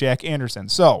Wisconsin, and Jack Anderson.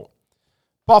 So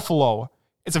Buffalo,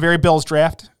 it's a very Bills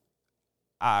draft.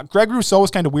 Greg Rousseau is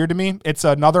kind of weird to me. It's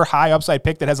another high upside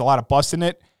pick that has a lot of bust in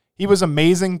it. He was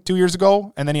amazing 2 years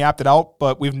ago, and then he opted out,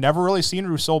 but we've never really seen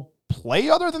Rousseau play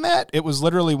other than that. It was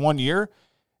literally 1 year.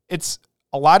 It's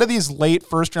a lot of these late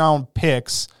first-round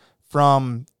picks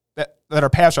from that are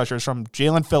pass rushers, from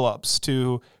Jalen Phillips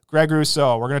to Greg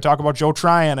Rousseau. We're going to talk about Joe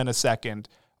Tryon in a second.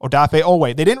 Odafe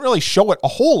Owe. They didn't really show it a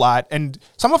whole lot, and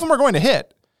some of them are going to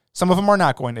hit. Some of them are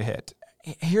not going to hit.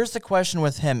 Here's the question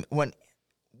with him.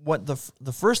 What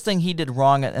the first thing he did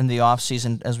wrong in the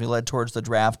offseason as we led towards the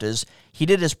draft is he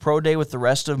did his pro day with the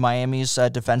rest of Miami's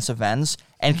defensive ends,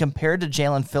 and compared to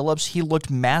Jalen Phillips, he looked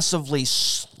massively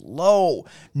slow.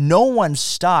 No one's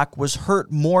stock was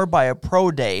hurt more by a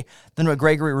pro day than what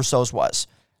Gregory Rousseau's was,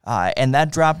 and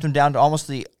that dropped him down to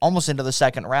almost into the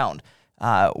second round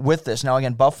with this. Now,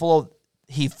 again, Buffalo,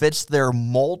 he fits their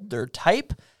mold, their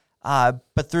type,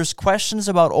 but there's questions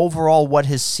about overall what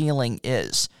his ceiling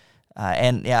is.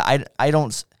 I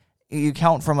don't. You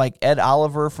count from like Ed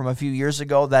Oliver from a few years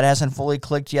ago, that hasn't fully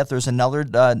clicked yet. There's another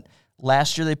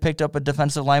last year they picked up a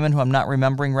defensive lineman who I'm not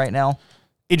remembering right now.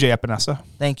 AJ Epinesa.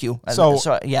 Thank you.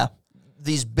 So yeah,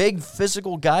 these big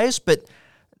physical guys, but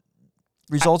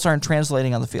results aren't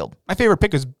translating on the field. My favorite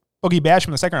pick is Boogie Basham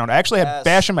in the second round. I actually had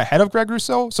Basham ahead of Greg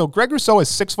Rousseau. So Greg Rousseau is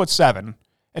 6'7"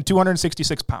 and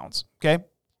 266 pounds. Okay,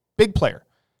 big player.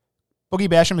 Boogie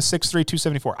Basham is 6'3",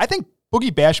 274. I think Boogie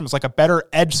Basham is like a better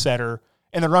edge setter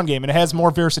in the run game, and it has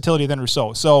more versatility than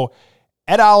Rousseau. So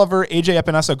Ed Oliver, AJ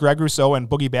Epinesa, Greg Rousseau, and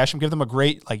Boogie Basham give them a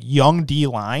great like young D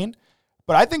line.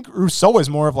 But I think Rousseau is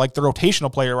more of like the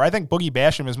rotational player, where I think Boogie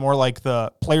Basham is more like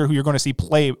the player who you're going to see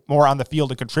play more on the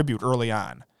field and contribute early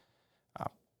on.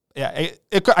 I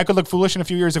could look foolish in a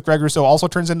few years if Greg Rousseau also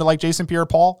turns into like Jason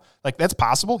Pierre-Paul. Like, that's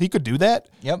possible. He could do that.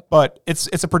 Yep. But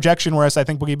it's a projection, whereas I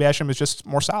think Boogie Basham is just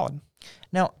more solid.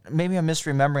 Now, maybe I'm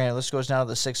misremembering it. This goes down to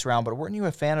the 6th round, but weren't you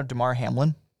a fan of Damar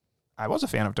Hamlin? I was a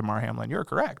fan of Damar Hamlin. You're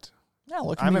correct. Yeah,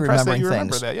 look at I'm me impressed that remembering you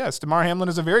remember things. that. Yes, Damar Hamlin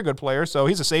is a very good player. So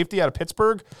he's a safety out of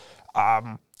Pittsburgh.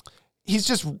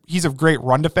 He's a great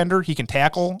run defender. He can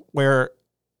tackle, where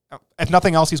if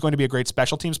nothing else, he's going to be a great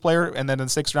special teams player. And then in the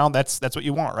 6th round, that's what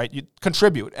you want, right? You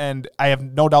contribute. And I have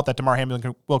no doubt that Damar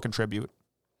Hamlin will contribute.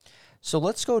 So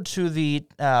let's go to the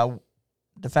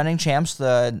defending champs,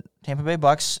 the Tampa Bay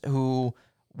Bucks, who,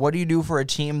 what do you do for a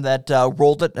team that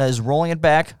is rolling it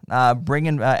back,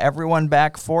 bringing everyone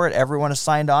back for it? Everyone is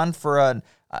signed on for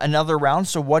another round.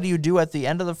 So what do you do at the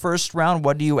end of the 1st round?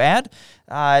 What do you add?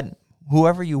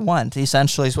 Whoever you want,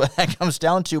 essentially, is what that comes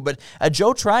down to. But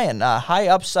Joe Tryon, high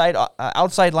upside,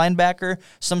 outside linebacker.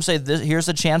 Some say here's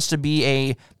a chance to be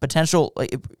a potential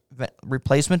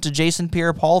replacement to Jason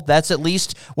Pierre-Paul. That's at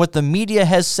least what the media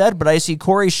has said, but I see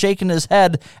Corey shaking his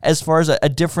head as far as a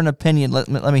different opinion. Let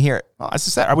me hear it. Well,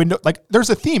 as I said, there's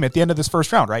a theme at the end of this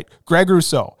 1st round, right? Greg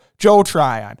Rousseau, Joe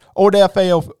Tryon,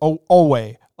 Odafe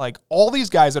Owe, like all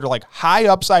these guys that are like high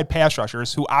upside pass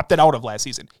rushers who opted out of last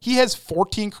season. He has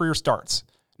 14 career starts.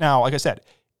 Now, like I said,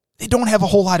 they don't have a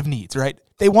whole lot of needs, right?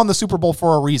 They won the Super Bowl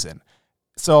for a reason.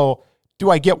 So do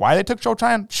I get why they took Joe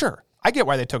Tryon? Sure. I get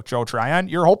why they took Joe Tryon.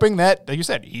 You're hoping that, like you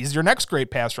said, he's your next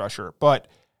great pass rusher, but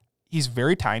he's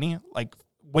very tiny, like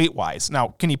weight-wise. Now,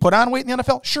 can he put on weight in the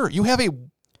NFL? Sure. You have a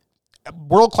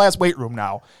world-class weight room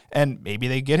now, and maybe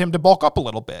they get him to bulk up a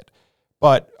little bit.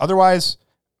 But otherwise,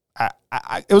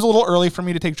 it was a little early for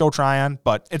me to take Joe Tryon,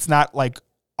 but it's not like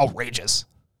outrageous.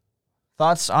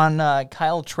 Thoughts on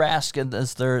Kyle Trask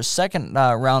as their 2nd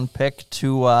round pick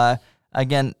to,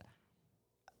 again,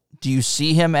 do you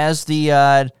see him as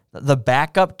the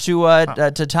backup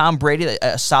to Tom Brady,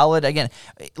 a solid, again,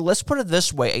 let's put it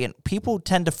this way. Again, people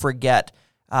tend to forget,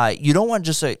 you don't want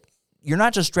you're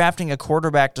not just drafting a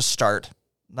quarterback to start.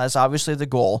 That's obviously the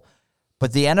goal.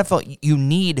 But the NFL, you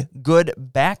need good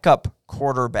backup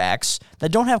quarterbacks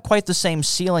that don't have quite the same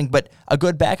ceiling, but a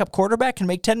good backup quarterback can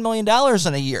make $10 million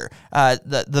in a year.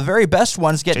 The very best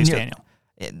ones get Chase Daniel.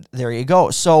 There you go.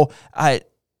 So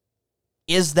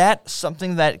is that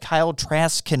something that Kyle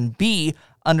Trask can be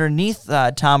underneath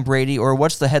Tom Brady, or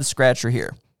what's the head scratcher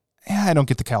here? Yeah, I don't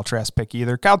get the Kyle Trask pick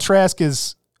either. Kyle Trask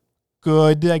is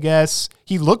good, I guess.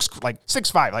 He looks like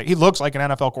 6'5". Like, he looks like an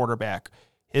NFL quarterback.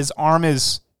 His arm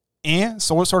is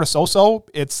so-so.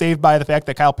 It's saved by the fact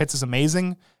that Kyle Pitts is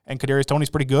amazing and Kadarius Toney's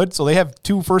pretty good. So they have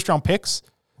 2 1st-round picks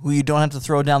who you don't have to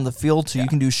throw down the field, so you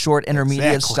can do short,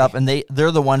 intermediate stuff, and they're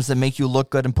the ones that make you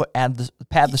look good and pad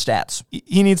the stats.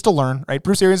 He needs to learn, right?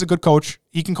 Bruce Arians is a good coach.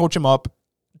 He can coach him up.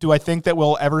 Do I think that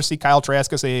we'll ever see Kyle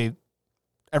Trask as a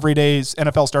everyday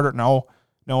NFL starter? No,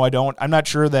 I don't. I'm not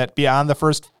sure that beyond the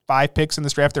first 5 picks in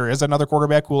this draft, there is another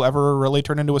quarterback who will ever really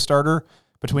turn into a starter.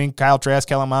 Between Kyle Trask,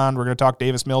 Kellen Mond, we're going to talk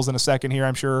Davis Mills in a second here,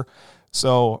 I'm sure.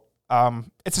 So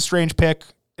it's a strange pick.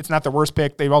 It's not the worst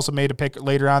pick. They've also made a pick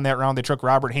later on that round. They took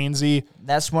Robert Hainsey.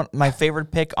 That's my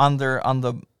favorite pick of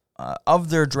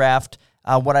their draft.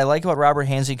 What I like about Robert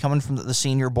Hainsey coming from the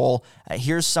Senior Bowl,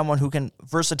 here's someone who can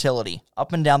versatility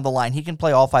up and down the line. He can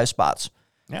play all 5 spots.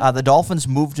 Yeah. The Dolphins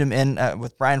moved him in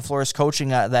with Brian Flores coaching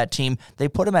that team. They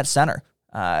put him at center,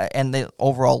 and they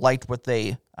overall liked what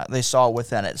they saw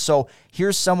within it. So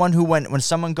here's someone who, when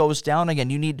someone goes down, again,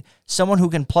 you need someone who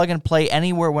can plug and play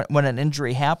anywhere when an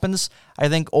injury happens. I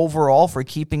think overall, for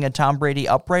keeping a Tom Brady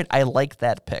upright, I like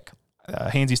that pick.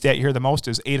 Hainsey's stat you hear the most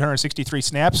is 863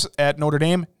 snaps at Notre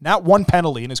Dame. Not one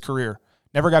penalty in his career.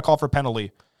 Never got called for a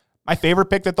penalty. My favorite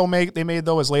pick that they made,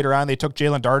 though, is later on. They took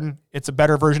Jalen Darden. It's a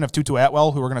better version of Tutu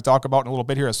Atwell, who we're going to talk about in a little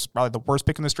bit here. It's probably the worst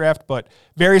pick in this draft, but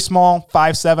very small,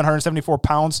 5'7", 174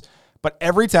 pounds. But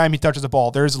every time he touches the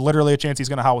ball, there's literally a chance he's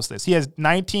going to house this. He has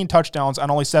 19 touchdowns on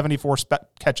only 74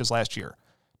 catches last year.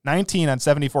 19 on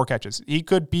 74 catches. He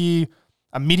could be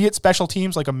immediate special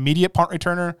teams, like immediate punt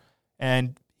returner,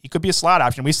 and he could be a slot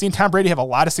option. We've seen Tom Brady have a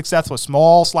lot of success with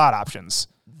small slot options.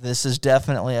 This is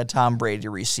definitely a Tom Brady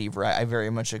receiver. I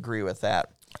very much agree with that.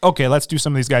 Okay, let's do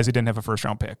some of these guys who didn't have a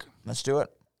first-round pick. Let's do it.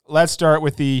 Let's start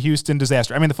with the Houston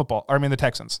disaster. The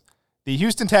Texans. The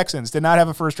Houston Texans did not have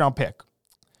a first-round pick.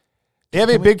 They have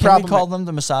a big problem. Can we call them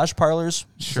the massage parlors?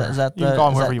 Sure. Is that you can call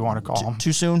them whoever you want to call them.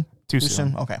 Too soon? Too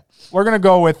soon. Okay. We're going to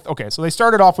go with, so they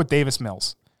started off with Davis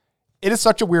Mills. It is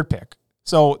such a weird pick.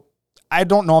 So I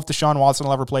don't know if Deshaun Watson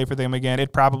will ever play for them again.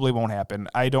 It probably won't happen.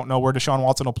 I don't know where Deshaun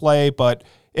Watson will play, but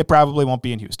it probably won't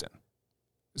be in Houston.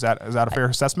 Is that a fair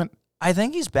assessment? I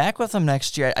think he's back with them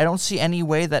next year. I don't see any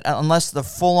way that, unless the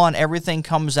full-on everything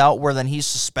comes out where then he's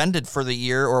suspended for the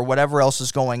year or whatever else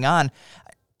is going on,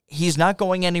 he's not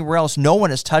going anywhere else. No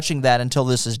one is touching that until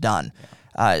this is done.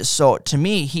 So to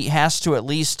me, he has to at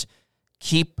least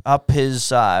keep up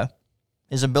his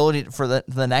ability for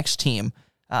the next team.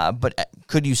 But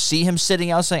could you see him sitting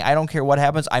out saying, I don't care what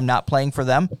happens, I'm not playing for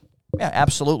them? Yeah,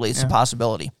 absolutely. It's a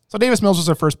possibility. So Davis Mills was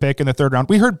our first pick in the third round.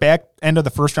 We heard back end of the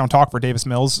first round talk for Davis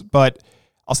Mills, but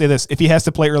I'll say this. If he has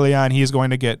to play early on, he is going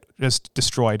to get just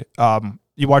destroyed.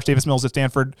 You watch Davis Mills at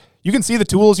Stanford, you can see the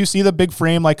tools, you see the big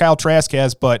frame like Kyle Trask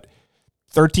has, but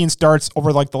 13 starts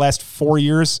over like the last 4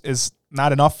 years is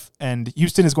not enough, and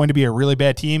Houston is going to be a really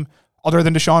bad team other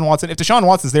than Deshaun Watson. If Deshaun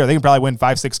Watson's there, they can probably win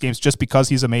 5-6 games just because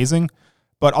he's amazing,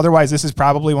 but otherwise this is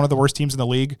probably one of the worst teams in the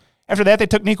league. After that, they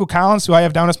took Nico Collins, who I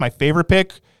have down as my favorite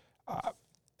pick,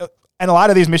 and a lot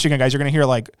of these Michigan guys, you're going to hear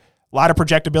like a lot of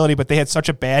projectability, but they had such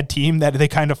a bad team that they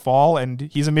kind of fall, and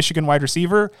he's a Michigan wide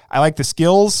receiver. I like the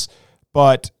skills,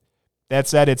 but that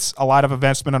said, it's a lot of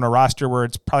investment on a roster where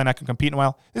it's probably not going to compete in a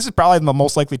while. This is probably the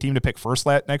most likely team to pick first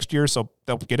next year, so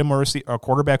they'll get him a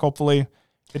quarterback, hopefully.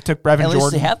 It took Brevin Jordan. At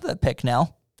least they have that pick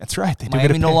now. That's right. They do Miami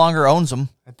get a pick. no longer owns them.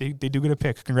 They do get a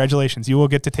pick. Congratulations. You will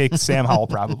get to take Sam Howell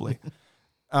probably.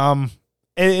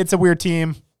 It's a weird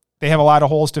team. They have a lot of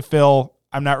holes to fill.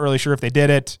 I'm not really sure if they did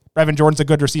it. Brevin Jordan's a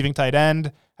good receiving tight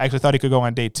end. I actually thought he could go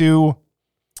on day 2.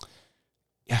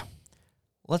 Yeah.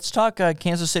 Let's talk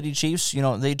Kansas City Chiefs. You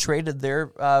know, they traded their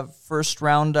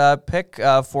first-round pick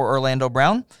for Orlando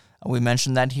Brown. We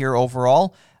mentioned that here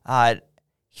overall.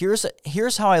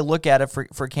 Here's how I look at it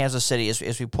for Kansas City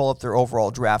as we pull up their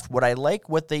overall draft. What I like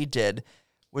what they did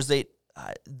was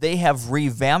they have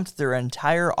revamped their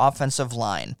entire offensive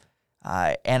line,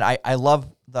 and I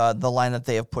love the line that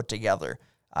they have put together.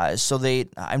 I'm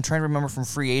trying to remember from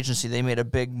free agency, they made a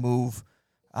big move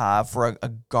for a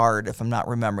guard, if I'm not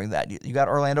remembering that. You got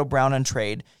Orlando Brown in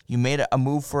trade. You made a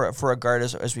move for a guard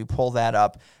as we pull that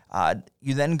up.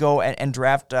 You then go and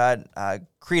draft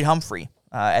Creed Humphrey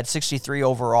at 63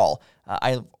 overall.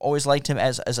 I always liked him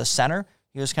as a center.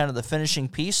 He was kind of the finishing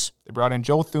piece. They brought in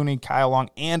Joe Thuney, Kyle Long,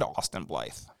 and Austin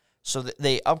Blythe. So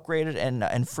they upgraded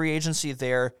and free agency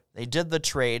there. They did the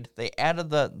trade. They added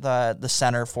the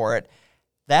center for it.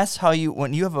 That's how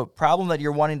when you have a problem that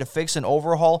you're wanting to fix and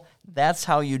overhaul, that's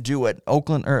how you do it.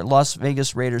 Oakland or Las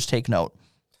Vegas Raiders, take note.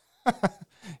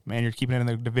 Man, you're keeping it in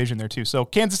the division there too. So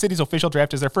Kansas City's official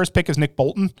draft is their first pick is Nick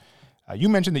Bolton. You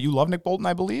mentioned that you love Nick Bolton,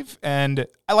 I believe, and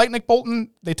I like Nick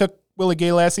Bolton. They took Willie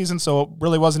Gay last season, so it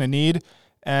really wasn't a need.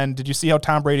 And did you see how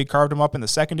Tom Brady carved him up in the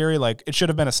secondary? Like, it should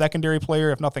have been a secondary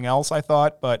player, if nothing else, I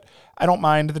thought. But I don't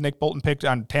mind the Nick Bolton pick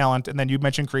on talent. And then you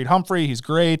mentioned Creed Humphrey. He's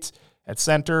great at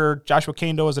center. Joshua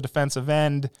Kando is a defensive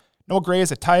end. Noah Gray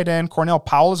is a tight end. Cornell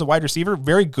Powell is a wide receiver.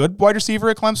 Very good wide receiver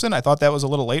at Clemson. I thought that was a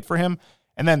little late for him.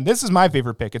 And then this is my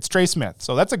favorite pick. It's Trey Smith.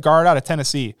 So that's a guard out of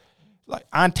Tennessee. Like,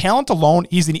 on talent alone,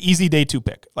 he's an easy day 2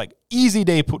 pick. Like, easy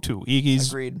day 2. He's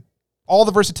Agreed. All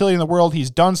the versatility in the world.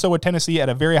 He's done so at Tennessee at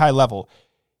a very high level.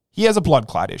 He has a blood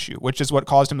clot issue, which is what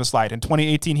caused him to slide. In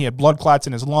 2018, he had blood clots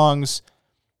in his lungs.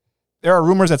 There are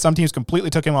rumors that some teams completely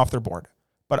took him off their board.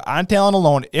 But on talent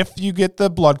alone, if you get the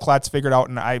blood clots figured out,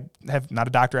 and I have not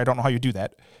a doctor, I don't know how you do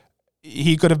that,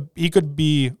 he could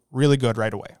be really good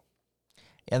right away.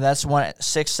 Yeah, that's one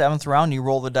 6th, 7th round. You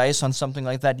roll the dice on something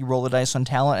like that. You roll the dice on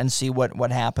talent and see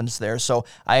what happens there. So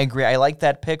I agree. I like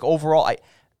that pick overall.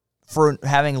 For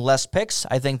having less picks,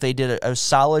 I think they did a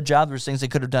solid job. There's things they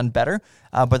could have done better,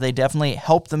 but they definitely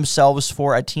helped themselves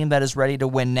for a team that is ready to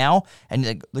win now.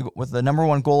 And with the number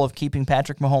one goal of keeping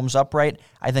Patrick Mahomes upright,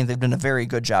 I think they've done a very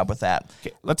good job with that.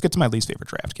 Okay, let's get to my least favorite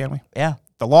draft, can we? Yeah.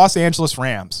 The Los Angeles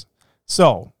Rams.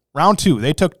 So, round 2,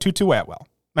 they took Tutu Atwell.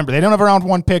 Remember, they don't have a round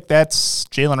 1 pick. That's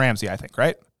Jalen Ramsey, I think,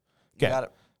 right? Okay. Got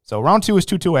it. So, round 2 is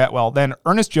Tutu Atwell. Then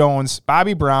Ernest Jones,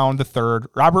 Bobby Brown III,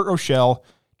 Robert Rochelle,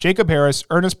 Jacob Harris,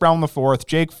 Ernest Brown IV,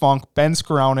 Jake Funk, Ben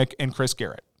Skoranek, and Chris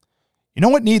Garrett. You know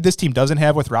what need this team doesn't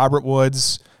have with Robert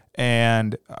Woods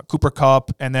and Cooper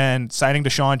Kupp, and then signing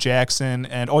Deshaun Jackson,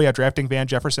 and, drafting Van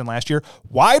Jefferson last year?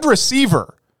 Wide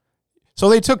receiver. So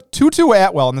they took Tutu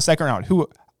Atwell in the second round, who,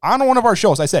 on one of our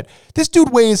shows, I said, this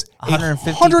dude weighs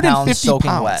 150 pounds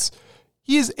soaking wet.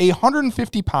 He is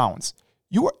 150 pounds.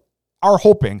 You are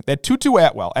hoping that Tutu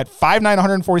Atwell at 5'9",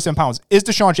 147 pounds is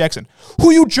Deshaun Jackson,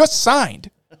 who you just signed.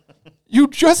 You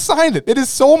just signed it. It is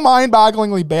so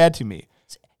mind-bogglingly bad to me.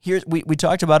 Here's we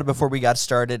talked about it before we got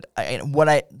started.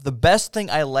 The best thing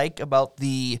I like about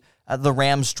the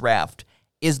Rams draft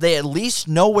is they at least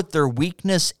know what their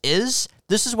weakness is.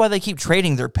 This is why they keep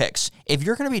trading their picks. If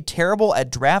you're going to be terrible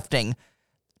at drafting,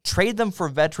 trade them for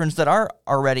veterans that are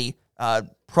already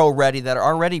pro-ready, that are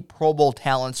already Pro Bowl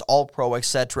talents, All-Pro,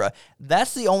 etc.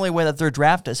 That's the only way that their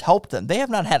draft has helped them. They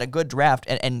have not had a good draft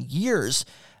in years.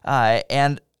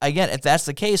 And again, if that's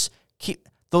the case,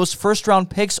 those first-round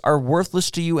picks are worthless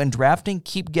to you in drafting.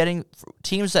 Keep getting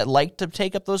teams that like to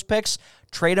take up those picks,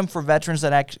 trade them for veterans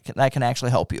that can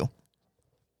actually help you.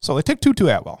 So they took Tutu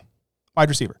Atwell, wide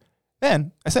receiver.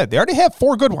 Then, I said, they already have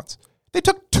 4 good ones. They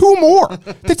took 2 more.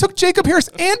 They took Jacob Harris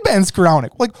and Ben Skowronek.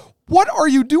 Like, what are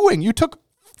you doing? You took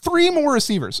 3 more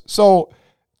receivers. So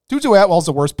Tutu Atwell's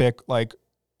the worst pick. Like,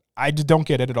 I just don't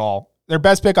get it at all. Their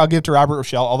best pick I'll give to Robert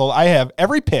Rochelle, although I have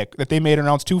every pick that they made in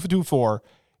rounds 2 through 4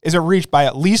 is a reach by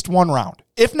at least 1 round,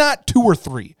 if not 2 or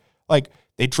 3. Like,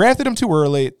 they drafted him too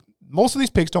early. Most of these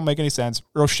picks don't make any sense.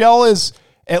 Rochelle is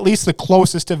at least the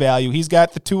closest to value. He's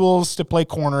got the tools to play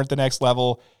corner at the next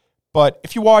level. But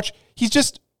if you watch, he's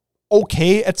just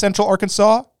okay at Central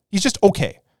Arkansas. He's just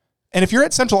okay. And if you're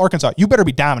at Central Arkansas, you better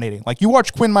be dominating. Like, you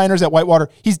watch Quinn Miners at Whitewater,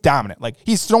 he's dominant. Like,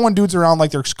 he's throwing dudes around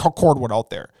like they're cordwood out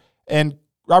there. And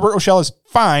Robert Rochelle is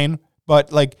fine,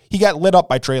 but, like, he got lit up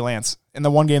by Trey Lance in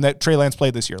the one game that Trey Lance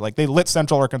played this year. Like, they lit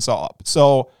Central Arkansas up.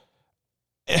 So,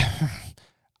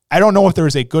 I don't know if there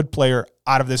is a good player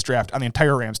out of this draft on the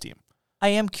entire Rams team. I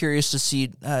am curious to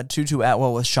see Tutu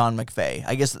Atwell with Sean McVay.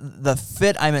 I guess the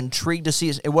fit I'm intrigued to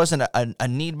see. It wasn't a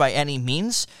need by any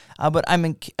means, but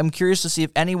I'm curious to see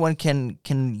if anyone can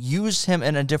use him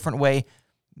in a different way.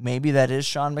 Maybe that is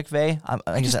Sean McVay.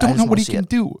 I just don't know what he can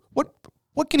do.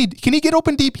 What can he get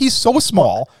open deep? He's so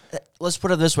small. Let's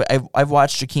put it this way. I've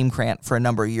watched Jakeem Grant for a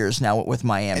number of years now with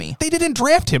Miami. And they didn't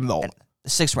draft him, though.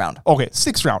 6th round. Okay,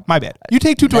 6th round. My bad. You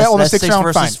take Tutu Atwell in the 6th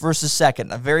round, fine. Versus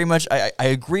 2nd. Very much, I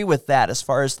agree with that as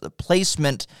far as the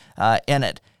placement in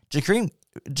it.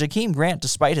 Jakeem Grant,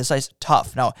 despite his size,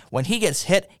 tough. Now, when he gets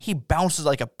hit, he bounces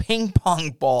like a ping pong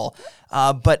ball,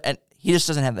 but he just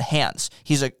doesn't have the hands.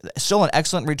 He's still an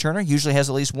excellent returner. Usually has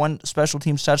at least 1 special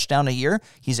teams touchdown a year.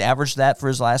 He's averaged that for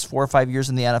his last 4 or 5 years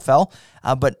in the NFL,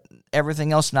 but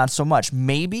everything else, not so much.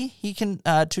 Maybe he can.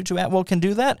 Tutu Atwell can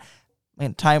do that.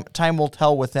 And time will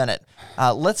tell within it.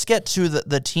 Let's get to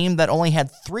the team that only had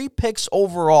 3 picks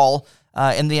overall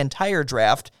in the entire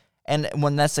draft. And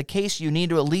when that's the case, you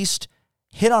need to at least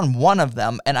hit on one of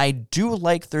them. And I do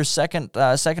like their second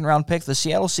round pick, the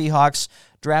Seattle Seahawks,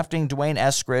 drafting Dwayne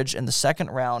Eskridge in the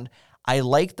 2nd round. I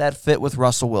like that fit with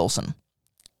Russell Wilson.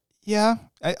 Yeah,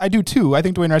 I do too. I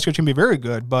think Dwayne Eskridge can be very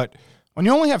good. But when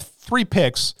you only have 3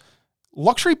 picks,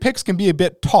 luxury picks can be a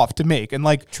bit tough to make. And,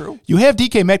 like, true. You have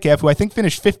DK Metcalf, who I think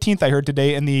finished 15th, I heard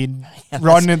today, in the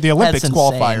run in the Olympics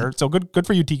qualifier. So good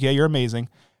for you, TK. You're amazing.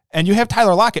 And you have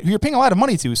Tyler Lockett, who you're paying a lot of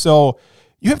money to. So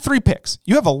you have 3 picks.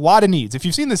 You have a lot of needs. If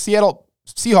you've seen the Seattle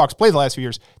Seahawks play the last few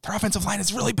years, their offensive line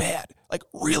is really bad. Like,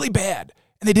 really bad.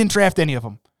 And they didn't draft any of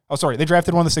them. Oh, sorry. They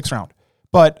drafted one in the 6th round.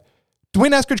 But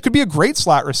Dwayne Eskridge could be a great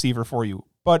slot receiver for you.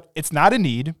 But it's not a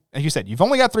need. As you said, you've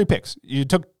only got 3 picks. You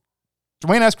took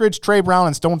Dwayne Eskridge, Trey Brown,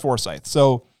 and Stone Forsythe.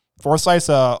 So Forsythe's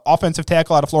offensive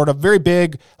tackle out of Florida, very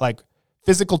big, like,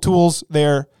 physical tools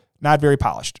there, not very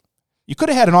polished. You could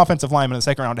have had an offensive lineman in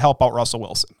the 2nd round to help out Russell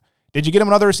Wilson. Did you get him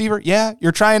another receiver? Yeah,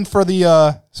 you're trying for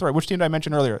the, which team did I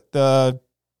mention earlier? The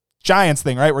Giants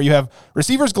thing, right, where you have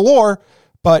receivers galore,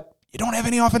 but you don't have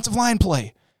any offensive line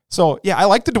play. So, yeah, I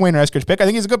like the Dwayne Eskridge pick. I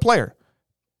think he's a good player.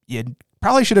 You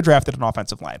probably should have drafted an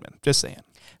offensive lineman, just saying.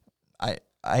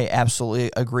 I absolutely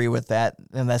agree with that,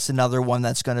 and that's another one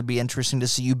that's going to be interesting to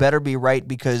see. You better be right,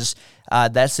 because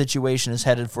that situation is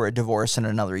headed for a divorce in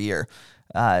another year.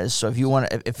 So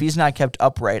if he's not kept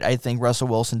upright, I think Russell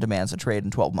Wilson demands a trade in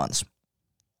 12 months. Do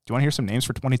you want to hear some names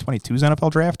for 2022's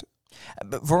NFL draft?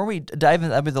 Before we dive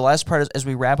in, the last part is, as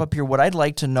we wrap up here, what I'd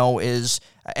like to know is,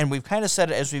 and we've kind of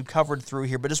said it as we've covered through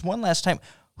here, but just one last time,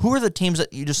 who are the teams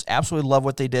that you just absolutely love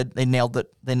what they did? They nailed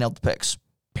it. They nailed the picks.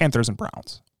 Panthers and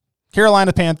Browns.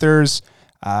 Carolina Panthers,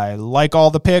 I like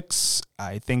all the picks.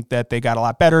 I think that they got a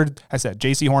lot better. I said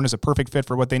J.C. Horn is a perfect fit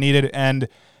for what they needed, and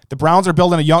the Browns are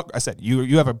building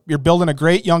you're building a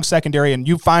great young secondary, and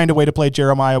you find a way to play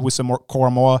Jeremiah with some more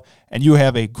Koromoa, and you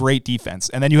have a great defense.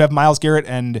 And then you have Myles Garrett,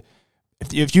 and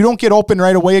if you don't get open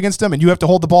right away against him and you have to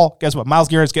hold the ball, guess what? Myles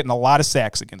Garrett's getting a lot of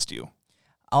sacks against you.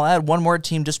 I'll add one more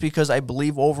team just because I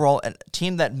believe overall a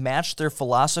team that matched their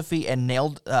philosophy and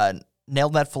nailed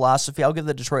that philosophy. I'll give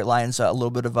the Detroit Lions a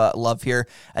little bit of love here.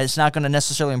 It's not going to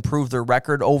necessarily improve their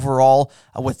record overall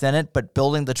within it, but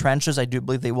building the trenches, I do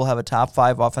believe they will have a top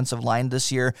 5 offensive line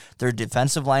this year. Their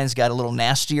defensive lines got a little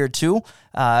nastier too.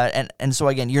 And so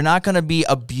again, you're not going to be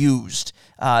abused.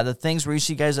 The things where you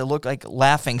see guys that look like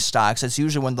laughing stocks, it's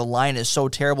usually when the line is so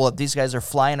terrible that these guys are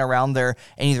flying around there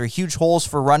and either huge holes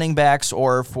for running backs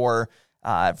or for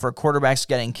quarterbacks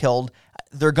getting killed.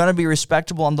 They're going to be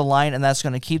respectable on the line, and that's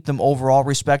going to keep them overall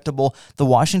respectable. The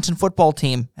Washington football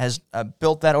team has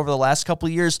built that over the last couple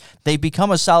of years. They've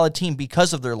become a solid team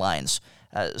because of their lines.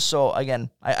 So,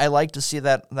 again, I like to see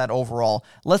that overall.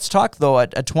 Let's talk, though,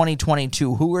 at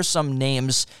 2022. Who are some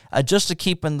names just to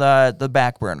keep in the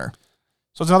back burner?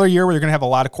 So it's another year where you're going to have a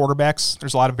lot of quarterbacks.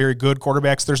 There's a lot of very good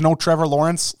quarterbacks. There's no Trevor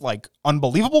Lawrence, like,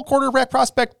 unbelievable quarterback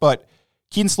prospect, but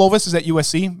Keaton Slovis is at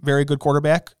USC, very good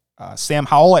quarterback. Sam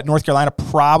Howell at North Carolina,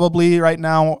 probably right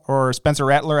now, or Spencer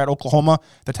Rattler at Oklahoma,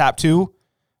 the top 2.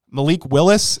 Malik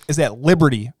Willis is at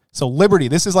Liberty. So Liberty,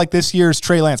 this is like this year's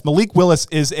Trey Lance. Malik Willis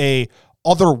is a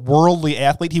otherworldly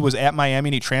athlete. He was at Miami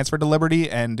and he transferred to Liberty,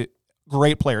 and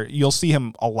great player. You'll see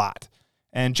him a lot.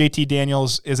 And JT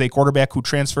Daniels is a quarterback who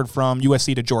transferred from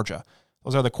USC to Georgia.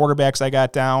 Those are the quarterbacks I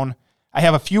got down. I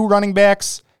have a few running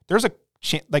backs. There's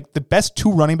like the best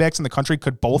 2 running backs in the country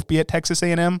could both be at Texas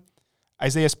A&M.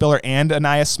 Isaiah Spiller and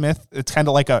Ainias Smith. It's kind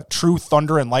of like a true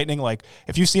thunder and lightning. Like,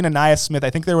 if you've seen Ainias Smith,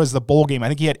 I think there was the bowl game. I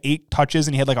think he had 8 touches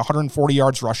and he had like 140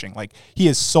 yards rushing. Like, he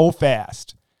is so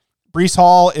fast. Breece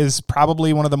Hall is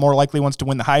probably one of the more likely ones to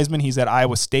win the Heisman. He's at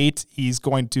Iowa State. He's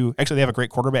going to, actually, they have a great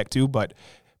quarterback too, but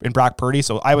in Brock Purdy.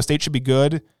 So Iowa State should be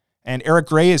good. And Eric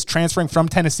Gray is transferring from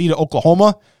Tennessee to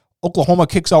Oklahoma. Oklahoma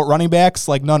kicks out running backs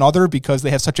like none other because they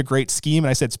have such a great scheme. And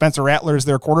I said Spencer Rattler is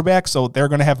their quarterback, so they're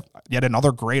going to have yet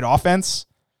another great offense.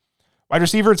 Wide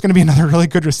receiver, it's going to be another really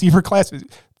good receiver class.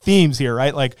 Themes here,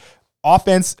 right? Like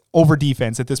offense over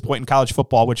defense at this point in college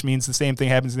football, which means the same thing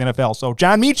happens in the NFL. So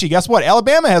John Mechie, guess what?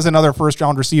 Alabama has another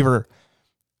first-round receiver.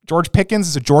 George Pickens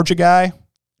is a Georgia guy.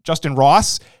 Justin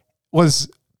Ross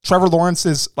was Trevor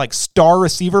Lawrence's like star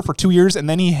receiver for 2 years, and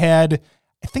then he had,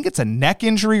 I think it's a neck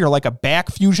injury or like a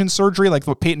back fusion surgery like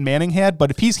what Peyton Manning had. But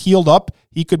if he's healed up,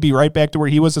 he could be right back to where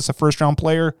he was as a first-round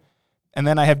player. And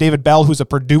then I have David Bell, who's a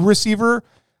Purdue receiver.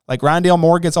 Like Rondale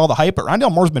Moore gets all the hype, but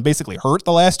Rondale Moore's been basically hurt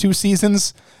the last 2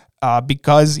 seasons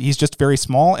because he's just very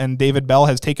small, and David Bell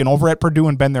has taken over at Purdue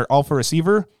and been their alpha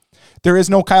receiver. There is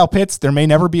no Kyle Pitts. There may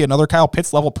never be another Kyle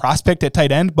Pitts level prospect at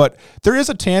tight end, but there is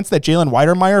a chance that Jalen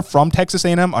Weidermeyer from Texas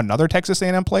A&M, another Texas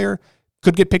A&M player,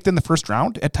 could get picked in the first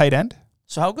round at tight end.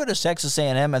 So how good is Texas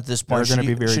A&M at this point? They're going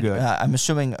to be very good. I'm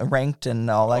assuming ranked and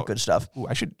all that good stuff. Ooh,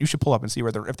 you should pull up and see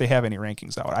if they have any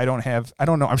rankings out. I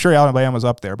don't know. I'm sure Alabama's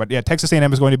up there, but yeah, Texas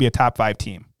A&M is going to be a top 5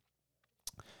 team.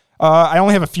 I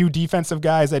only have a few defensive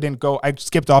guys. I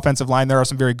skipped offensive line. There are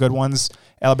some very good ones.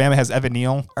 Alabama has Evan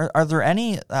Neal. Are there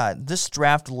any? This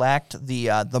draft lacked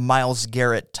the Myles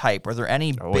Garrett type. Are there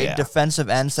any big defensive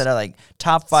ends that are like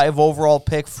top 5 overall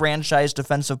pick, franchise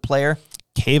defensive player?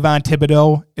 Kayvon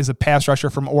Thibodeau is a pass rusher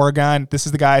from Oregon. This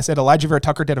is the guy I said Elijah Vera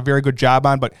Tucker did a very good job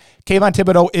on, but Kayvon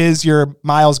Thibodeau is your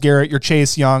Myles Garrett, your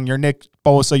Chase Young, your Nick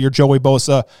Bosa, your Joey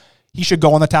Bosa. He should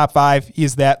go in the top 5. He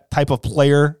is that type of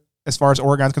player as far as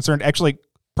Oregon's concerned. Actually,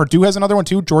 Purdue has another one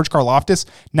too, George Karlaftis.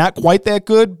 Not quite that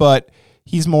good, but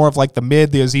he's more of like the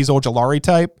Azeez Ojulari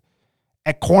type.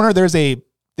 At corner, there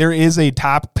is a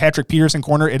top Patrick Peterson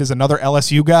corner. It is another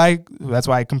LSU guy. That's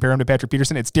why I compare him to Patrick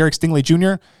Peterson. It's Derek Stingley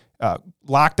Jr.,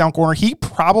 lockdown corner. He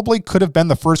probably could have been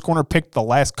the first corner picked the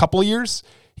last couple of years.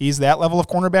 He's that level of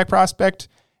cornerback prospect.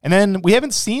 And then we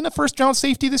haven't seen a first-round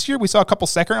safety this year. We saw a couple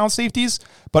second-round safeties,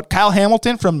 but Kyle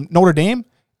Hamilton from Notre Dame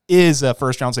is a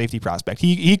first-round safety prospect.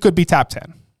 He could be top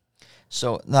 10.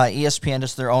 So ESPN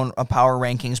does their own power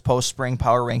rankings, post-spring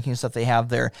power rankings that they have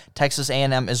there. Texas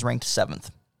A&M is ranked 7th.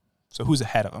 So who's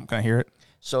ahead of them? Can I hear it?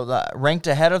 So the ranked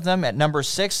ahead of them at number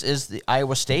 6 is the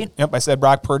Iowa State. Yep, I said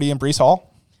Brock Purdy and Breece Hall.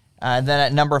 And then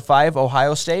at number 5,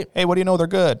 Ohio State. Hey, what do you know? They're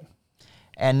good.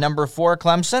 And number 4,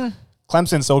 Clemson.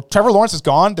 So Trevor Lawrence is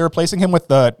gone. They're replacing him with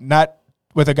a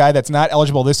guy that's not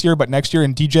eligible this year, but next year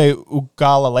in DJ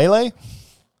Uiagalelei.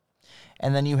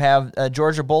 And then you have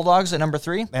Georgia Bulldogs at number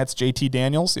 3. That's JT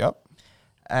Daniels, yep.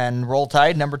 And Roll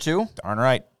Tide, number 2. Darn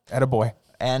right. Attaboy.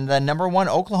 And then number 1,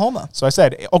 Oklahoma. So I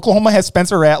said Oklahoma has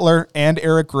Spencer Rattler and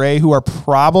Eric Gray, who are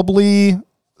probably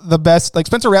the best. Like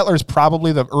Spencer Rattler is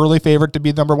probably the early favorite to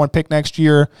be the number 1 pick next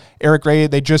year. Eric Gray,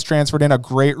 they just transferred in a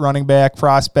great running back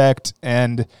prospect,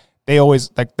 and they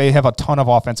have a ton of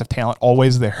offensive talent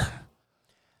always there.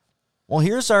 Well,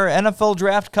 here's our NFL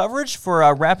draft coverage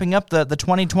for wrapping up the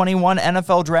 2021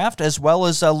 NFL draft, as well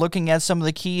as looking at some of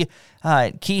the key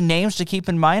names to keep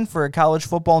in mind for college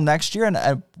football next year, and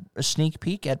a sneak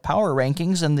peek at power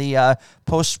rankings in the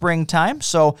post-spring time.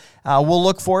 So we'll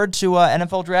look forward to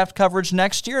NFL draft coverage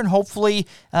next year, and hopefully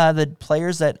the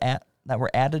players that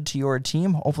were added to your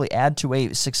team hopefully add to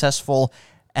a successful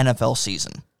NFL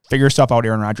season. Figure stuff out,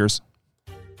 Aaron Rodgers.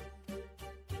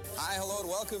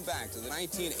 Welcome back to the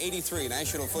 1983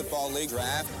 National Football League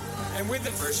Draft. And with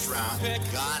the first round pick,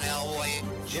 John Elway,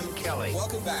 Jim Kelly.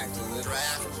 Welcome back to the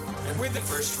Draft. and with the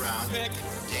first round pick,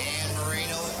 Dan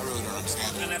Marino,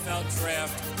 NFL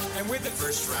draft. And with the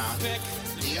first round pick,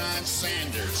 Deion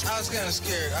Sanders. I was kind of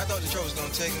scared. I thought Detroit was going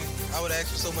to take me. I would have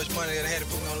asked for so much money that I had to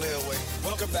put me on layaway.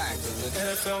 Welcome back to the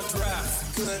NFL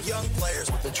draft. Good young players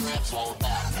with the transfer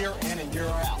back. Year in and year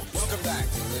out. Welcome back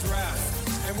to the Draft.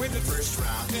 And with the first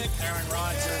round pick, Aaron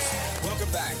Rodgers.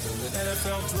 Welcome back to the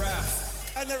NFL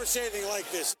draft. I've never seen anything like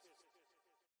this.